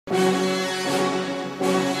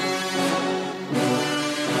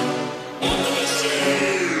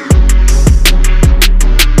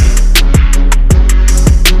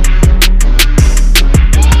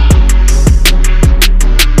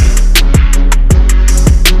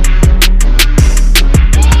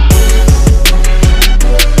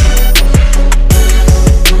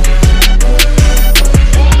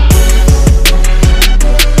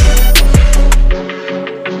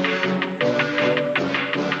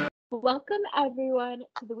Welcome everyone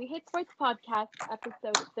to the We Hate Sports podcast,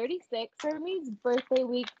 episode 36, Hermie's birthday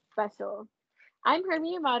week special. I'm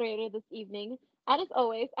Hermie, your moderator this evening, and as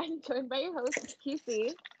always, I'm joined by your host,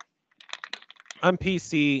 PC. I'm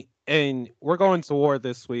PC, and we're going to war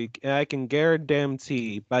this week, and I can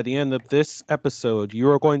guarantee by the end of this episode, you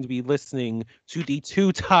are going to be listening to the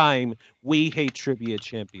two-time We Hate Trivia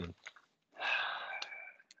champion.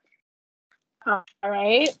 All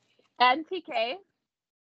right, and TK.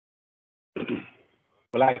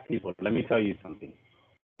 Black people, let me tell you something.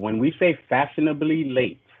 When we say fashionably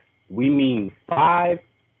late, we mean 5-10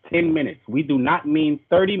 minutes. We do not mean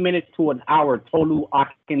 30 minutes to an hour, Tolu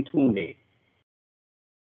Akintunde.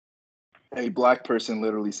 A black person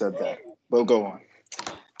literally said that. But go on.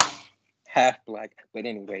 Half black, but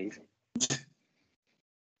anyways.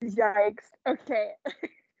 Yikes. Okay.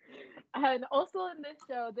 And also in this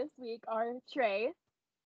show this week are Trey.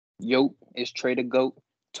 Yo, it's Trey the GOAT.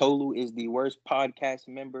 Tolu is the worst podcast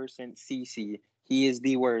member since CC. He is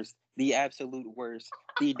the worst, the absolute worst,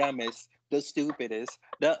 the dumbest, the stupidest,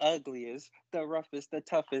 the ugliest, the roughest, the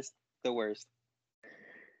toughest, the worst.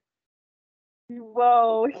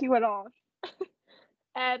 Whoa, he went off.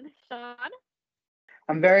 And Sean.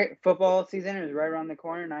 Football season is right around the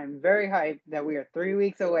corner, and I'm very hyped that we are 3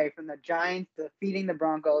 weeks away from the Giants defeating the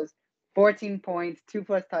Broncos. 14 points,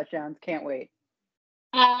 2+ touchdowns. Can't wait.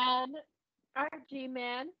 And our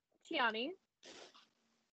G-man, Tiani.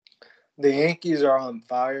 The Yankees are on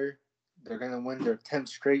fire. They're going to win their 10th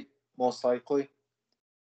straight, most likely.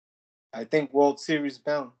 I think World Series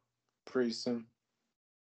bound pretty soon.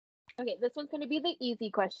 Okay, this one's going to be the easy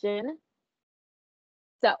question.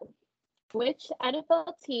 So, which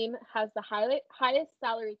NFL team has the highest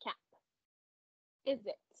salary cap? Is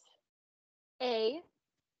it A,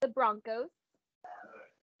 the Broncos,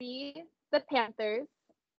 B, the Panthers,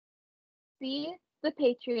 C, the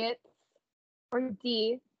Patriots, or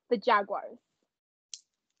D, the Jaguars?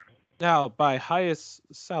 Now, by highest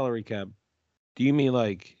salary cap, do you mean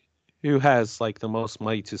like who has like the most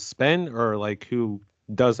money to spend, or like who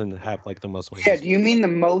doesn't have like the most money? Yeah, do you mean the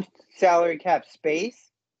most salary cap space?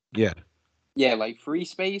 Yeah. Yeah, like free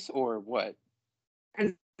space or what?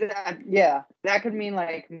 That could mean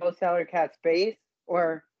like most salary cap space,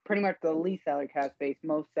 or pretty much the least salary cap space,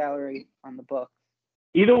 most salary on the books.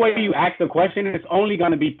 Either way you ask the question, it's only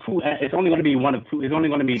going to be two. It's only going to be one of two. It's only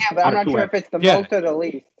going to be. Yeah, but I'm not sure if it's the most or the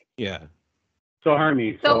least. Yeah. So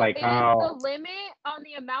Hermes, so like is how the limit on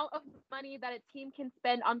the amount of money that a team can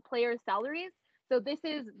spend on player salaries. So this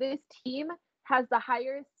team has the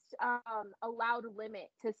highest allowed limit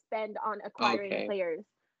to spend on acquiring players.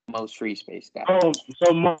 Most free space. So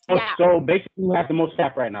basically, you have the most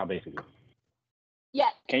cap right now, basically.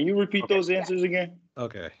 Yes. Can you repeat those answers again?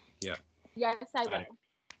 Okay. Yeah. Yes, I will.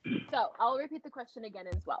 So I'll repeat the question again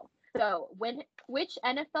as well. So which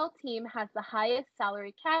NFL team has the highest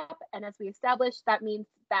salary cap? And as we established, that means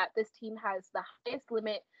that this team has the highest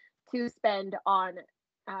limit to spend on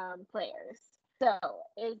players. So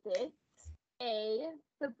is it A,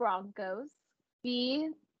 the Broncos, B,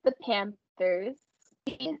 the Panthers,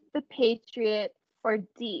 C, the Patriots, or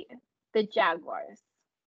D, the Jaguars?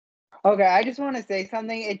 Okay, I just want to say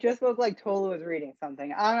something. It just looked like Tolu was reading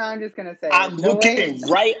something. I'm just gonna say. I'm looking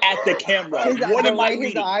right at the camera. What am I reading?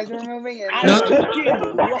 His eyes were moving. I'm looking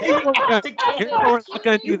right at the camera. Here's what we're not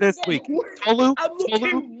gonna do this week. Tolu, I'm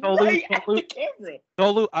looking right at the camera.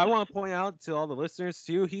 Tolu, I want to point out to all the listeners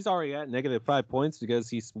too, he's already at -5 points because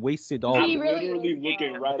he's wasted all. I'm He really literally is,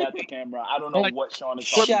 looking yeah. right at the camera. I don't know what Sean is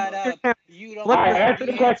talking Shut about. up. You don't All right, know answer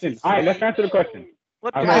the the question. answers, All right, let's right? answer the question.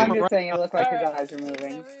 Flip I'm your I'm camera just right saying it looked like his Alright, eyes were is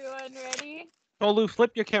moving. everyone ready? Tolu,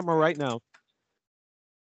 flip your camera right now.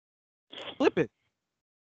 Flip it.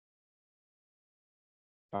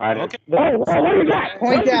 All right. Okay. Whoa, what is that?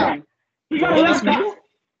 Point What is down. that? You got a laptop.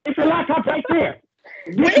 It's a laptop right there.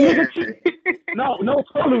 Where? No,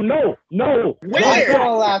 Tolu, no. I Where?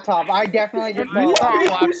 saw a laptop. I definitely just saw a Where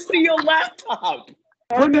laptop. did you see a laptop?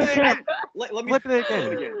 Turn the camera. Let me Flip it again.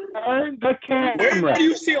 Turn the Where camera. do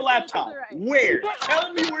you see a laptop? Where?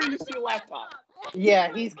 Tell me where you see a laptop.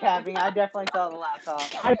 Yeah, he's capping. I definitely saw the laptop.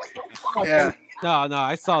 Yeah. No,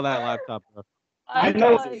 I saw that laptop. Bro. I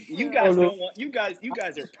know. You guys don't want. You guys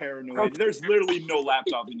are paranoid. There's literally no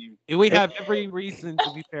laptop in you. We have every reason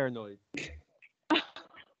to be paranoid. Can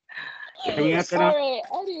we answer that? Alright,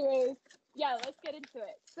 anyways. Yeah, let's get into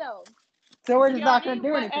it. So we're just not Gianni, gonna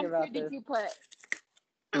do what anything answer about did this. you put?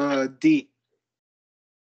 D.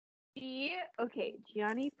 D. Okay,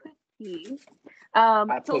 Gianni put D.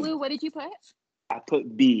 put- Tolu, what did you put? I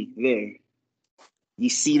put B there. You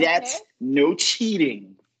see that? Okay. No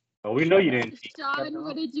cheating. Oh, we know you didn't. Sean,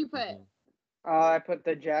 what did you put? I put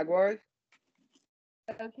the Jaguars.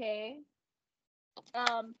 Okay.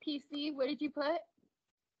 PC, what did you put?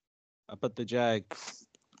 I put the Jags.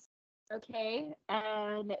 Okay.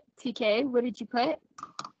 And TK, what did you put?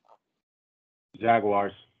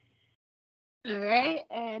 Jaguars. All right.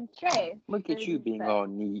 And Trey. Look what at did you being put? all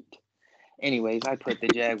neat. Anyways, I put the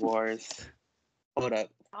Jaguars. Hold up.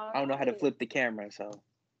 I don't know how to Alright. flip the camera, so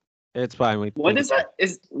It's fine. What is that?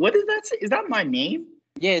 What does that say? Is that my name?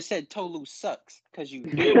 yeah, it said Tolu sucks because you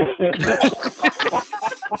hate it.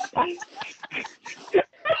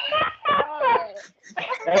 Alright.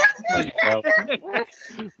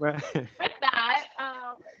 Right. With that,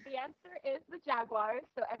 the answer is the Jaguars.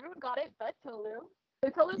 So everyone got it but Tolu. So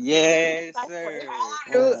Tolu's Yes, by sir. points.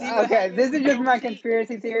 See what Okay, happens this when is you just my don't cheat? conspiracy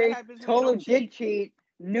See what theory. happens when you Tolu don't did cheat.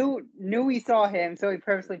 Knew he saw him, so he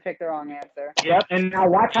purposely picked the wrong answer. Yep, and now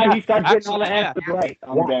watch how he starts getting all the Actually, yeah. answers right.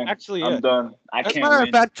 I'm Watch. done. Actually, I'm yeah. done. I As a can't matter win.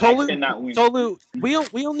 of fact, I Tolu, cannot win.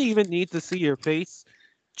 we don't even need to see your face.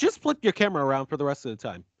 Just flip your camera around for the rest of the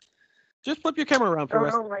time. Just flip your camera around for the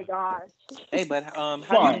rest. Oh my gosh. Hey, but how do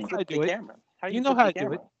Fine. you flip I the do it. camera? How You know flip how the to do it.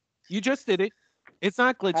 camera? You just did it. It's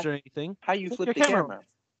not glitched or anything. How you Flip flip your the camera.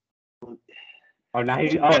 camera? Now he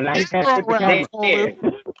can't flip the Around, camera.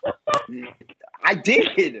 Tolu. I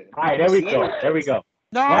did. All right, there we go. There we go.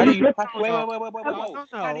 No, How How do do you you? flip? Wait. no,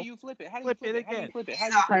 How do no. you flip it? How do you Flip flip it it? How do you again. flip it? How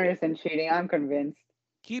do you flip it? 100% cheating. I'm convinced.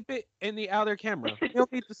 Keep it in the outer camera. You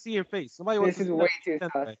don't need to see your face. Somebody wants This to is see way that too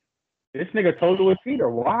sus. anyway. This nigga told a cheater.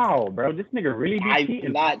 Wow, bro. This nigga really be I'm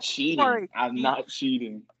cheating. not cheating. Sorry. I'm not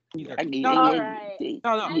cheating. Either. I need No, All no, right.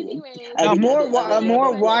 no. Anyways, A more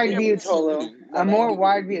Camera. wide view, Tolu. A more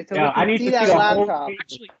wide view, so Yeah, we I can need see to that see the whole laptop. thing.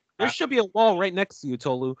 Actually, there should be a wall right next to you,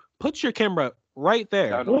 Tolu. Put your camera right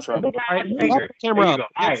there. I don't trust. Look at Right, my prop finger. the camera There you up go.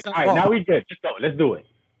 All against right, that wall. now we good. Let's go. Let's do it.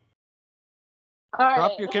 All right.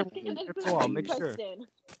 Drop your Let's camera get into against the the wall. next Make sure. question.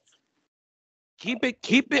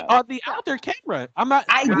 Keep it on the outer camera. I'm not.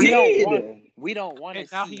 I We don't did. want. We don't want to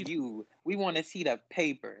And now see he's- you. We want to see the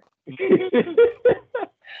paper.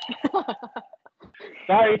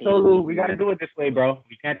 Sorry, Tolu. We got to do it this way, bro.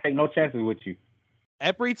 We can't take no chances with you.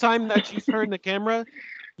 Every time that you turn the camera,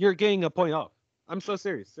 you're getting a point off. I'm so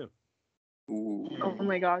serious too. Ooh. Oh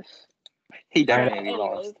my gosh. He All right, definitely anyways,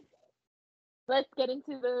 lost. let's get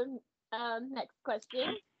into the next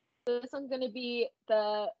question. So this one's going to be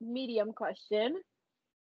the medium question.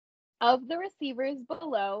 Of the receivers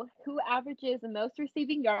below, who averages the most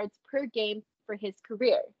receiving yards per game for his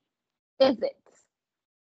career? Is it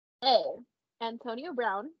A. Antonio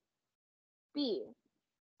Brown, B.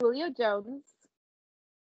 Julio Jones,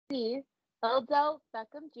 C. Odell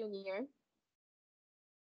Beckham Jr.,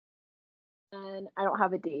 and I don't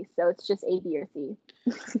have a D, so it's just A, B, or C.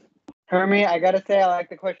 Hermie, I gotta say I like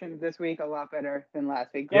the questions this week a lot better than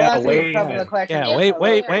last week. Yeah, Last way week some of the better. questions Yeah, were way a little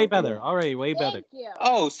way crazy. better. All right, way better. Thank you.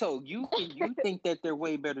 Oh, so you think that they're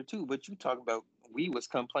way better too, but you talk about we was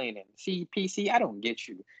complaining. See, PC, I don't get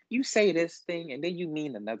you. You say this thing and then you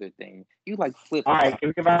mean another thing. You like flip. All right, can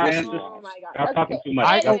we give our Wishy-washy. answers? Oh my god. Y'all talking Okay. too much.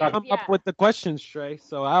 I Y'all don't talking- come yeah. up with the questions, Trey.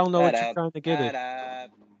 So I don't know what you're trying to get at.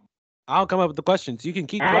 I'll come up with the questions. You can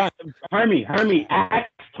keep trying. Hermie, ask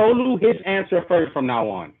Tolu his answer first from now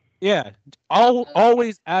on. Yeah,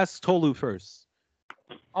 always ask Tolu first.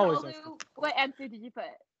 Always ask him. Tolu, what answer did you put?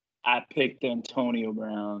 I picked Antonio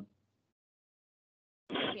Brown.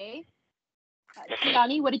 Okay.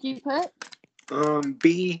 Kiani, what did you put?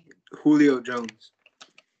 B. Julio Jones.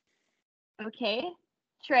 Okay.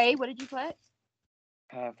 Trey, what did you put?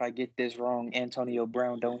 If I get this wrong, Antonio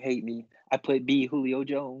Brown, don't hate me. I put B. Julio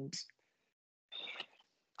Jones.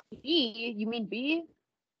 B. You mean B?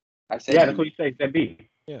 I said Yeah, B. that's what you say. Said B.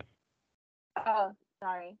 Oh,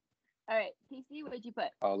 sorry. All right. PC, what did you put?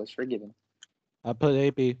 Oh, let's forgive him. I put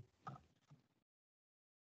AB.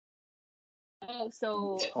 Oh,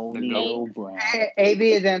 so Antonio Brown.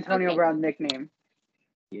 AB is Antonio Okay. Brown's nickname.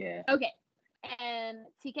 Yeah. okay. And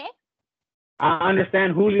TK? I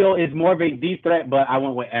understand Julio is more of a deep threat, but I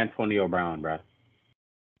went with Antonio Brown, bro.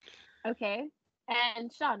 Okay.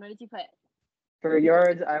 And Sean, what did you put? For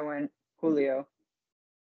yards, I went Julio.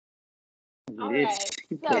 All right.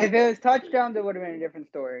 So If it was touchdowns, it would have been a different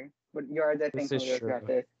story. But yards, I think This is Julio's true. got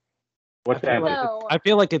this. What's I that? feel like So, I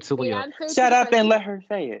feel like it's the Julio. answer to Shut the up and question- let her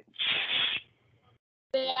say it.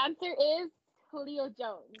 The answer is Julio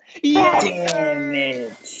Jones. Yes. Damn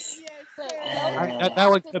it. So, That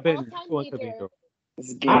would have been all-time one to be. leader.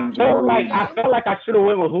 This I game felt like I should have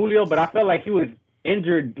went with Julio, but I felt like he was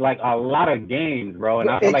injured like a lot of games, bro. And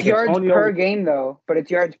I feel It's like yards Antonio. per game, though. But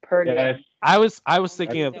it's yards per Yes, game. I was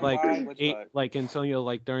thinking of Reason like why was eight, what? like Antonio,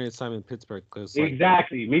 like during his time in Pittsburgh, because like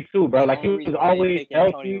exactly. Me too, bro. The Like he only was reason why I didn't always pick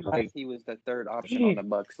Antonio healthy. is Like because he was the third option on the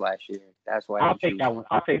Bucks last year. That's why I'll he take chose. that one.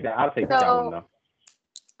 I'll take that. I'll take that one So though.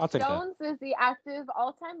 I'll take that. Jones is the active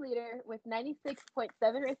all-time leader with 96.7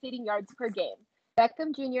 receiving yards per game.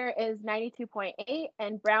 Beckham Jr. is 92.8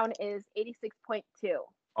 and Brown is 86.2.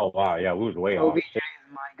 Oh wow, yeah, we was way off. OBJ is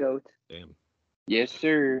my goat. Damn. Yes,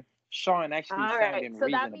 sir. Sean actually All right, sounded so that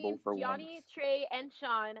reasonable means for once. Gianni, Trey, and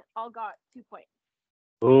Sean all got 2 points.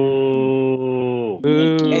 Ooh.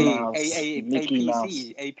 Mickey Hey, Mouse. Mickey Mouse.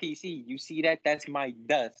 APC, you see that? That's my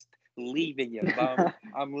dust leaving you, bum.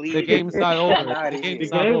 I'm leaving. The game's not I'm over. outta The here. game's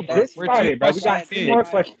The not game over. just We're two started, bro. We got questions 2 in. more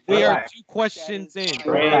questions. We are Relax. 2 questions in.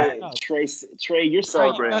 Trey, Trey, you're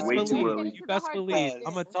celebrating best way too believe, early. you best believe.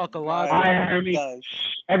 I'm gonna talk a lot. All right, Hermie. Dust.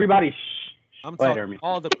 Everybody, shh. I'm Go ahead, talking Hermie.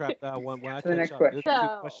 all the crap that I want when I To the catch next up. question. There's 2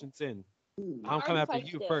 So, questions in. I'm hard coming after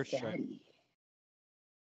you question. first, Trey.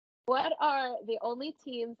 What are the only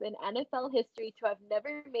teams in NFL history to have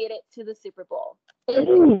never made it to the Super Bowl? Is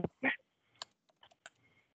it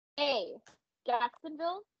A,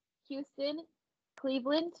 Jacksonville, Houston,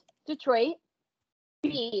 Cleveland, Detroit?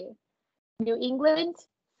 B, New England,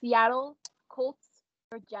 Seattle, Colts,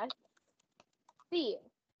 or Jets? C,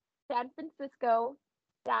 San Francisco,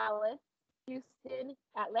 Dallas, Houston,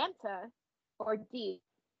 Atlanta? Or D,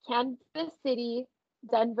 Kansas City,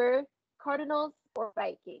 Denver, Cardinals, or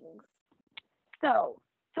Vikings? So,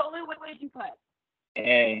 Tolu, what did you put?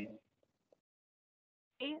 Hey,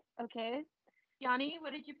 A, okay. Yanni,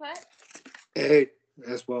 what did you put? Hey,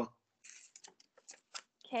 as well.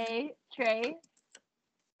 Okay. Trey,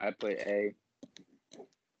 I put A.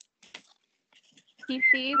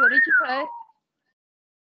 PC, what did you put?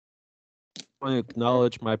 I want to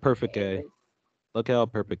acknowledge my perfect A. Look how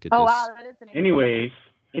perfect it is. Oh, wow, that is an Anyways,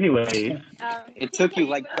 It took you TK,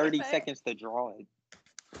 like what did 30 you put? seconds to draw it.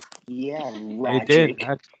 yeah, It did.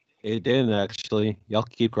 Roderick. It didn't actually. Y'all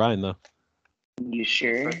keep grinding though. You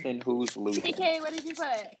sure? Person who's losing. TK, what did you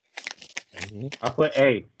put? I put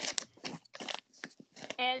A.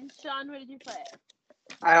 And Sean, what did you put?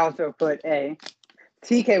 I also put A.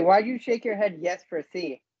 TK, why'd you shake your head yes for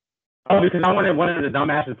C? Oh, because I wanted one of the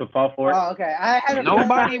dumbasses to fall for it. Oh, okay. I had a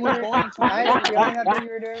Nobody feeling was you were- going to. I had a feeling that's what you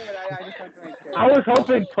were doing, but I just wanted to make sure. I was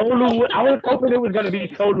hoping Tolu. I was hoping it was gonna be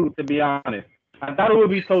Tolu. To be honest, I thought it would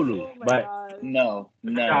be Tolu, Oh my but God. No.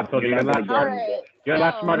 job, Tolu. You're You're not a gonna lot get me. Alright, You're a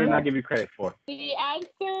lot so smarter than I give you credit for. the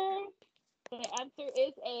answer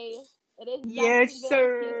is A. It is Yes, Jacksonville,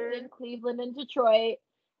 sir. Houston, Cleveland, and Detroit.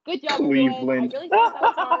 Good job, Cleveland. everyone. I really thought that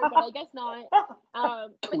was hard, but I guess not.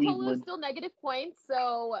 But Tolu is Cleveland. still negative points,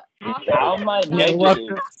 so How am I Yeah, negative?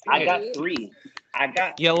 look, I got 3. I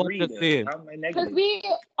got Yeah, look 3 at though. this. How am I because negative? we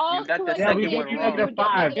all You got the correctly Yeah, we second gave one you wrong. negative get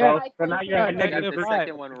 5, negative bro. 5 So now points you're for at You got negative the 3.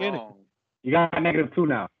 second one Beginning. wrong. You got negative 2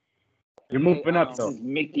 now. You're moving up This though. is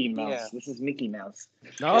Mickey Mouse. Yeah. This is Mickey Mouse.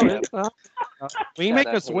 No, Yeah. it's not. When you Shut make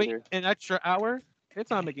up, us wait hater. an extra hour, it's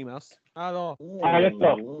not Mickey Mouse. Not at all. right, let's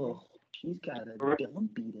go. Whoa. She's got a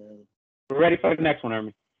dumpy though. We're ready for the next one,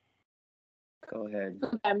 Hermie. Go ahead.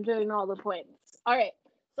 I'm doing all the points. All right,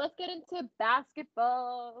 so let's get into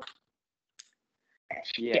basketball.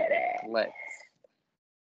 Yeah, let's.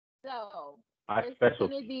 So My this is special.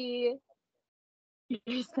 gonna be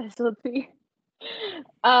your specialty.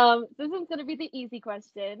 This is gonna be the easy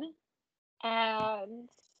question. And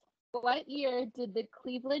what year did the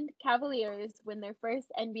Cleveland Cavaliers win their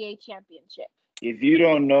first NBA championship? If you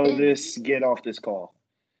don't know this, get off this call.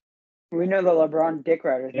 We know the LeBron Dick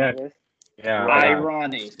Riders Yeah. know this. Yeah.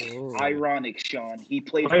 Ironic. Ooh. Ironic, Sean. He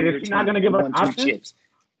played Wait, for is your he team. not gonna He give us won 2 options? chips.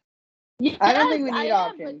 Yes, I don't think we need I am,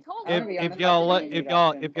 options. but Tolu, I'm gonna be If honest, y'all I let think we if need y'all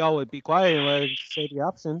options. if y'all would be quiet and let us say the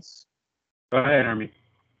options. Go ahead, Hermie.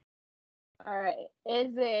 All right.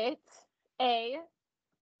 Is it A,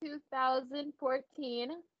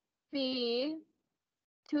 2014, B,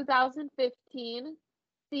 2015,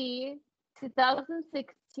 C,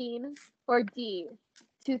 2016, or D,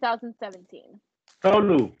 2017?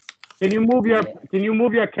 Tolu, can you move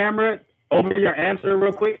your camera over your answer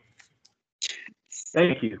real quick?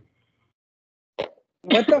 Thank you.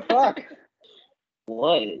 What the fuck?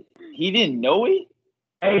 What? He didn't know it?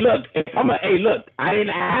 Hey, look, I didn't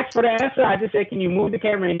ask for the answer. I just said, can you move the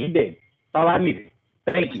camera? And he did. That's all I needed.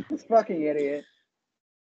 Thank you. This fucking idiot.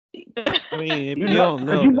 I mean, if You you know, don't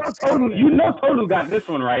 'cause know you this. know Tolu got this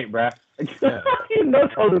one right, bruh. Yeah. You know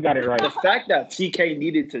Tolu got it The right. fact that TK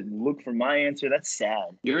needed to look for my answer, that's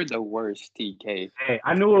sad. You're the worst, TK. Hey,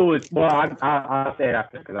 I knew it was. Well, I'll say it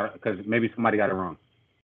after because maybe somebody got it wrong.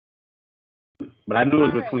 But I knew it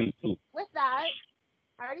was All right. between two. With that,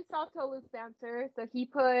 I already saw Tolu's answer, so he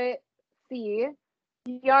put C.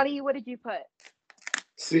 Yanni, what did you put?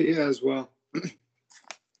 C as well.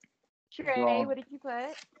 Trey, Wrong. what did you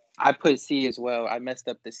put? I put C as well. I messed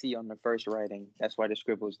up the C on the first writing. That's why the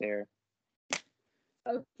scribble's there.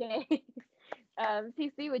 Okay.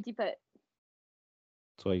 CC, what'd you put?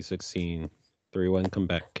 2016. 3-1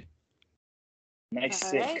 comeback. Nice All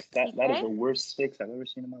 6. right, That is TK? the worst 6 I've ever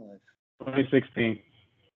seen in my life. 2016.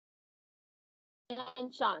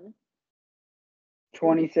 And Sean.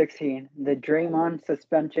 2016. The Draymond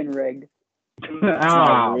suspension rigged.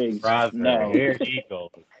 Oh, rigged. brother. No. Here he goes.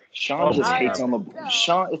 Sean just All hates right, on LeBron. so-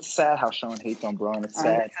 Sean, it's sad how Sean hates on Braun. It's I'm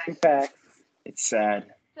sad. saying facts. It's sad.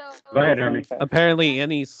 So Go ahead, Hermie. Facts. Apparently,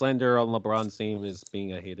 any slender on LeBron's team is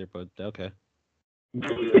being a hater, but okay.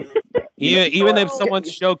 Even if So-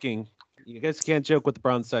 someone's joking, you guys can't joke with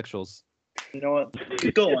LeBron sexuals. You know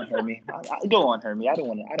what? Go on, Hermie. Go on, Hermie. I don't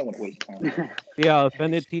want to waste time. Yeah,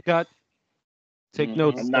 offended Peacock. Take Mhm.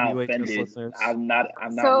 notes, I'm not WHS offended. listeners. I'm not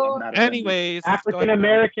So- offended. Anyways, go African ahead.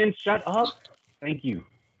 Americans, shut up. Thank you.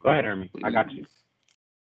 Go ahead, Hermie. I got you.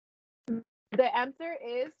 The answer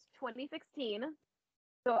is 2016.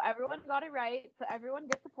 So everyone got it right. So everyone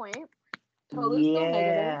gets a point. Tolu's still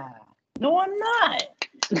negative. No, I'm not.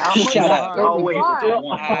 Shut up. Oh, wait. You are. Still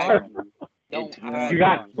Don't are. argue. Don't You You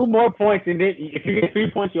got argue. 2 more points, and then if you get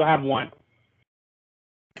 3 points, you'll have 1.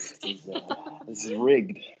 This is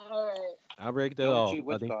rigged. All right. I'll break that Don't all, you,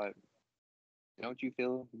 what's buddy. called? Don't you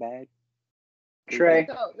feel bad? Trey.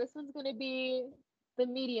 So this one's going to be the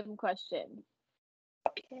medium question.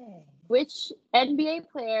 Okay. Which NBA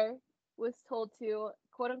player was told to,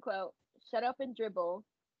 quote unquote, shut up and dribble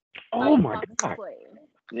Oh by my Fox God. Play?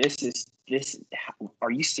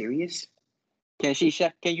 Are you serious? Can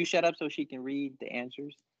you shut up so she can read the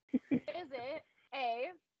answers? Is it A,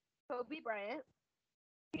 Kobe Bryant,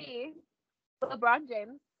 B, LeBron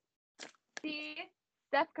James, C,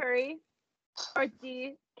 Steph Curry, or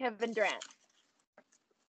D, Kevin Durant?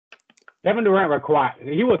 Kevin Durant would cry.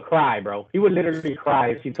 He would cry, bro. He would literally cry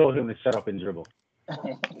if she told him to shut up and dribble.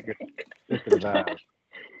 This is bad.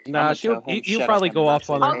 Nah, I'ma tell him, he'll "Shut probably up go and off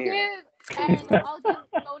on brush I'll his that. hair." I'll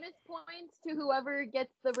give bonus points to whoever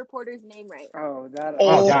gets the reporter's name right. Oh, that.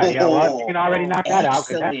 Oh, God. Yeah, well, you can already knock that out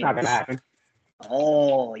because that's not excellent. going to happen.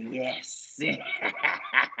 Oh, yes.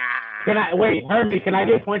 Can I wait, Hermie? Can I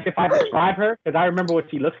get points if I describe her? Because I remember what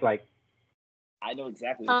she looks like. I know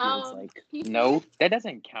exactly what she looks like. PC? No, that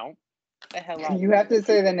doesn't count. The hell out. You have to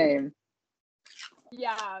say the name.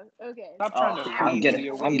 Yeah. Okay. Stop trying to I'm weasel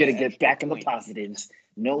your way gonna to get extra back in the points. positives.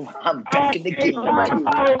 No, I'm back in the Hey, game. Sean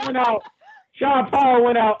Paul went out. Sean Paul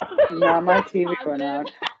went out. Nah, my TV went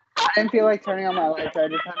out. I didn't feel like turning on my lights. I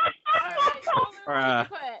just had All right.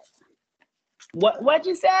 Tolu, what'd you put? What'd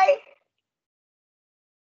you say?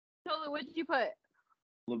 Tolu, what'd you put?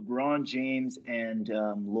 LeBron James and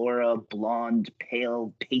Laura, blonde,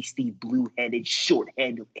 pale, pasty, blue-headed,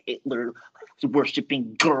 short-headed Hitler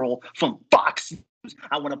worshipping girl from Fox News.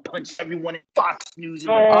 I want to punch everyone in Fox News.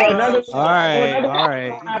 Oh, another- All right,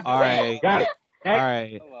 another- all right. Got it. All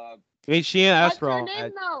right. Oh, I mean, she didn't ask What's for her all name,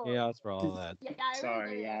 that. though? She asked for all that. Yeah, I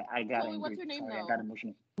Sorry, really yeah, did. I got Tolu, angry. what's her name, Sorry, I though? got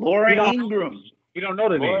emotional. Laura You don't- Ingram. You don't know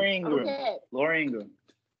the Laura name. Ingram. Okay. Laura Ingram.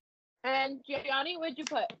 And Gianni, what'd you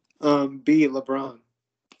put? B, LeBron.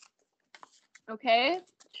 Okay.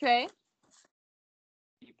 Trey.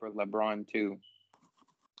 for LeBron too.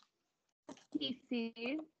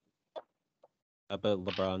 TC. I bet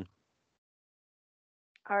LeBron.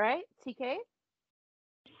 All right. TK.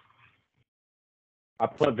 I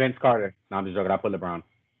put Vince Carter. No, I'm just joking. I put LeBron.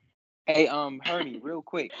 Hey, Hermie, real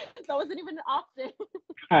quick. That wasn't even an option.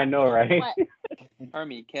 I know, right? What?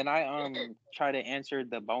 Hermie, can I try to answer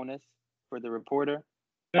the bonus for the reporter?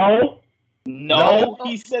 No. No,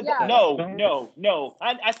 he said Yeah. that. No.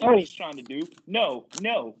 I see what he's trying to do. No.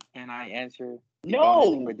 Can I answer?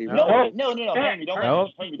 No, For the No. Hermie, don't No. let him.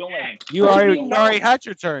 Hermie, don't let him. You already had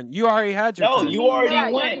your turn. You already had your No, turn. you already Yeah,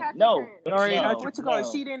 you went. already had No. your turn. You already No. had your What's it called?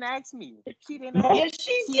 No. She didn't ask me. She didn't No. ask Yes,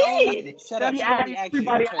 she She only, did. shut up. She She asked only asked you,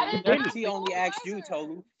 everybody Tolu. I didn't She ask only Tolu asked you, either.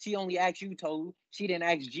 Tolu. She only asked you, Tolu. She didn't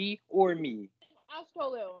ask G or me. Ask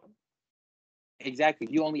Tolu. Exactly.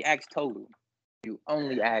 You only asked Tolu. You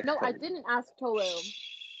only asked No, I Tolu. didn't ask Tolu.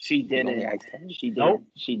 She You only didn't. asked Tolu. She did. Nope.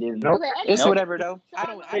 She didn't. Nope. Okay, It's anyway, whatever though. I Sean,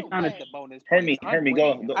 don't what did you like put? the bonus. Hermie, points. I'm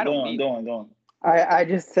go winning. I don't need it. on. I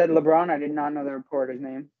just said LeBron. I did not know the reporter's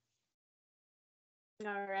name.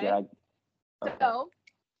 All right. Yeah. So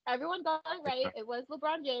everyone got it right. It was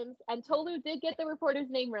LeBron James, and Tolu did get the reporter's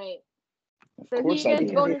name right. So he course I gets did.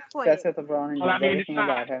 Because bonus he's points. obsessed with LeBron and Well, I knows mean, it's everything not.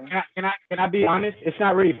 about him. Can I be honest? It's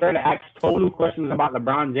not really fair to ask Tolu questions about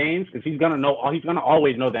LeBron James because he's gonna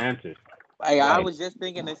always know the answers. I Right. was just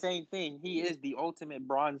thinking the same thing. He is the ultimate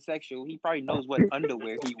bronze sexual. He probably knows what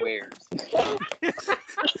underwear he wears.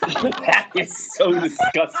 That is so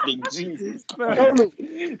disgusting. Jesus. Tolu,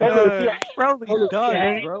 Probably Tolu, does,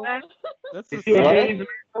 yeah, bro. Uh, That's is the he a What? Haynes man?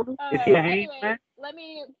 Tolu? Is he a Haynes anyway, man? let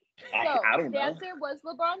me. I So don't the know. answer was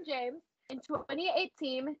LeBron James. In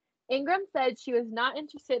 2018, Ingram said she was not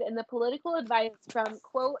interested in the political advice from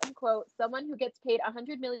quote unquote someone who gets paid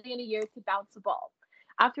 $100 million a year to bounce a ball.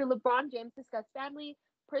 After LeBron James discussed family,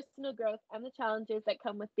 personal growth, and the challenges that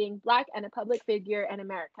come with being Black and a public figure in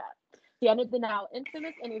America. He ended the now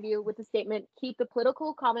infamous interview with the statement, "Keep the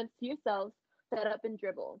political comments to yourselves, shut up and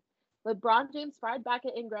dribble." LeBron James fired back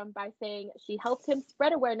at Ingram by saying she helped him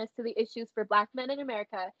spread awareness to the issues for Black men in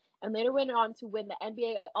America, and later went on to win the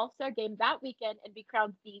NBA All-Star game that weekend and be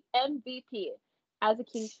crowned the MVP, as a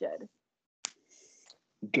king should.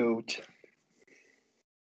 Goat.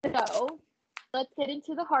 So, let's get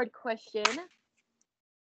into the hard question.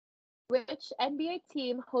 Which NBA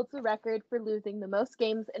team holds the record for losing the most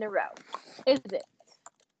games in a row? Is it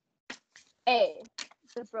A,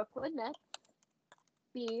 the Brooklyn Nets,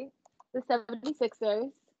 B, the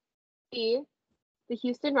 76ers, C, the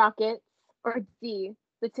Houston Rockets, or D,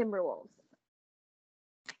 the Timberwolves?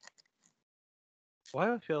 Why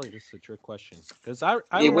do I feel like this is a trick question? Because I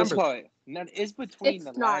It was remember. hard. No, it's between It's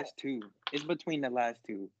the not. last two. It's between the last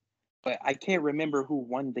two. But I can't remember who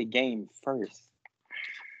won the game first.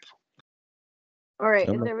 All right,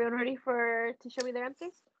 is Yep. everyone ready to show me their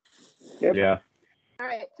answers? Yep. Yeah. All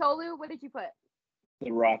right, Tolu, what did you put?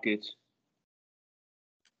 The Rockets.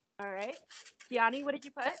 All right, Gianni, what did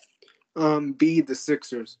you put? B, the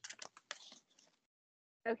Sixers.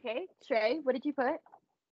 Okay, Trey, what did you put?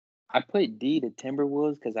 I put D, the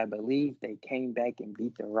Timberwolves, because I believe they came back and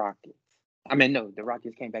beat the Rockets. I mean, no, the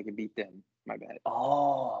Rockets came back and beat them. My bad.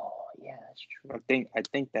 Oh, yeah, that's true. I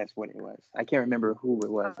think that's what it was. I can't remember who it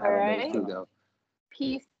was. All Out of right. those two, though.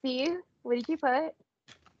 PC, what did you put?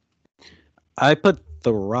 I put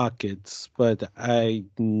the Rockets, but I'm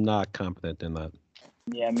not confident in that.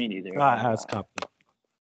 Yeah, me neither. Not as confident.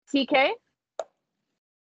 TK?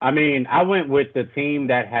 I mean, I went with the team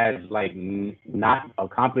that has like not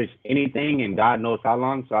accomplished anything in God knows how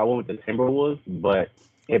long. So I went with the Timberwolves, but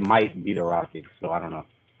it might be the Rockets. So I don't know.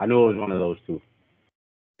 I knew it was one of those two.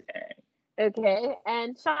 Okay,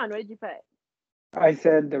 and Sean, what did you put? I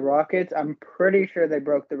said the Rockets. I'm pretty sure they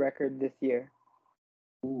broke the record this year.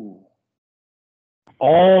 Ooh.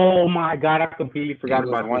 Oh my God, I completely forgot It was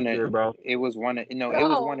about one this of- year, bro. It was one of no. It No.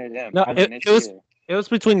 was one of them. No, I it mean, was- year. It was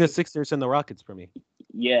between the Sixers and the Rockets for me.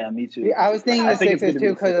 Yeah, me too. Yeah, I was thinking I the think it's Sixers gonna be too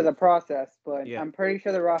the because of the Sixers. process, but Yeah. I'm pretty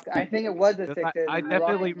sure the Rockets. I think it was the Because Sixers. I and the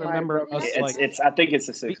definitely Rockets might have remember broken us, it. It's, like- it's. I think it's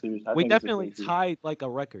the Sixers. I We think it's the definitely Sixers. tied like a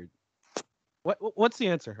record. What's the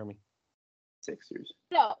answer, Hermie? Sixers.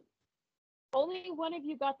 So, only one of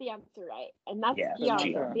you got the answer right, and that's Yeah, Gianni.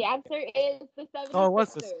 cheating. The answer is the 76ers. Oh, it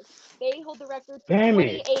was the- They hold the record for Damn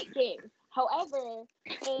it. 28 games. However,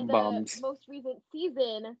 in the Bums. most recent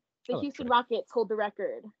season, the Oh, Houston Trey. Rockets hold the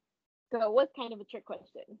record. So it was kind of a trick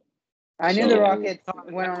question. I knew So- the Rockets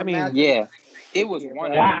I went on mean, massive Yeah, it was year,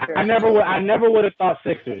 one but of I'm Yeah, not sure. I never would have thought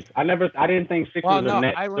Sixers. I didn't think Sixers Well, or no,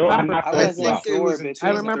 Nets. I So I'm remember- not I sure. wasn't think it sure was in between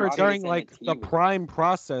I the remember Rockets during and like the the T-Wolves. prime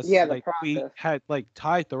process, Yeah, the like we process. had like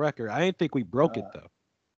tied the record. I didn't think we broke it though.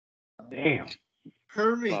 Damn.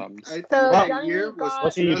 Hermie, Bums. I think So that Johnny year was got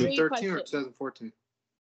What can you do? 2013 or questions. 2014.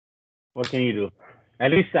 What can you do?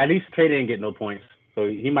 At least Trey didn't get no points, so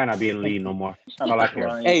he might not be in the lead no more. That's all I care.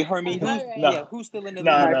 Crying. Hey, Hermie, who's Alright. yeah? Who's still in the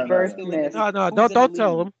No, lead? My no, no, first no. Who's still in the miss. lead? No, Who's don't in the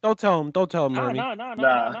tell lead? him. Don't tell him, No, Hermie.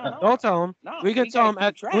 Nah. Don't tell him. No, We can we tell him.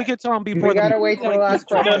 gotta keep We track. can tell him We before gotta the. wait till the last Keep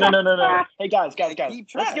track. question. No. Hey guys. Keep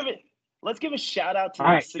track. Let's give a shout out to All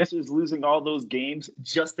the right, Sixers losing all those games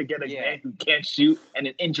just to get a Yeah. man who can't shoot and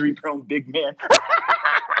an injury-prone big man.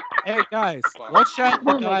 Hey guys, let's shout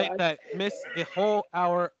the Oh my guy God. that missed a whole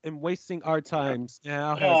hour and wasting our times.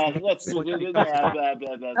 Now Let's has blah, no blah, blah,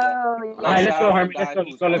 blah, blah. Oh, All right, yeah. let's Shout go, out Hermie. the Let's guy go.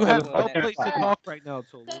 who's Let's you go. have Let's no go. place to Alright. talk right now,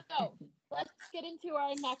 Tolu. So let's get into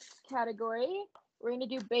our next category. We're gonna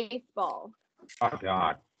do baseball. Oh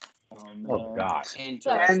God. Oh God.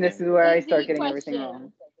 And this is where I Easy start getting everything question.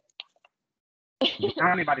 wrong.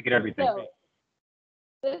 I'm about to get everything. So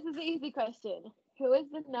this is the easy question. Who is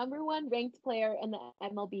the number one ranked player in the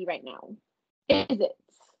MLB right now? Is it?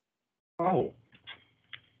 Oh.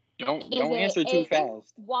 Don't Is it answer too A,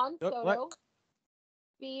 fast. Juan What? Soto,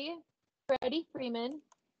 B, Freddie Freeman,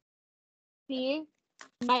 C,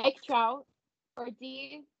 Mike Trout, or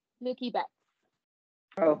D, Mookie Betts?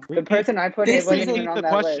 Oh, the Repeat- person I put This it wasn't is even Repeat on the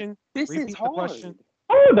that list. question. This Repeat is the hard. question.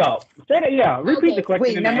 Hold up. Say that. Yeah. Repeat Okay. the question.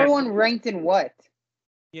 Wait, and number answer. one ranked in what?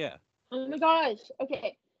 Yeah. Oh my gosh.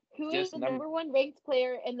 Okay. Who is Just the number. number one ranked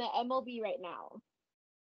player in the MLB right now?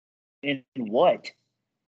 In what?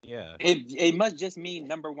 Yeah. It must just mean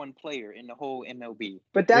number one player in the whole MLB.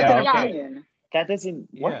 But that's Yeah, an okay. opinion. That doesn't.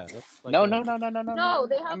 What? Yeah. That's like No, a- no. No,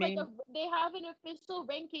 they have I mean, they have an official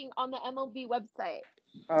ranking on the MLB website.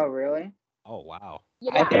 Oh, really? Oh wow.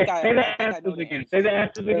 Yeah. I think Okay, say the I know answers the again. answer. Say the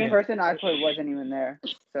answers The again. person I put wasn't even there,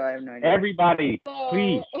 so I have no idea. Everybody, So,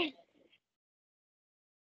 please.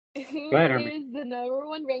 who Go ahead, Hermie. is the number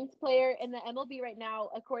one ranked player in the MLB right now,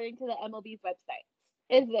 according to the MLB's website?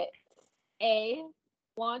 Is it A.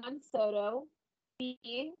 Juan Soto,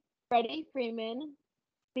 B. Freddie Freeman,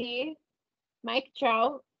 C. Mike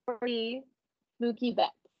Trout, or D. Mookie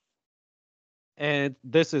Betts? And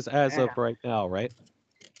this is as of right now, right?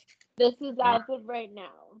 This is as of right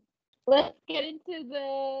now. Let's get into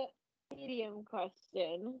the medium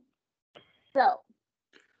question. So,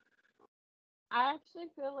 I actually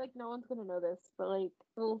feel like no one's gonna know this, but like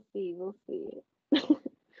we'll see.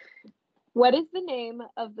 What is the name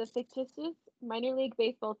of the fictitious minor league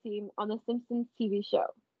baseball team on the Simpsons TV show?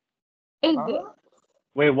 Is it?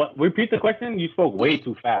 Wait, what? Repeat the question. You spoke way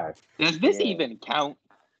too fast. Does this Yeah. even count?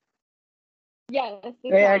 Yes. it They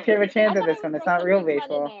counts. actually have a chance I at thought this I one. would It's throw not real something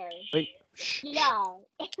fun in baseball. there. Wait. Shh. Yeah.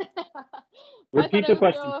 Repeat I the thought I would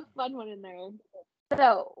question. throw a fun one in there.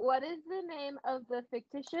 So, what is the name of the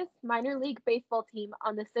fictitious minor league baseball team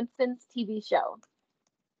on the Simpsons TV show?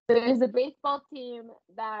 There's a baseball team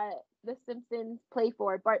that the Simpsons play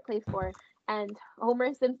for, Bart plays for, and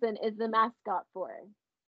Homer Simpson is the mascot for.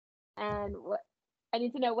 And I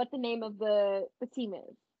need to know what the name of the team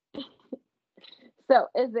is. So,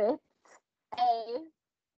 is it A.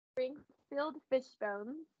 Springfield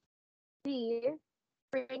Fishbones, B.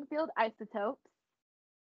 Springfield Isotopes,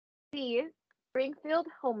 C. Springfield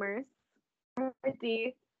Homers, or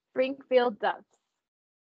D. Springfield Ducks?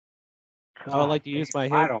 I would like to use my I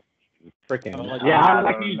hint. don't freaking. I don't like Yeah, that. I'd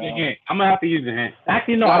like to use the hint. I'm gonna have to use the hint.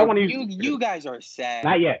 Actually, no, I don't want to use. You guys are sad.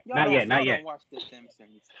 Not yet. Y'all Not don't- yet. Not y'all yet. don't watch The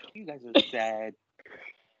Simpsons. You guys are sad.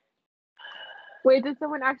 Wait, does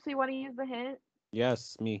someone actually want to use the hint?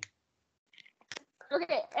 Yes, me.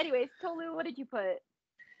 Okay, anyways, Tolu, what did you put?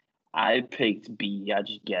 I picked B. I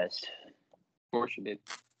just guessed. Of course you did.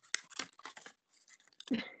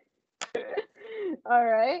 All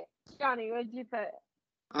right. Johnny, what did you put?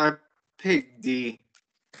 I picked D.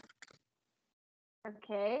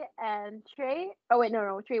 Okay, and Trey? Oh, wait,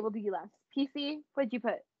 no, Trey, we'll do you last. PC, what did you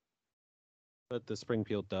put? But the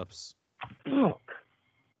Springfield Duffs.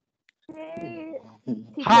 Okay.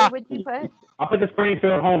 TK, Ha! what did you put? I'll put the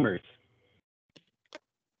Springfield Homers.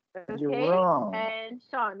 Okay. You're wrong. And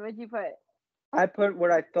Sean, what did you put? I put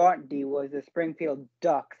what I thought D was the Springfield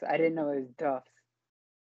Ducks. I didn't know it was Duffs.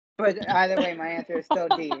 But either way, my answer is still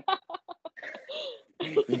D.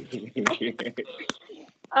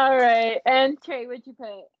 All right, and Trey, what did you put?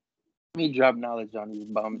 Let me drop knowledge on these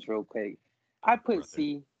bums real quick. I put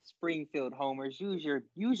C. Springfield Homers. Use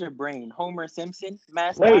your brain. Homer Simpson,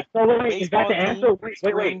 mascot. Wait, so wait, is that baseball the team, answer? Wait.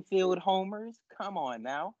 Springfield Homers. Come on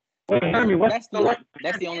now. Wait, Hermie, That's the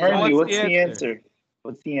only Hermie, What's what's the the answer? answer?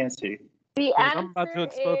 What's the answer? The I'm about to answer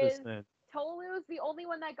explode this is man. Tolu's the only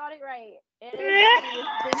one that got it right. It is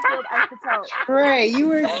Springfield Isotope. Trey, you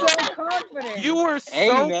were so confident. You were Hey,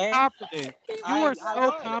 so man. confident. You were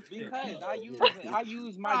so confident. because I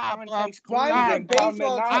use my Stop, context clues Why would Stop, the and baseball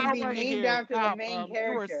team Stop be right named here. after the Stop, main You were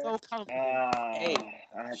character? so confident. Hey,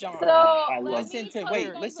 Sean, So, I let love me listen tell to you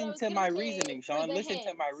guys listen what I to was my gonna say reasoning, for Sean. the Listen to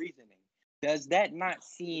hint. my reasoning. Does that not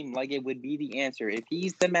seem like it would be the answer if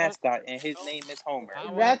he's the mascot and his name is Homer?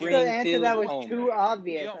 That's the answer that was Homer. too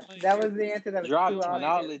obvious. That was the answer that was Drop too obvious.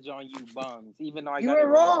 knowledge on you bums, even though I You got were it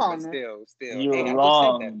wrong. wrong. But still. You're Hey, I just said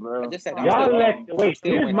wrong, that. bro. I just said I'm Y'all still let winning. wait.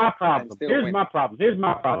 Still Here's winning. my I'm problem. still Here's winning. my problem. Here's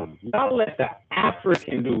my problem. Y'all let the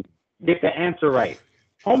African dude get the answer right.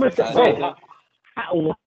 Homer said, Nigga.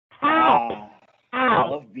 "Bro, how? I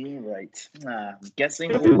How?" love being right.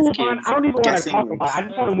 Guessing Can we wins, move on? kids. I don't even want to Guessing talk wins. about it. I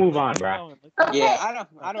just want to move on, bro. Okay. Yeah, I don't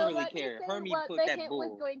So really let me care. say Hermie what put the that hint bull.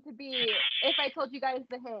 was going to be if I told you guys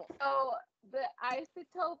the hint. So the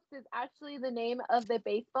Isotopes is actually the name of the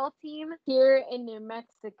baseball team here in New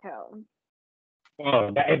Mexico.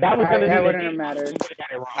 Well, if that was going to be That the wouldn't hint, have mattered. we would've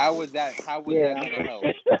got it wrong. How was that gonna help?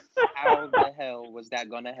 How the hell was that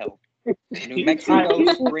gonna help? New Mexico,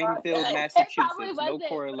 Springfield, It Massachusetts, probably no wasn't, but I just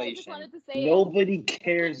correlation. wanted to say it. Nobody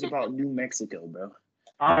cares about New Mexico, bro.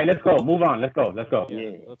 All right, let's go. Move on. Let's go.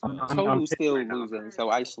 Yeah. let's go. Tolu's still losing, so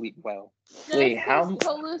I sleep well. Just Wait, because how-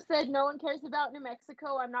 Tolu said no one cares about New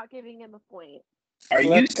Mexico, I'm not giving him a point. Are you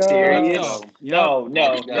Let's go. serious? Let's go.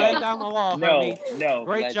 No. Lay down the law, Hermie. No.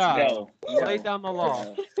 Great Let's job. go. No. Lay down the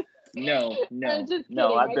law. No. I'm just kidding.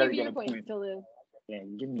 No, I I better give you get your a points, point. Tolu. Yeah,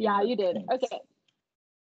 give me. Yeah, enough you did. points. Okay,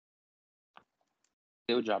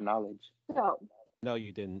 Still drop knowledge. so No,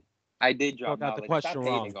 you didn't. I did You drop got the knowledge. question Stop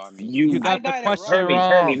hating wrong. on me. You You got the got it question wrong.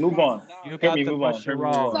 wrong. Hermie, move on. You Knowledge. got Hermie, the move on. question Hermie,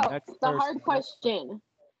 move wrong. on. so Next the person. hard question: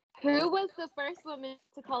 who was the first woman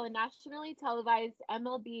to call a nationally televised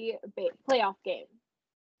MLB playoff game?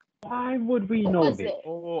 Why would we Who know was this? it?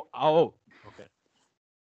 Oh, okay.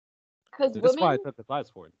 Because That's why I women, took the class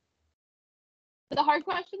for it. the hard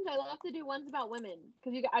questions, I love to do ones about women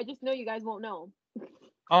because I just know you guys won't know.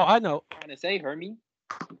 Oh, I know. Trying to say, Hermie.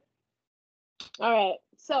 All right,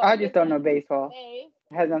 so I just don't know baseball. A,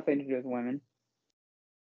 It has nothing to do with women.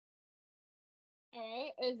 all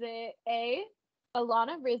right, is it A,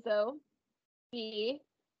 Alana Rizzo, B,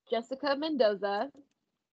 Jessica Mendoza,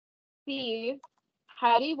 C,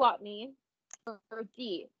 Heidi Watney, or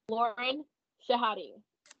D, Lauren Shahadi?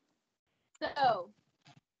 So,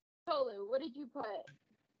 Tolu, what did you put?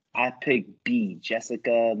 I picked B,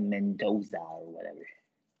 Jessica Mendoza or whatever.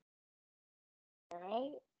 All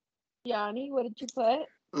right. Yanni, what did you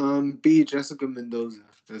put? B, Jessica Mendoza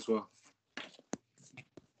as well.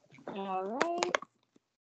 All right.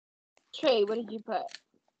 Trey, what did you put?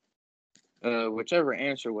 Whichever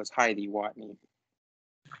answer was Heidi Watney.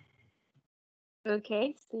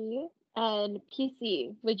 Okay, C. And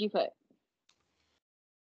PC, what did you put?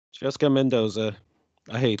 Jessica Mendoza.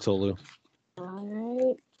 I hate Tolu. All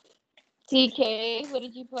right. TK, what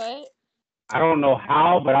did you put? I don't know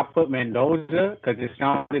how, but I put Mendoza because it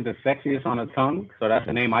sounded the sexiest on the tongue. So that's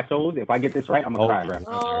the name I chose. If I get this right, I'm going to cry, bro.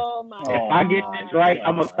 Oh my If I get this right,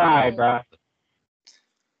 I'm going to cry, bro.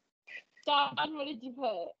 Don, what did you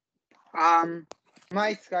put?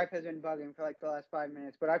 My Skype has been bugging for like the last 5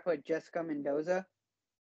 minutes, but I put Jessica Mendoza.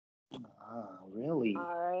 Really? All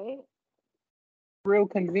right. Real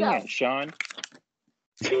convenient, Sean.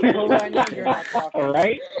 Tolu, I know you're not talking.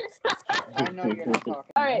 Right? I know you're not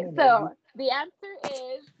talking. All right, so the answer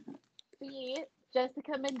is C,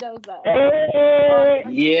 Jessica Mendoza. Hey!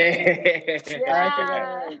 Yeah.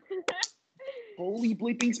 Yeah. Holy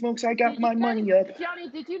bleeping smokes, I got Did my you money guys- up. Johnny,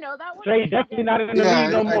 did you know that one? Trey definitely not in the Yeah,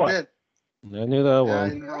 league no I more. did. I knew that Yeah, I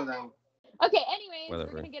one. know that one. Okay, anyways, Whatever.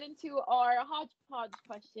 we're going to get into our hodgepodge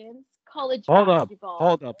questions. College Hold up. basketball.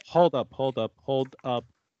 Hold up.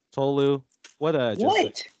 Tolu, what did I just say?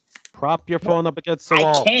 What? Prop your phone up against the I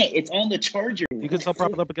wall. can't. It's on the charger. You can still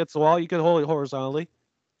prop it up against the wall. You can hold it horizontally.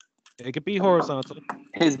 It could be horizontal.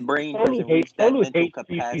 His brain Tolu doesn't reach hates that mental PC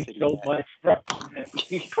capacity. so yet. much, bro.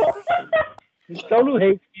 Tolu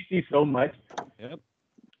hates PC so much.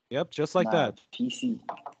 Yep, just like Nah, that. PC.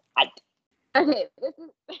 Okay, this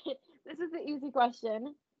is the easy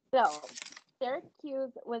question. So,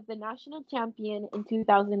 Syracuse was the national champion in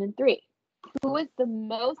 2003. Who was the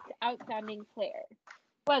most outstanding player?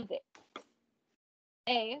 Was it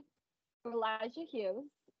A, Elijah Hughes,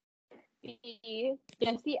 B,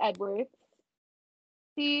 Jesse Edwards,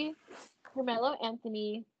 C, Carmelo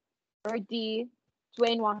Anthony, or D,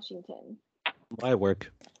 Dwayne Washington? Light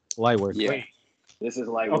work. Yeah. Wait, This is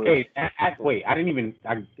like okay. Wait, I didn't even.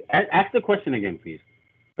 Ask the question again, please.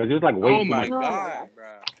 Because there's like way Oh too my much. god, bro.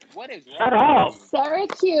 What is Shut wrong up.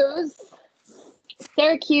 with you?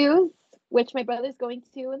 Syracuse, which my brother's going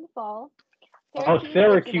to in the fall. Oh, was the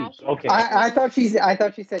Syracuse. national Okay. I champion.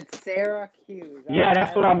 thought she said Syracuse. Yeah,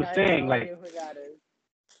 that's what I'm saying, I like- know who that is.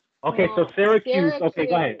 Okay, so No, Syracuse. Okay, Syracuse.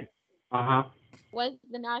 go ahead. Uh-huh. Was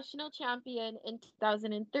the national champion in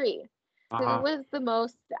 2003. Who Uh-huh. was the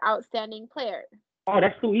most outstanding player? Oh,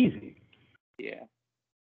 that's too easy. Yeah.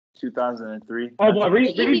 2003. Oh, but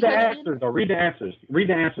read The easy the question. answers, though. Read the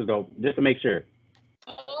answers, though, just to make sure.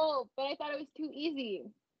 Oh, but I thought it was too easy.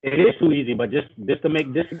 It is too easy, but just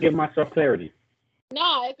to give myself clarity.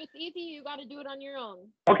 Nah, if it's easy, you got to do it on your own.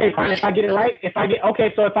 Okay, fine. If I get it right,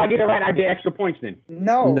 so if I get it right, I get extra points then.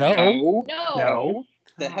 No. No. No.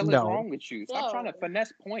 The hell is No. wrong with you? Stop No. trying to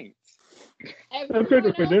finesse points. Everyone trying to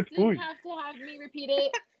else finesse didn't points. have to have me repeat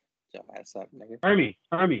it. Your ass up, nigga.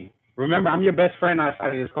 Hermie, remember I'm your best friend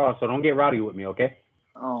outside of this call, so don't get rowdy with me, okay?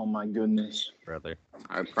 Oh my goodness. Brother.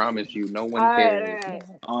 I promise you, no one All cares. right.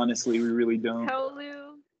 Honestly, we really don't.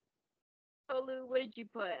 Tolu, what did you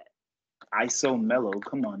put? I so mellow.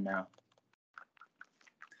 Come on now.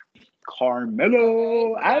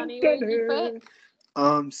 Carmelo Okay, Johnny, what did you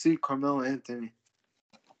Anthony. C, Carmelo Anthony.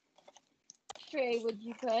 Trey, what did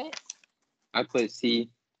you put? I put C,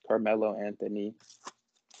 Carmelo Anthony.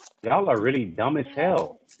 Y'all are really dumb as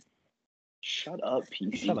hell. Shut up,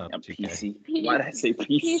 PC. Shut up, I'm TK. PC. Why did I say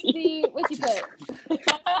PC? PC, what you put?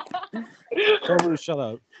 Tolu, shut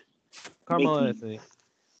up. Carmelo Mickey. Anthony.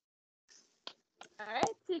 All right,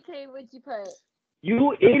 TK, what'd you put?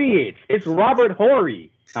 You idiots! It's Robert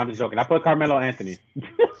Horry. I'm just joking. I put Carmelo Anthony.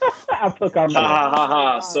 I put Ha Carmelo. ha ha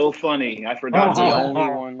ha! So funny. I Oh, forgot The to.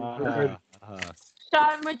 only one.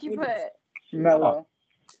 Sean, what'd you put? Melo.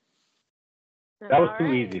 That was too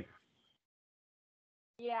Alright. easy.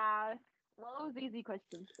 Yeah. Well, it was easy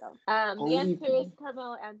questions, so. The Holy answer is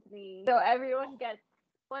Carmelo Anthony. So everyone gets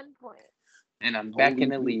 1 point. And I'm back in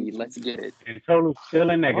the Holy lead. Let's get it. And Tolu's still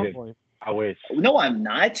in Oh, negative. boy. I wish. No, I'm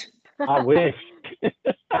not. I wish.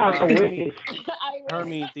 I wish.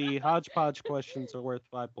 Hermie, the hodgepodge questions are worth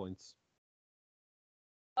 5 points.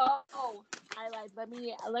 Oh, I lied. Let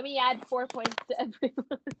me add 4 points to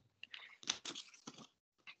everyone.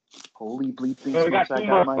 Holy bleep bleep! So we got smokes, I 2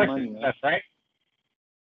 got more my questions money. left, right?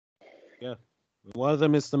 One of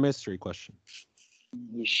them is the mystery question.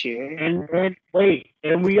 You sure? And wait,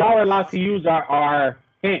 and we are allowed to use our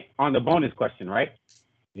hint on the bonus question, right?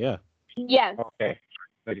 Yeah. Yes. Okay.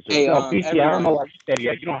 Hey, So, PC, I don't know everyone. why you said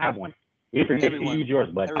it. You don't have one. You forget to Everyone. use yours,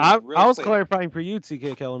 but Everyone, real I was quick. clarifying for you,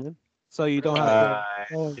 TK Kellerman, so you don't Real have quick.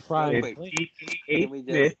 to go and it's cry. Real it's quick.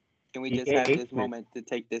 TK8 Can we Smith. just have TK8 this Smith. moment to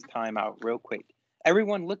take this time out real quick?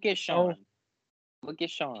 Everyone, look at Sean. Look at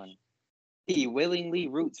Sean. He willingly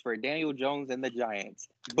roots for Daniel Jones and the Giants.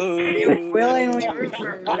 Boo! Willingly root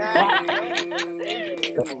for Matt.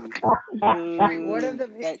 Boo! What have the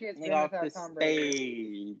Get Patriots me been off without the Tom Brady?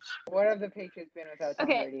 stage. What have the Patriots been without Tom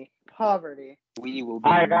Okay. Brady? Poverty. We will be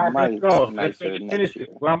All right, guys, let's much go. Let's nicer finish next it. year.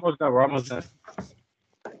 We're almost done. We're almost done.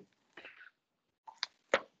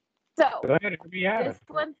 So Go ahead, yeah. this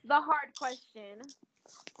one's the hard question.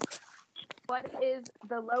 What is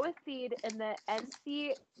the lowest seed in the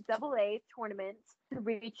NCAA tournament to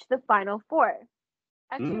reach the Final Four?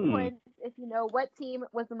 Extra points if you know what team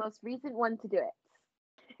was the most recent one to do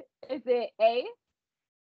it. Is it A,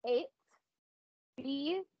 8,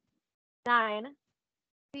 B, 9,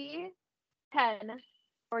 C, 10,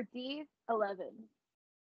 or D, 11?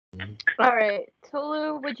 All right,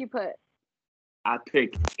 Tolu, what'd you put? I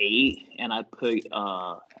picked 8, and I picked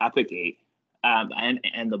 8.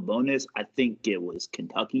 And the bonus, I think it was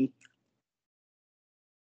Kentucky.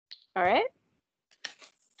 All right.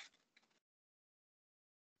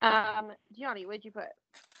 Gianni, what'd you put?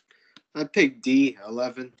 I picked D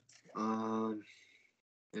 11.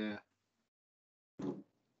 Yeah.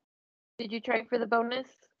 Did you try for the bonus?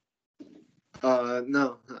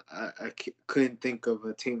 No, couldn't think of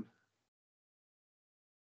a team.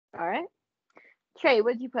 All right. Trey,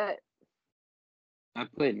 what'd you put? I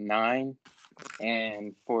put 9,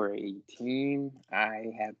 and for a team, I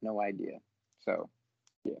have no idea. So,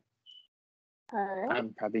 yeah. All right.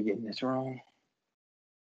 I'm probably getting this wrong.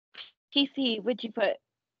 TC, what'd you put?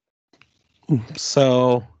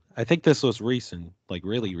 So I think this was recent, like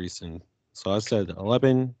really recent. So I said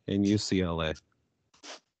 11 in UCLA.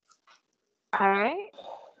 All right.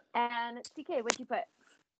 And TK, what'd you put?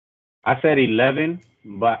 I said 11,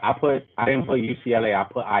 but I didn't put UCLA. I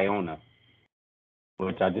put Iona,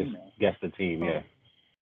 which I just guessed the team. Yeah.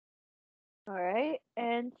 All right.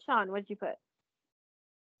 And Sean, what'd you put?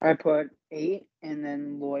 I put 8 and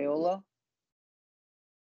then Loyola.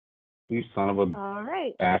 You son of a All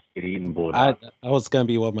right. basket eating bulldog. I was gonna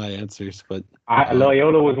be one of my answers, but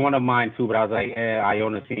Loyola was one of mine too, but I was like,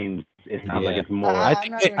 Iona seems it sounds like Yeah. it's more. I I'm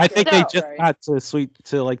think not they, even I sure think if they that's just right. got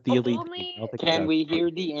to like the elite. Only- team. I don't think Can they we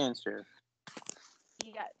hear the answer?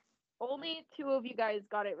 Yes. Only 2 of you guys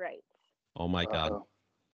got it right. Oh my god.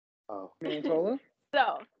 Oh. Me and Tolu?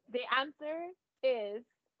 So the answer is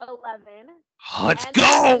 11. Let's And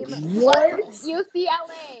go! the team was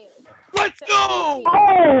UCLA. Let's go!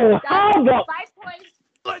 Oh, how Got the 5 points.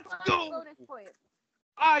 Let's plus go! bonus points.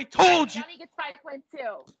 I told you. Johnny gets 5 points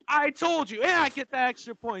too. I told you, and I get the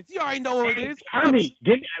extra points. You already know what it is. Hermie?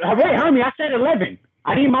 Hermie, I said 11.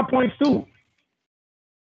 I need my points too.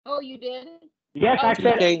 Oh, you did? Yes, I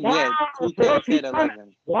said. TK, Wow, yeah, bro, TK he's said trying-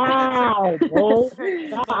 11. Wow, bro.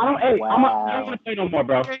 No, I don't. Hey, I don't want to play no more,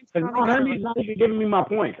 bro. Because now Hermie's not even giving me my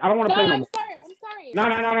points. I don't want to play no I'm more. sorry. I'm sorry.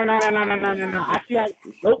 No. I see.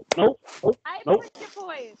 Nope. I Nope. put your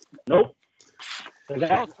points. Nope.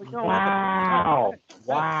 Wow.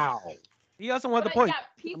 Wow. He doesn't want the But point.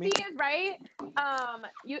 yeah, PC I mean- is right.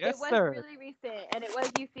 It Yes, was sir. really recent, and it was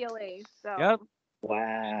UCLA. So Yep.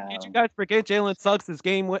 Wow. Did you guys forget Jalen Suggs' his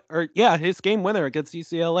game winner against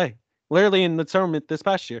UCLA, literally in the tournament this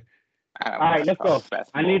past year. All right, let's go.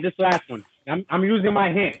 I need this last one. I'm using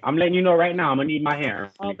my hint. I'm letting you know right now. I'm gonna need my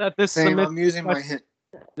hint. That this Same, submit- I'm using my hint.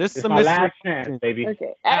 This It's is a my mystery last question. chance, baby.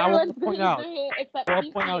 okay, I want everyone's to point gonna out- use their hand except I want PC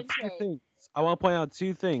to point out and 2 Trey. things. I want to point out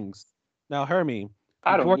 2 things. Now, Hermie,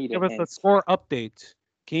 I don't before you need give a us a hint. score update,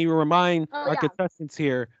 can you remind Oh, our yeah. contestants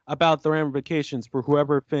here about the ramifications for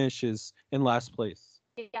whoever finishes in last place?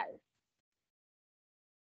 Yes.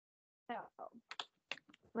 So,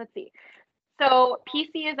 let's see. So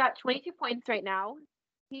PC is at 22 points right now.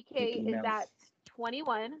 PK Mickey is Mouse. at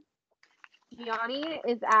 21. Gianni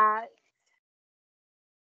is at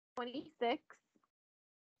 26.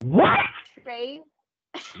 What? Trey.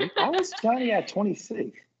 How is Johnny at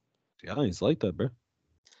 26? Yeah, he's like that, bro.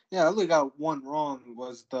 Yeah, I only got one wrong.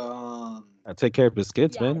 Was the I take care of his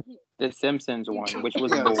kids, Yeah, man. The Simpsons one, which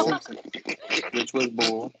was yeah, the bull. Simpsons. Which was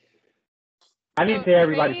bull. I need to hear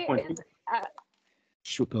everybody's Trey point. is at,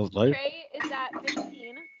 Shoot those lights. Trey is at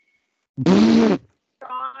 15. Sean's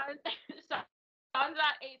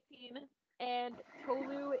at 18. And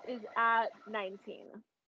Tolu is at 19.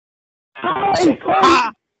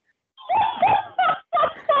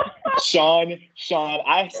 Sean,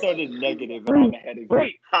 I started negative and I'm ahead of you.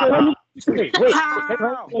 Wait, Ha wait. Wait, Wait.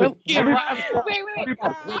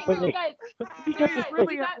 guys.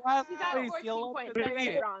 Really He's at at last 14 place. points. I read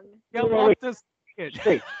it wrong. You'll love to see it.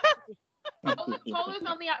 Wait. Tolu's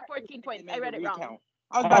only at 14 points. I read it wrong.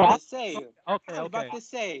 I was about to say. Okay. I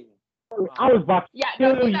was about to Yeah,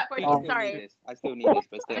 kill no, he's you. at 14. Sorry. I still need this,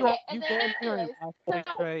 but still. Okay, You and can then hear him anyways, last place,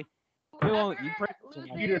 Trey. You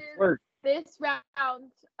loses work. this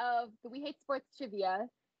round of the We Hate Sports trivia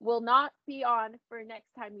will not be on for next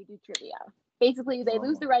time we do trivia. Basically, they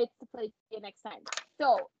lose the rights to play trivia next time.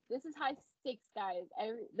 So this is high stakes, guys.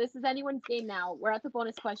 This is anyone's game now. We're at the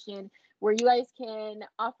bonus question where you guys can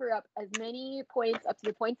offer up as many points up to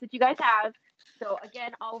the points that you guys have. So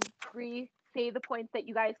again, I'll say the points that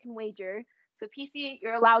you guys can wager. So PC,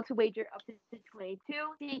 you're allowed to wager up to 22.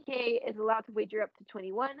 PK is allowed to wager up to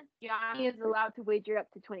 21. Johnny is allowed to wager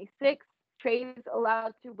up to 26. Trey is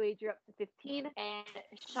allowed to wager up to 15. And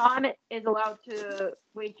Sean is allowed to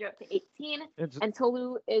wager up to 18. And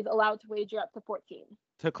Tolu is allowed to wager up to 14.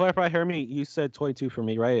 To clarify, Hermie, you said 22 for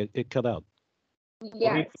me, right? It cut out.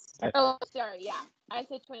 Yes. Oh, sorry. Yeah. I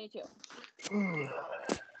said 22.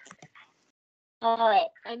 All right.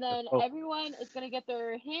 And then everyone is going to get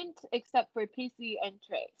their hint except for PC and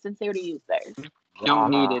Trey since they already used theirs. Don't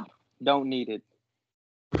need it.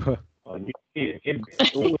 Oh, you need it. You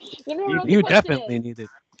know what the You question definitely is. need it.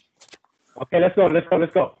 Okay, let's go.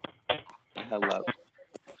 Hello.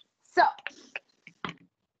 So,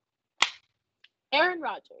 Aaron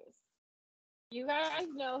Rodgers. You guys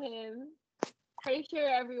know him. Pretty sure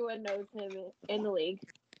everyone knows him in the league.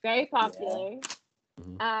 Very popular.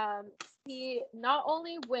 Yeah. He not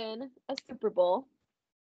only won a Super Bowl,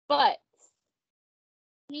 but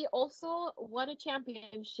he also won a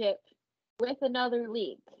championship with another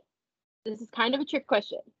league. This is kind of a trick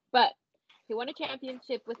question, but he won a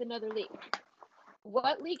championship with another league.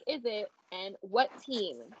 What league is it, and what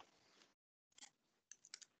team?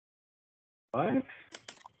 What?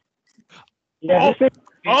 Yeah,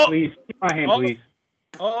 please. Keep my hand, please.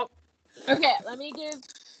 Oh, Okay, let me give.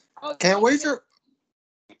 Oh, Can't wager.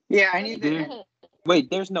 Yeah, I need Mhm. the. Wait,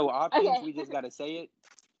 there's no options. Okay. We just gotta say it.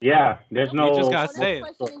 Yeah, there's no. You just gotta Bonus say it.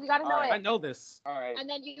 question is you gotta know Alright, I it. know this. All right. And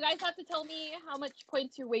then you guys have to tell me how much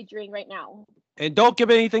points you're wagering right now. And don't give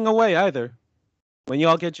anything away either. When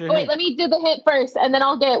y'all get your Oh, wait, hint. let me do the hint first, and then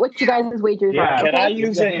I'll get what you guys' wagers Yeah, are. Can I Okay?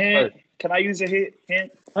 use a hint? Can I use a hint?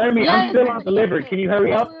 Hermie, I'm still on delivered. Can you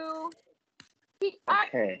hurry up?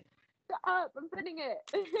 Okay. Up, I'm putting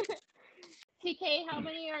it. TK, how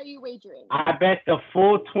many are you wagering? I bet the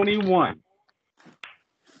full 21.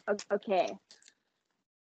 Okay.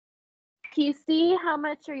 PC, how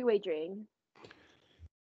much are you wagering?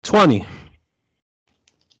 20.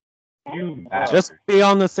 You Just be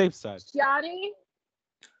on the safe side. Johnny?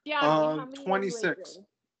 Johnny, how many 26. are you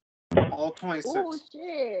wagering? All 26. Oh,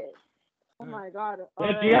 shit. Oh, my God. All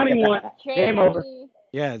If right. Gianni won, Trey, game how over. many-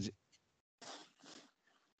 Yeah.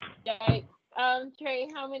 Okay. Trey,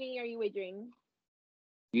 how many are you wagering?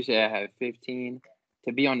 You said I have 15.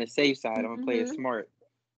 To be on the safe side, I'm gonna play it Mhm. smart.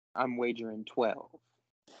 I'm wagering 12.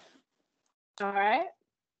 All right.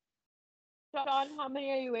 Sean, how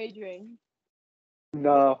many are you wagering?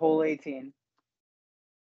 The whole 18.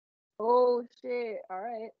 Oh, shit. All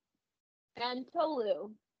right. And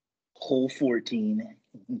Tolu? Whole 14.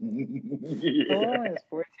 Oh, it's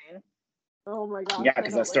 14. Oh, my gosh. Yeah,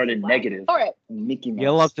 because I don't started like it. negative. All right. Mickey Mouse.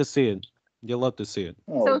 You'll love to see it. You'll love to see it.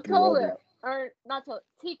 Oh, So Tolu, brother. or not Tolu,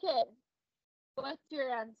 TK, what's your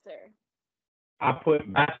answer? I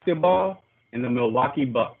put basketball in the Milwaukee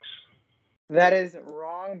Bucks. That is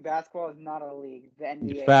wrong. Basketball is not a league. The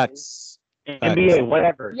NBA is. Facts. NBA,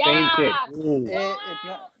 whatever. Yeah. Same shit. It, it's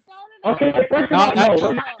not. Okay, first of all, no,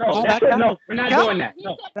 we're not doing that. No, we're not doing that. He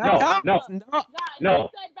No, said no, basketball. no, No. Nah, no.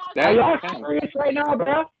 he said Are y'all That's serious right now,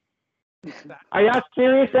 bro? Are y'all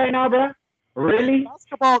serious right now, bro? Really?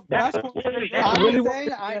 Basketball. That's Basketball. really, Yeah. that's I'm really just what.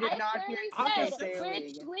 saying, I I did not hear clearly TK said say a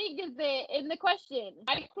which league. league is it in the question.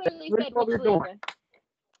 I clearly That's said what which we're doing. league.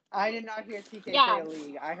 I did not hear TK Yeah. say a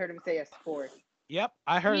league. I heard him say a sport. Yep.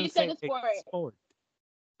 I heard You him said say a sport. sport.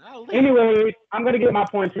 Not a league. Anyways, I'm gonna get my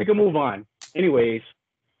points. We can move on. Anyways,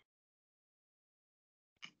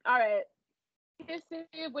 All right. Here's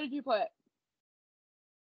what did you put?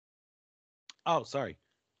 Oh, sorry.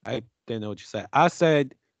 I didn't know what you said. I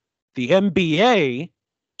said the NBA,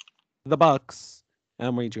 the Bucks,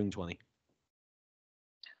 Emory June 20.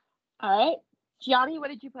 All right. Gianni, what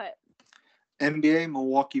did you put? NBA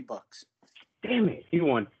Milwaukee Bucks. damn it, he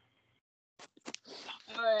won.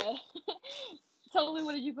 All right. Totally,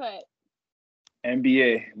 what did you put?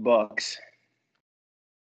 NBA Bucks.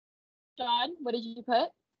 John, what did you put?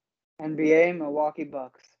 NBA Milwaukee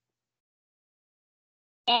Bucks.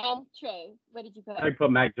 And Trey, what did you put? I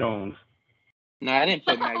put Mac Jones. No, I didn't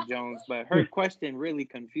put Mac Jones, but her question really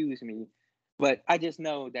confused me. But I just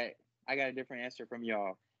know that I got a different answer from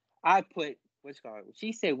y'all. I put what's called.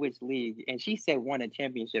 She said which league, and she said won a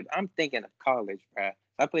championship. I'm thinking of college, bruh.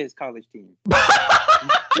 I play his college team.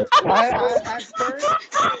 I at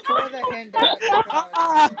first, for the hint, that's what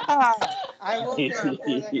I was saying. I will say for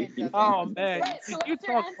the hint, that's what I Oh was man, saying. So you what's your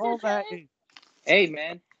talk answer, all that. Trey? Hey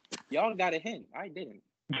man, y'all got a hint. I didn't.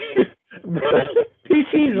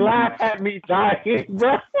 PC's laugh at me dying,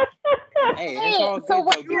 bro. Hey, Hey, it's all good. so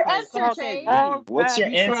what's though, your because answer, she Trey? said league. What's your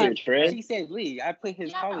She answer, said- Trey? She said league. I put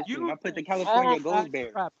his Yeah. college team. I put the You California all Gold that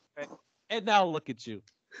Bears. crap, Trey. And now look at you.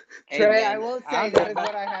 Hey, Trey, man, I will say I'm that is not-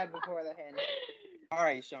 what I had before the hint. All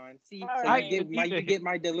right, Sean. See, All so right. you get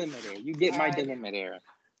my dilemma there. You get my Alright. dilemma there.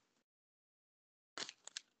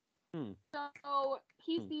 So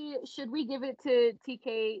PC, should we give it to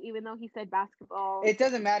TK even though he said basketball? It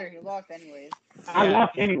doesn't matter. He lost anyways. I Yeah.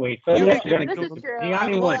 lost anyway, so You yeah, can give it This to is him. true.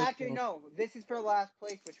 Gianni Well, won. actually, no. This is for last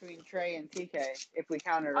place between Trey and TK, if we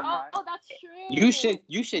count it or not. Oh, that's true. You should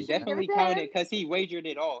give definitely it to count him? it because he wagered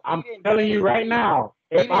it all. I'm He didn't telling say you right league. now,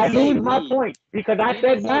 He if didn't I say lose my league. point because I He said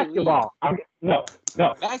didn't say basketball, no.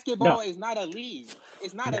 Basketball is not a league.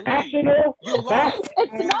 It's not a league. National You lost. basketball.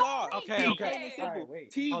 It's You not lost. Okay, TK. okay. Plain and simple. Alright,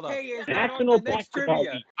 wait. Hold up. TK is not on National the next basketball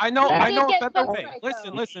trivia. league. I know He a did get better votes way. right,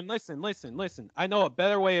 Listen. I know a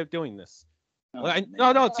better way of doing this. Oh, No,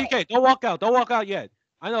 man. TK, don't walk out. Don't walk out yet.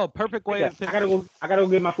 I know a perfect way of I gotta go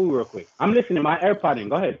get my food real quick. I'm listening. My AirPod in.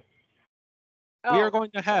 Go ahead. We Oh. are going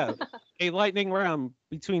to have a lightning round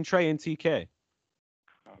between Trey and TK.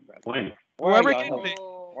 Oh, brother. When? Why are Whoever y'all gets helping? it,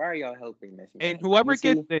 Why are y'all helping this? and man? whoever You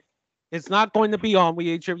see? gets it, it's not going to be on We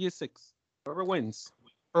Ate Trivia 6. Whoever wins.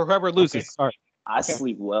 Or whoever loses. Okay. Sorry. I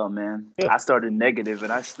sleep well, man. I started negative,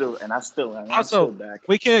 and I'm still Also, back.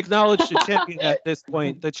 we can acknowledge the champion at this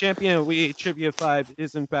point. The champion of We Ate Trivia 5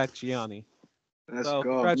 is in fact Gianni. Let's So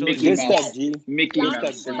go. congratulations. Good Mouse. stuff, G. Mickey Gianni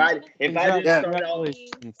Mouse. won. If I didn't start off,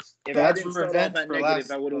 Congratulations. if I That's didn't start revenge off at for negative,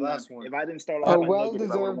 last- I would for have won. last one. If I didn't start A off at well negative, I would have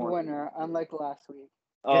deserved won. winner, unlike last week.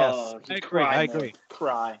 Yes, Just I agree, cry, I man. agree.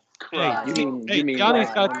 Cry. Hey, You mean- hey, you mean Gianni's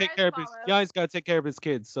last got to month? take care of his. Gianni's got to take care of his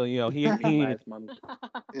kids. So he needed. Last month.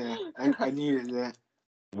 Yeah, I needed that.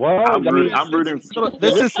 Well, I'm rooting.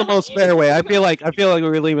 This is the most fair way. I feel like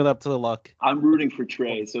we're leaving it up to the luck. I'm rooting for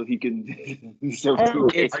Trey, so he can. So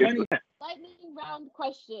It's funny.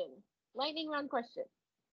 Lightning round question.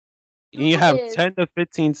 You Who have is- 10 to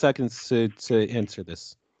 15 seconds to answer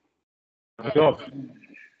this. Let's go.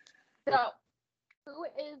 So, who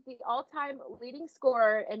is the all-time leading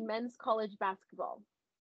scorer in men's college basketball?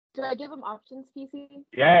 Should I give him options, PC?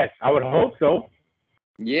 Yes, I would hope so.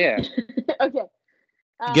 Yeah. Okay.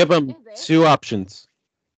 Give him Is it 2 options.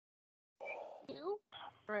 you?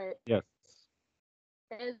 Right. Yes.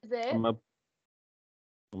 Is it I'm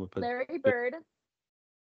gonna put. Larry Bird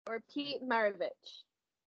or Pete Maravich?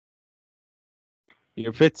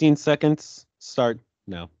 Your 15 seconds start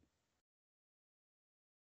now.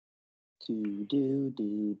 Do, do,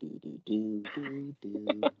 do, do, do, do,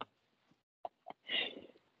 do. Do.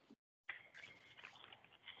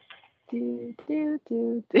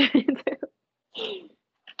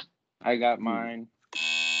 I got mine.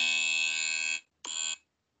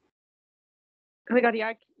 Oh my god, yeah,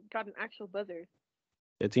 I got an actual buzzer.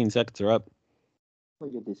 15 seconds are up.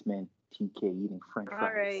 Look at this man, TK eating French All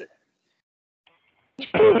fries.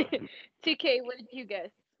 right. TK, what did you guess?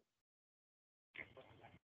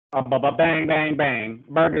 Bang, bang, bang.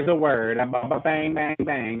 Burger's a word. Bang, bang,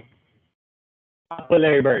 bang. I put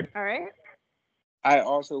Larry Bird. All right. I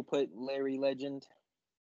also put Larry Legend.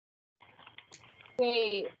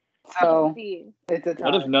 Wait. So PC. it's a tie.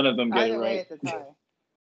 What if none of them get Either it way, right? it's a tie.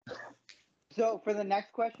 So for the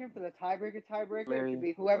next question, for the tiebreaker, it Larry, should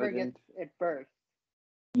be whoever wasn't- gets it first.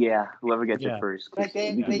 Yeah, whoever gets Yeah. it first. 'Cause Like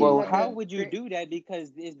they we can just do Well, have that. how to would you crea- do that?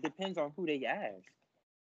 Because it depends on who they ask.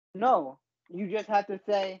 No, you just have to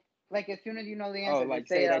say like as soon as you know the answer, Oh, like just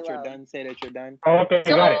say say it that out you're loud. done. Say that you're done. Oh, okay,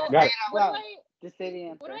 So, got it. what Just say the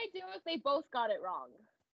answer. do I do if they both got it wrong?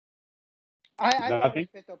 I Nothing? always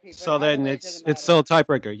fit though, people. So Either then way, it it's doesn't it's matter. still a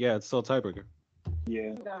tiebreaker. Yeah, it's still a tiebreaker.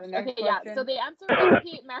 Yeah. The next Okay, yeah. So question. the answer was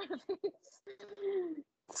Pete Maravich.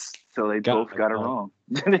 So they God, both got it God. wrong.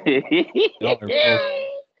 Y'all are both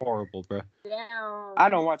horrible, bro. Damn. I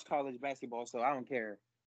don't watch college basketball, so I don't care.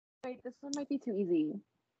 Wait, this one might be too easy.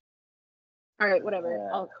 All right, whatever.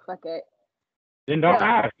 I'll fuck it. Then don't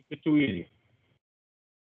Yeah. ask. It's too easy.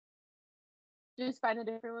 Just find a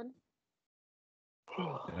different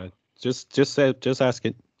one. Just ask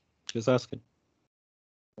it. Just ask it.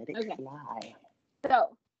 Let it Okay. fly.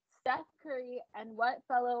 So, Steph Curry and what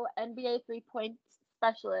fellow NBA three-point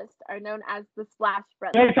specialist are known as the Splash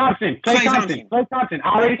Brothers? Klay Thompson. Klay Thompson.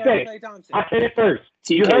 I already said it. Klay Thompson. I said it first.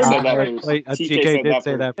 You TK heard said me? that Alright, first. Klay- TK TK said did that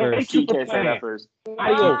say first. that first. Thank you for TK said that playing. first.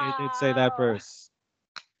 TK did say that first.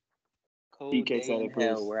 Cold DK day said in it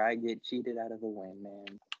hell first. where I get cheated out of a win,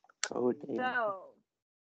 man. Cold day. So,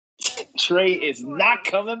 Trey is not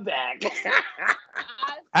coming back.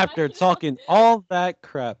 After talking all that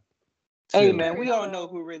crap. Hey, too. man, we all know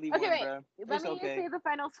who really Okay, won, wait. bro. Let It's me okay. say the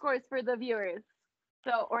final scores for the viewers,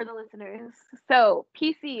 or the listeners. So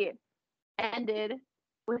PC ended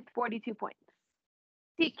with 42 points.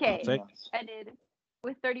 TK Say- ended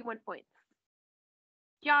with 31 points.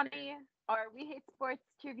 Johnny, our We Hate Sports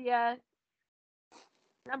Trivia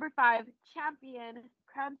number 5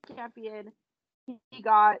 crown champion, he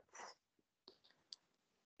got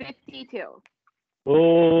 52.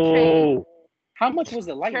 Oh. How much was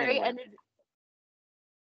the lightning Trey worth? ended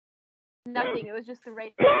nothing. It was just the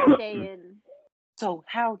right to stay in. So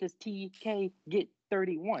how does TK get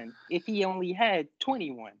 31 if he only had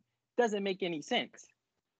 21? Doesn't make any sense.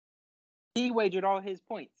 He wagered all his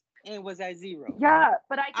points and was at 0. Yeah,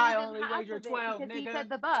 but I I gave him only half wagered of it 12, because he nigga, said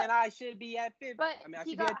the buck. and I should be at 50. But I mean, I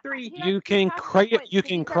he should be got at 3. he got You can half of the cry. points You because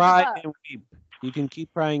he can said the cry buck. and weep. You can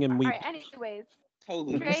keep crying and All weep. right. Anyways,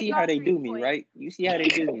 Totally. You Trey see got how they 3 do me, points. right? You see how they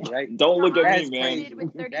do me, right? Don't look at That's me, man. crazy.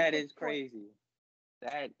 With 36 That is points. crazy.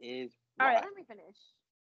 That is All right, wild. let me finish.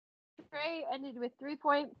 Trey ended with 3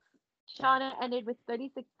 points. Shauna ended with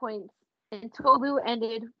 36 points, and Tolu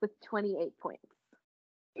ended with 28 points.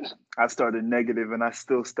 I started negative and I'm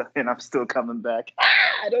still coming back.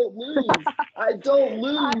 I don't lose. I don't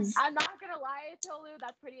lose. I'm not gonna lie, Tolu,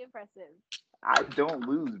 that's pretty impressive. I don't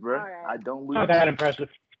lose, bro. All right. I don't lose. Not that impressive.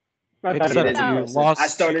 Not that Except It is impressive. you impressive. lost. I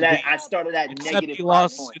started to at the- I started at Except negative you 5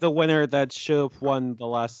 lost points. to the winner that should have won the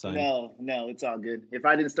last time. No, it's all good. If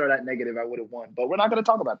I didn't start at negative, I would have won. But we're not going to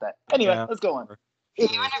talk about that. Anyway, Yeah. let's go on.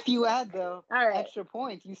 Even if you add the All right. extra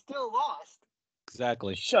points, you still lost.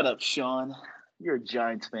 Exactly. Shut up, Sean. You're a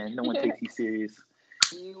Giants fan. No one takes you serious.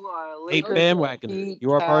 You are A Lakers, bandwagoner. Heat,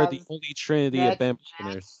 You are part of the Cavs, Holy Trinity Nets, of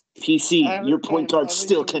bandwagoners. PC, your Everything- point guard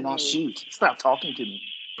still everything cannot is- shoot. Stop talking to me.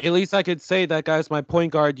 At least I could say that guy's my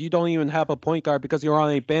point guard. You don't even have a point guard because you're on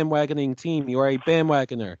a bandwagoning team. You are a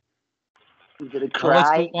bandwagoner. You gonna Now let's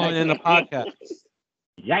cry? move on in the podcast.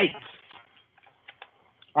 Yikes.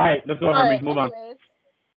 All right, let's go, All Hermes. right, Move on. anyways,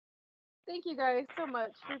 thank you guys so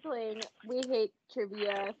much for playing We Hate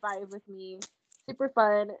Trivia 5 with me. Super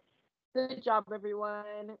fun. Good job, everyone,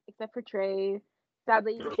 except for Trey.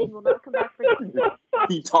 Sadly, he will not come back for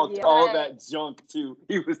He talked Yeah. all that junk too.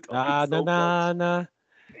 He was Na talking na so na much.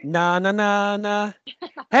 na na na na na.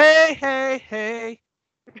 Hey hey hey.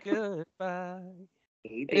 Goodbye.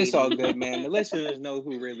 Hey, It's all baby. good, man. The listeners know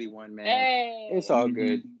who really won, man. Hey. It's all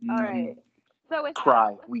good. All right. So with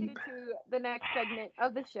Cry, that, let's weep. get into the next segment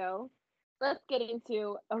of the show. Let's get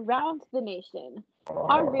into Around the Nation,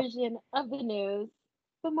 our version of the news,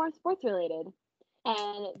 but more sports related.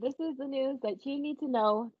 And this is the news that you need to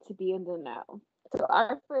know to be in the know. So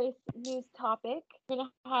our first news topic, we're gonna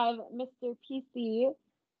have Mr. PC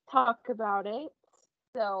talk about it.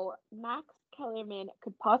 So Max Kellerman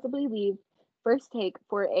could possibly leave First Take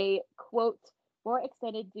for a quote more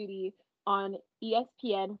extended duty on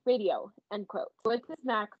ESPN radio, end quote. What does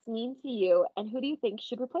Max mean to you, and who do you think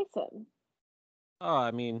should replace him? Oh,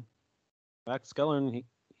 I mean, Max Kellerman,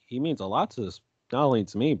 he means a lot to this, not only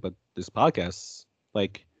to me, but this podcast.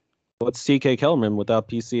 Like, what's TK Kellerman without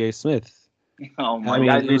PCA Smith? Oh my I mean,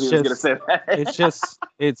 God, I knew it's he was gonna just- say that.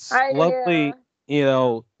 It's lovely,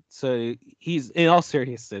 he's, in all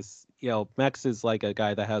seriousness, Max is like a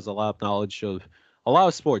guy that has a lot of knowledge of a lot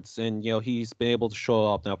of sports, and, he's been able to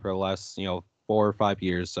show up now for the last, 4 or 5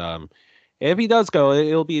 years. If he does go,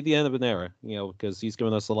 it'll be the end of an era, because he's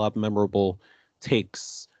given us a lot of memorable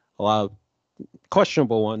takes, a lot of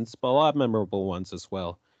questionable ones, but a lot of memorable ones as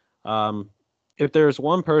well. If there's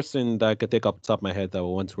one person that I could think off the top of my head that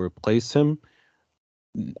will want to replace him,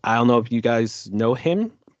 I don't know if you guys know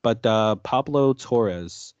him, but Pablo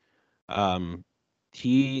Torres.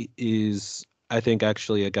 He is, I think,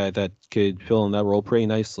 actually a guy that could fill in that role pretty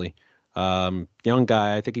nicely. Young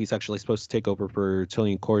guy. I think he's actually supposed to take over for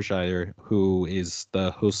Tony Korshire, who is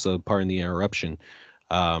the host of Pardon the Interruption.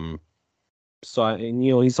 So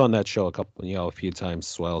he's on that show a few times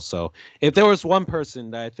as well. So if there was one person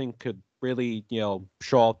that I think could really,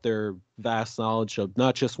 show off their vast knowledge of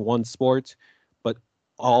not just one sport, but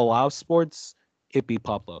all out sports, it'd be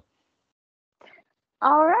Pablo.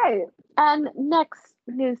 All right. And next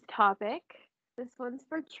news topic. This one's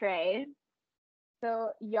for Trey.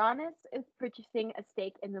 So Giannis is purchasing a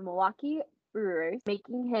stake in the Milwaukee Brewers,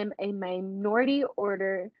 making him a minority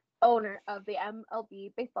owner of the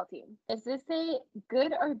MLB baseball team. Is this a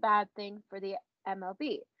good or bad thing for the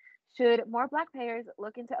MLB? Should more Black players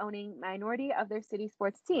look into owning minority of their city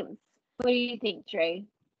sports teams? What do you think, Trey?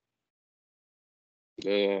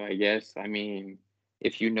 I guess. I mean,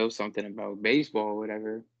 if you know something about baseball or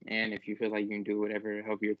whatever, and if you feel like you can do whatever to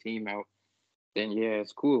help your team out, then yeah,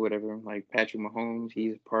 it's cool, whatever. Like Patrick Mahomes,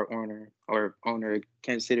 he's part owner of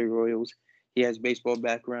Kansas City Royals. He has baseball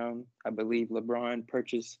background. I believe LeBron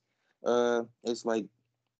purchased is like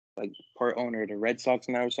part owner of the Red Sox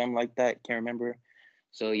now or something like that. Can't remember.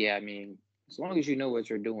 So yeah, I mean, as long as you know what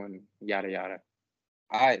you're doing, yada yada,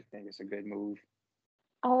 I think it's a good move.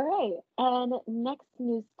 All right. And next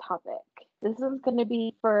news topic. This one's going to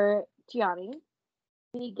be for Gianni.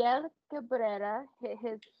 Miguel Cabrera hit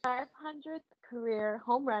his 500th career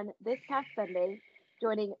home run this past Sunday,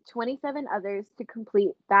 joining 27 others to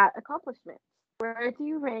complete that accomplishment. Where do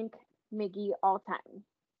you rank Miggy all time?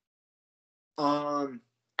 I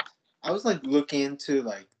was looking into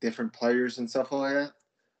different players and stuff like that,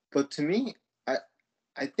 but to me, I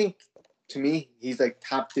think he's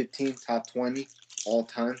top 15, top 20 all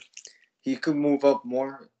time. He could move up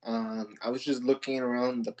more. I was just looking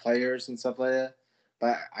around the players and stuff like that,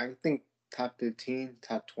 but I think top 15,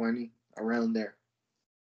 top 20, around there.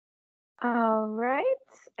 All right.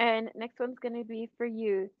 And next one's going to be for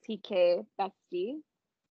you, TK Bestie.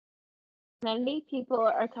 Many people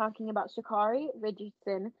are talking about Sha'Carri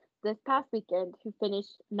Richardson this past weekend, who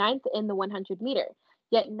finished 9th in the 100 meter.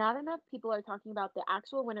 Yet not enough people are talking about the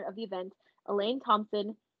actual winner of the event, Elaine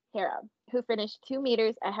Thompson Hera, who finished 2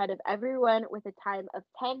 meters ahead of everyone with a time of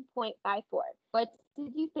 10.54. What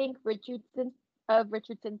did you think of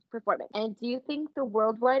Richardson's performance? And do you think the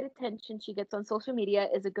worldwide attention she gets on social media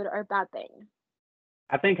is a good or bad thing?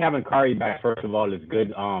 I think having Kari back, first of all, is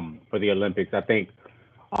good for the Olympics. I think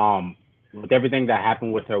with everything that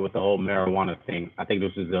happened with her with the whole marijuana thing, I think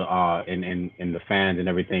this is in the fans and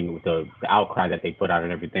everything with the outcry that they put out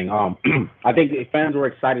and everything. I think the fans were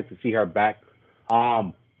excited to see her back.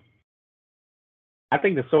 I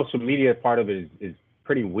think the social media part of it is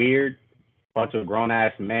pretty weird. Bunch of grown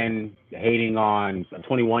ass men hating on a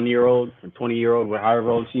 21-year-old, or 20-year-old, however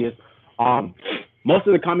old she is. Most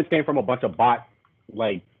of the comments came from a bunch of bot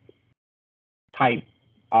type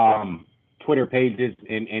Twitter pages,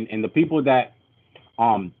 and the people that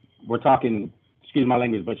were talking, excuse my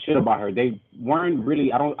language, but shit about her, they weren't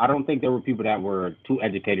really. I don't think there were people that were too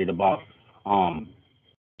educated about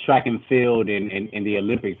track and field and the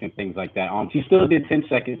Olympics and things like that. She still did 10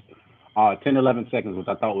 seconds, 11 seconds, which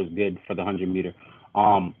I thought was good for the 100 meter.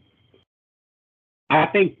 I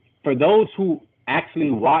think for those who actually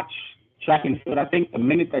watch track and field, I think the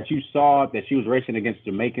minute that you saw that she was racing against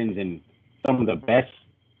Jamaicans and some of the best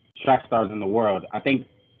track stars in the world, I think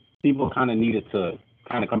people kind of needed to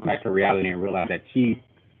kind of come back to reality and realize that she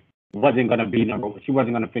wasn't going to be she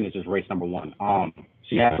wasn't going to finish this race number one.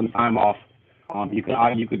 She had some time off. You could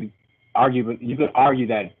argue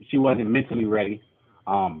that she wasn't mentally ready.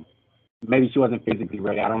 Maybe she wasn't physically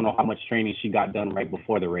ready. I don't know how much training she got done right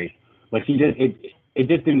before the race, but it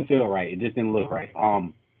just didn't feel right. It just didn't look right.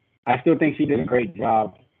 I still think she did a great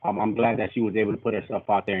job. I'm glad that she was able to put herself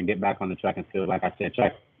out there and get back on the track and field. Like I said,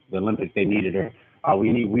 the Olympics, they needed her.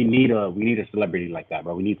 We need a celebrity like that,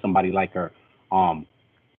 bro. We need somebody like her.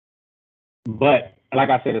 But like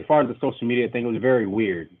I said, as far as the social media thing, it was very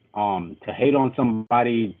weird. To hate on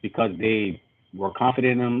somebody because they were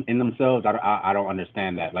confident in themselves, I don't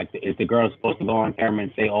understand that. Like, is the girl supposed to go on camera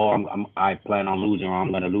and say, "Oh, I plan on losing," or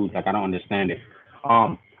 "I'm gonna lose"? Like, I don't understand it.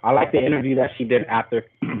 I like the interview that she did after.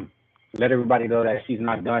 Let everybody know that she's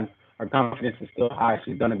not done. Her confidence is still high.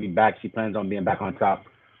 She's gonna be back. She plans on being back on top.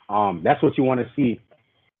 That's what you want to see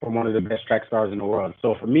from one of the best track stars in the world.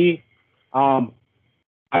 So for me, I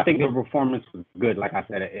think the performance was good. Like I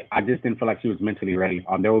said, I just didn't feel like she was mentally ready.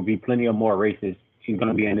 There will be plenty of more races. She's going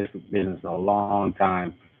to be in this business a long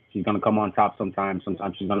time. She's going to come on top sometimes.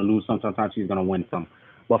 Sometimes she's going to lose some. Sometimes she's going to win some.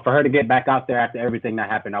 But for her to get back out there after everything that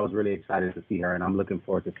happened, I was really excited to see her, and I'm looking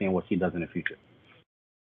forward to seeing what she does in the future.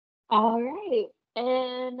 All right.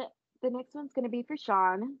 And the next one's going to be for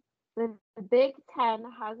Sean. The Big Ten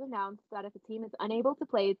has announced that if a team is unable to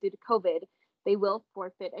play due to COVID, they will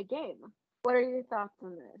forfeit a game. What are your thoughts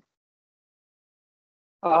on this?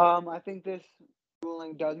 I think this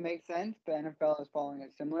ruling does make sense. The NFL is following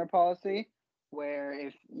a similar policy where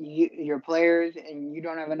if your players and you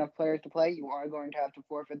don't have enough players to play, you are going to have to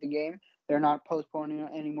forfeit the game. They're not postponing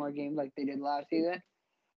any more games like they did last season.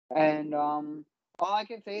 And all I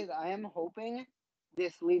can say is I am hoping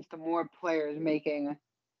this leads to more players making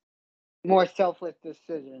more selfless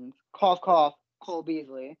decisions. Cough, cough, Cole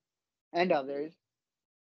Beasley and others.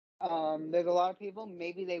 There's a lot of people,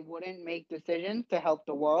 maybe they wouldn't make decisions to help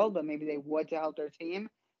the world, but maybe they would to help their team.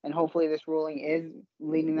 And hopefully this ruling is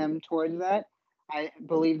leading them towards that. I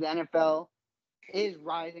believe the NFL is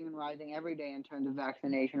rising and rising every day in terms of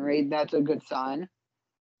vaccination rate. That's a good sign.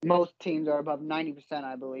 Most teams are above 90%,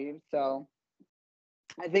 I believe. So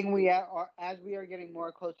I think as we are getting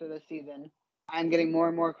more close to this season, I'm getting more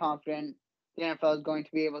and more confident the NFL is going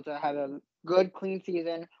to be able to have a good, clean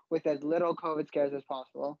season with as little COVID scares as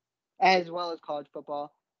possible, as well as college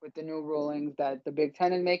football with the new rulings that the Big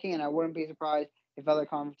Ten is making, and I wouldn't be surprised if other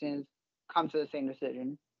conferences come to the same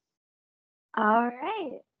decision. All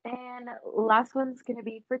right. And last one's going to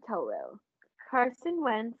be for Tolu. Carson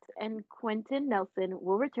Wentz and Quentin Nelson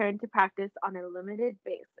will return to practice on a limited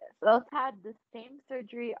basis. Both had the same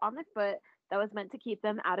surgery on the foot that was meant to keep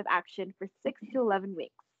them out of action for 6 to 11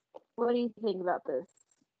 weeks. What do you think about this?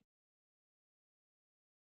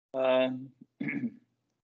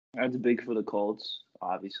 That's big for the Colts,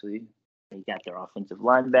 obviously. They got their offensive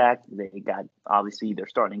line back. They got, obviously, their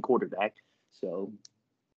starting quarterback. So,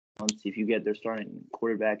 if you get their starting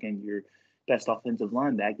quarterback and your best offensive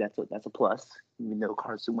line back, that's a plus. Even though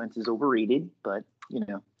Carson Wentz is overrated, but,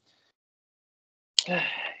 it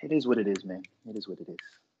is what it is, man. It is what it is.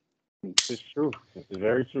 It's true. It's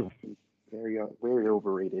very true. Very, very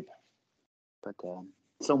overrated. But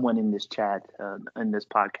someone in this chat, in this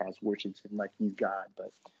podcast, worships him like he's God,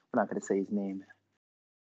 but we're not going to say his name.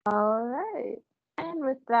 All right. And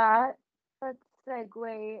with that, let's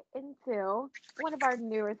segue into one of our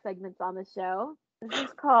newer segments on the show. This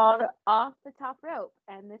is called Off the Top Rope,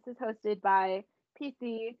 and this is hosted by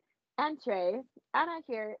PC and Trey. And I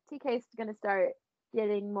hear TK is going to start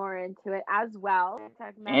getting more into it as well.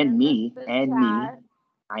 And me. Oh, and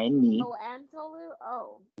Tolu?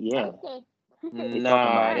 Oh. Yeah. Okay.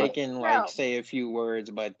 Nah, they can say a few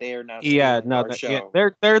words, but they're not. They're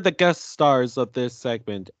the guest stars of this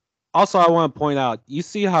segment. Also, I want to point out, you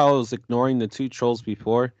see how I was ignoring the two trolls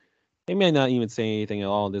before? They may not even say anything at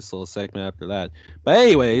all in this little segment after that. But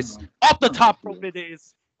anyways, off the top rope it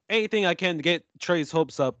is. Anything I can to get Trey's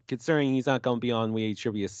hopes up, considering he's not going to be on We Ate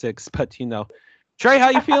Trivia 6. But, Trey,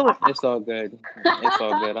 how you feeling? It's all good. It's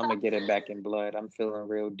all good. I'm going to get it back in blood. I'm feeling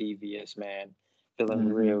real devious, man. Feeling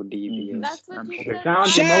real devious. That's what you It said.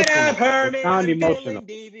 sounds Shut emotional. up, Herman. It sounds emotional. Feeling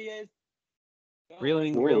devious.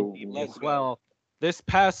 Real devious. Well, this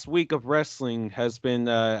past week of wrestling has been,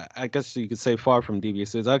 I guess you could say, far from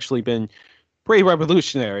devious. It's actually been pretty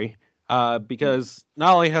revolutionary because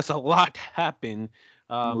not only has a lot happened,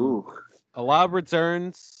 a lot of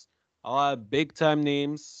returns, a lot of big-time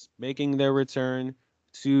names making their return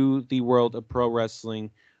to the world of pro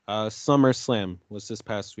wrestling. SummerSlam was this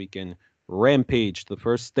past weekend. Rampage, the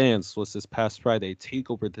first dance, was this past Friday.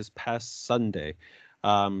 TakeOver this past Sunday.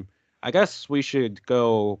 I guess we should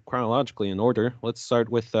go chronologically in order. Let's start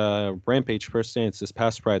with Rampage first dance this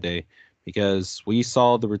past Friday, because we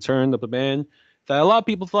saw the return of a man that a lot of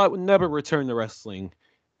people thought would never return to wrestling.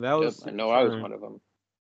 That was I know I was one of them.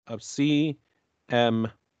 Of CM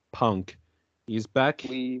Punk. He's back.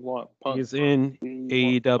 We want Punk. He's in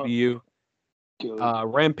AEW.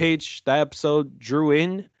 Rampage, that episode drew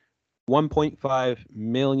in 1.5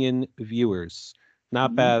 million viewers.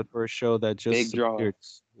 Not bad for a show that just appeared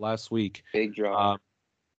last week. Big draw.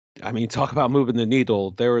 Talk about moving the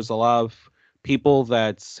needle. There was a lot of people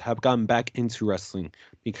that have gotten back into wrestling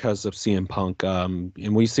because of CM Punk.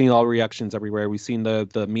 And we've seen all reactions everywhere. We've seen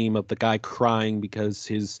the meme of the guy crying because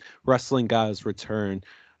his wrestling got his return.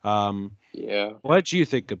 Yeah. What did you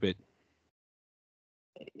think of it?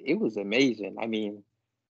 It was amazing.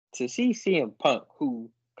 To see CM Punk, who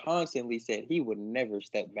constantly said he would never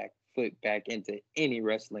step foot back into any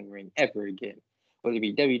wrestling ring ever again, whether it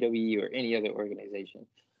be WWE or any other organization.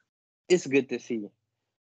 It's good to see.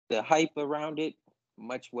 The hype around it,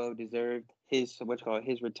 much well deserved. His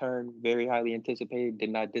return, very highly anticipated, did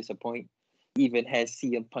not disappoint. Even has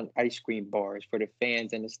CM Punk ice cream bars for the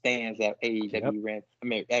fans in the stands at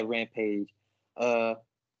at Rampage.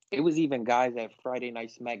 It was even guys at Friday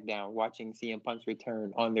Night SmackDown watching CM Punk's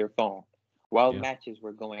return on their phone while matches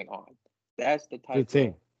were going on. That's the type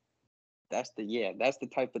of that's the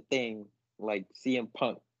type of thing like CM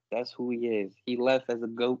Punk. That's who he is. He left as a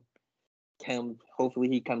GOAT. Hopefully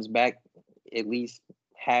he comes back at least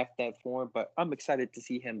half that form, but I'm excited to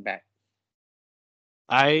see him back.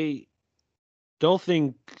 I don't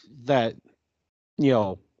think that,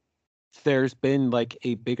 there's been like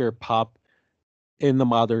a bigger pop in the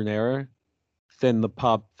modern era than the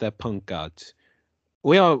pop that Punk got. I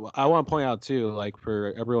want to point out too, like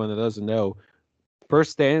for everyone that doesn't know,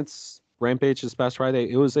 First Dance Rampage this past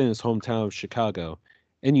Friday, it was in his hometown of Chicago,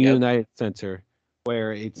 in United Center,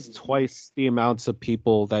 where it's twice the amounts of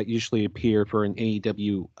people that usually appear for an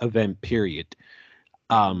AEW event, period.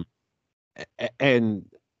 And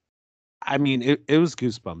I mean, it was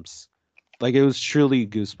goosebumps. Like, it was truly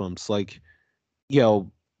goosebumps. Like,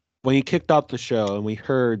 when he kicked off the show and we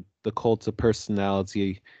heard the Cult of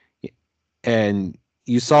Personality and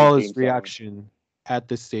you saw his reaction at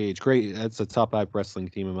the stage. Great. That's a top 5 wrestling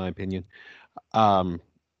team, in my opinion. I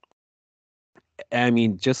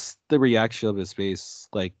mean, just the reaction of his face,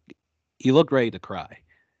 like, he looked ready to cry.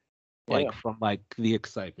 Like, from, like, the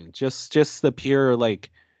excitement. Just the pure,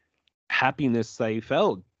 like, happiness that he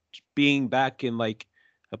felt being back in, like,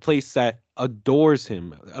 a place that adores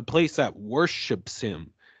him, a place that worships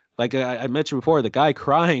him. Like I mentioned before, the guy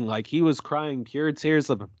crying, like he was crying pure tears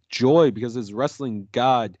of joy because his wrestling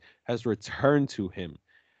god has returned to him.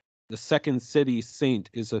 The Second City Saint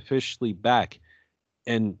is officially back.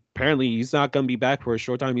 And apparently he's not going to be back for a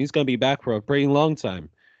short time. He's going to be back for a pretty long time.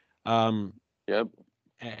 And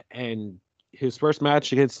his first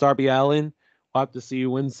match against Darby Allin, we'll have to see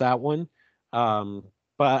who wins that one. But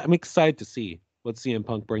I'm excited to see what CM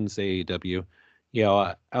Punk brings to AEW.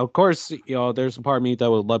 Of course, there's a part of me that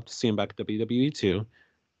would love to see him back at WWE too.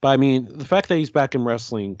 But I mean, the fact that he's back in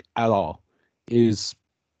wrestling at all is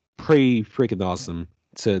pretty freaking awesome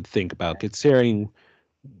to think about, considering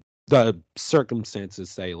the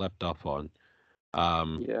circumstances that he left off on.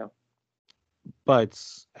 But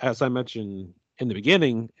as I mentioned in the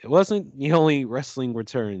beginning, it wasn't the only wrestling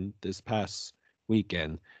return this past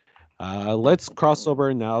weekend. Let's cross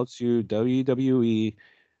over now to WWE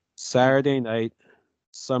Saturday night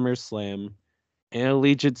SummerSlam and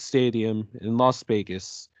Allegiant Stadium in Las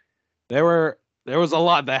Vegas. There was a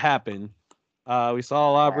lot that happened. We saw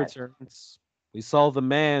a lot of returns. We saw the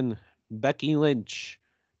man Becky Lynch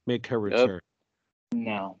make her return.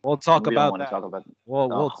 No, we'll talk about that.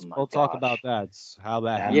 We'll talk about that. How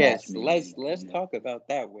that happened. Yes, let's talk about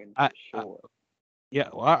that one for sure.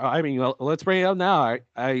 I mean, let's bring it up now.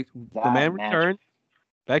 The man returned.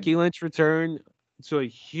 Becky Lynch returned to a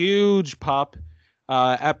huge pop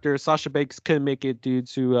after Sasha Banks couldn't make it due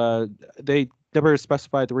to they never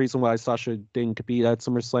specified the reason why Sasha didn't compete at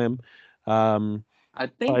SummerSlam. I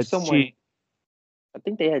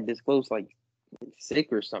think they had disclosed like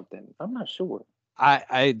sick or something. I'm not sure.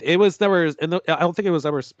 It was never. I don't think it was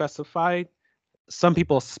ever specified. Some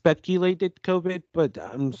people speculated COVID, but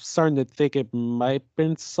I'm starting to think it might have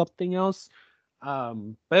been something else.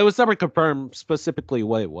 But it was never confirmed specifically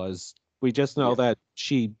what it was. We just know that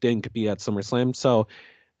she didn't compete at SummerSlam. So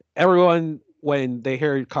everyone, when they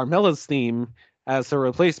heard Carmella's theme as her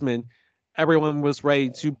replacement, everyone was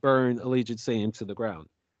ready to burn Allegiant Stadium to the ground.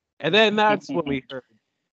 And then that's when we heard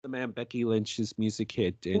the man Becky Lynch's music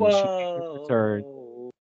hit, and she returned.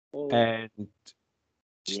 And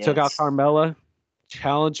she took out Carmella,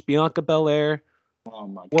 challenged Bianca Belair,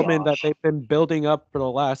 woman that they've been building up for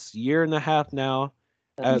the last year and a half now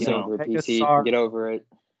as a megastar. Get over it.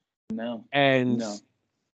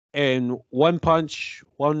 And one punch,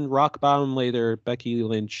 one rock bottom later, Becky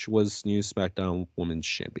Lynch was new SmackDown Women's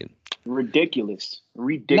Champion. Ridiculous.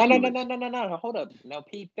 No. Hold up. Now,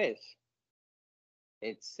 peep this.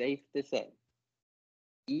 It's safe to say,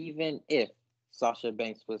 even if Sasha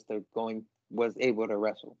Banks was able to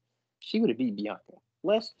wrestle, she would have beat Bianca.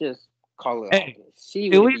 Let's just call it. At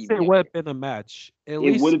least it would have been a match. It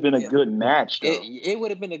would have been a good match. It would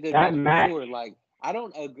have been a good match. Sure. Like I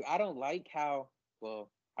don't like how. Well,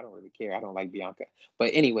 I don't really care. I don't like Bianca.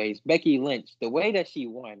 But anyways, Becky Lynch, the way that she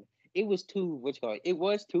won, it was too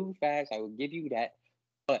fast. I will give you that.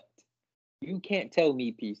 But you can't tell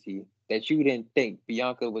me, PC, that you didn't think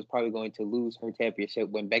Bianca was probably going to lose her championship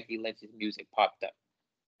when Becky Lynch's music popped up.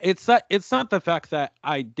 It's not the fact that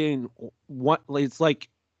I didn't want. It's like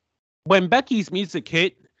when Becky's music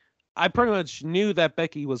hit, I pretty much knew that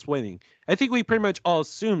Becky was winning. I think we pretty much all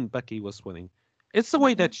assumed Becky was winning. It's the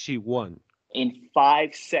way that she won. In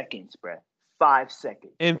 5 seconds, bruh. 5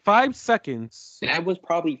 seconds. In 5 seconds, That was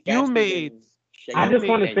probably you faster made. than I Shayna just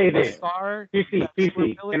want to made say it. this. Star PC, that you were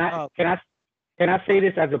PC. building up. Can I say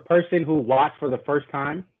this as a person who watched for the first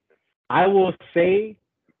time? I will say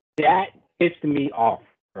that pissed me off,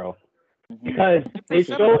 bro, because it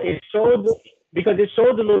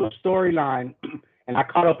showed the little storyline, and I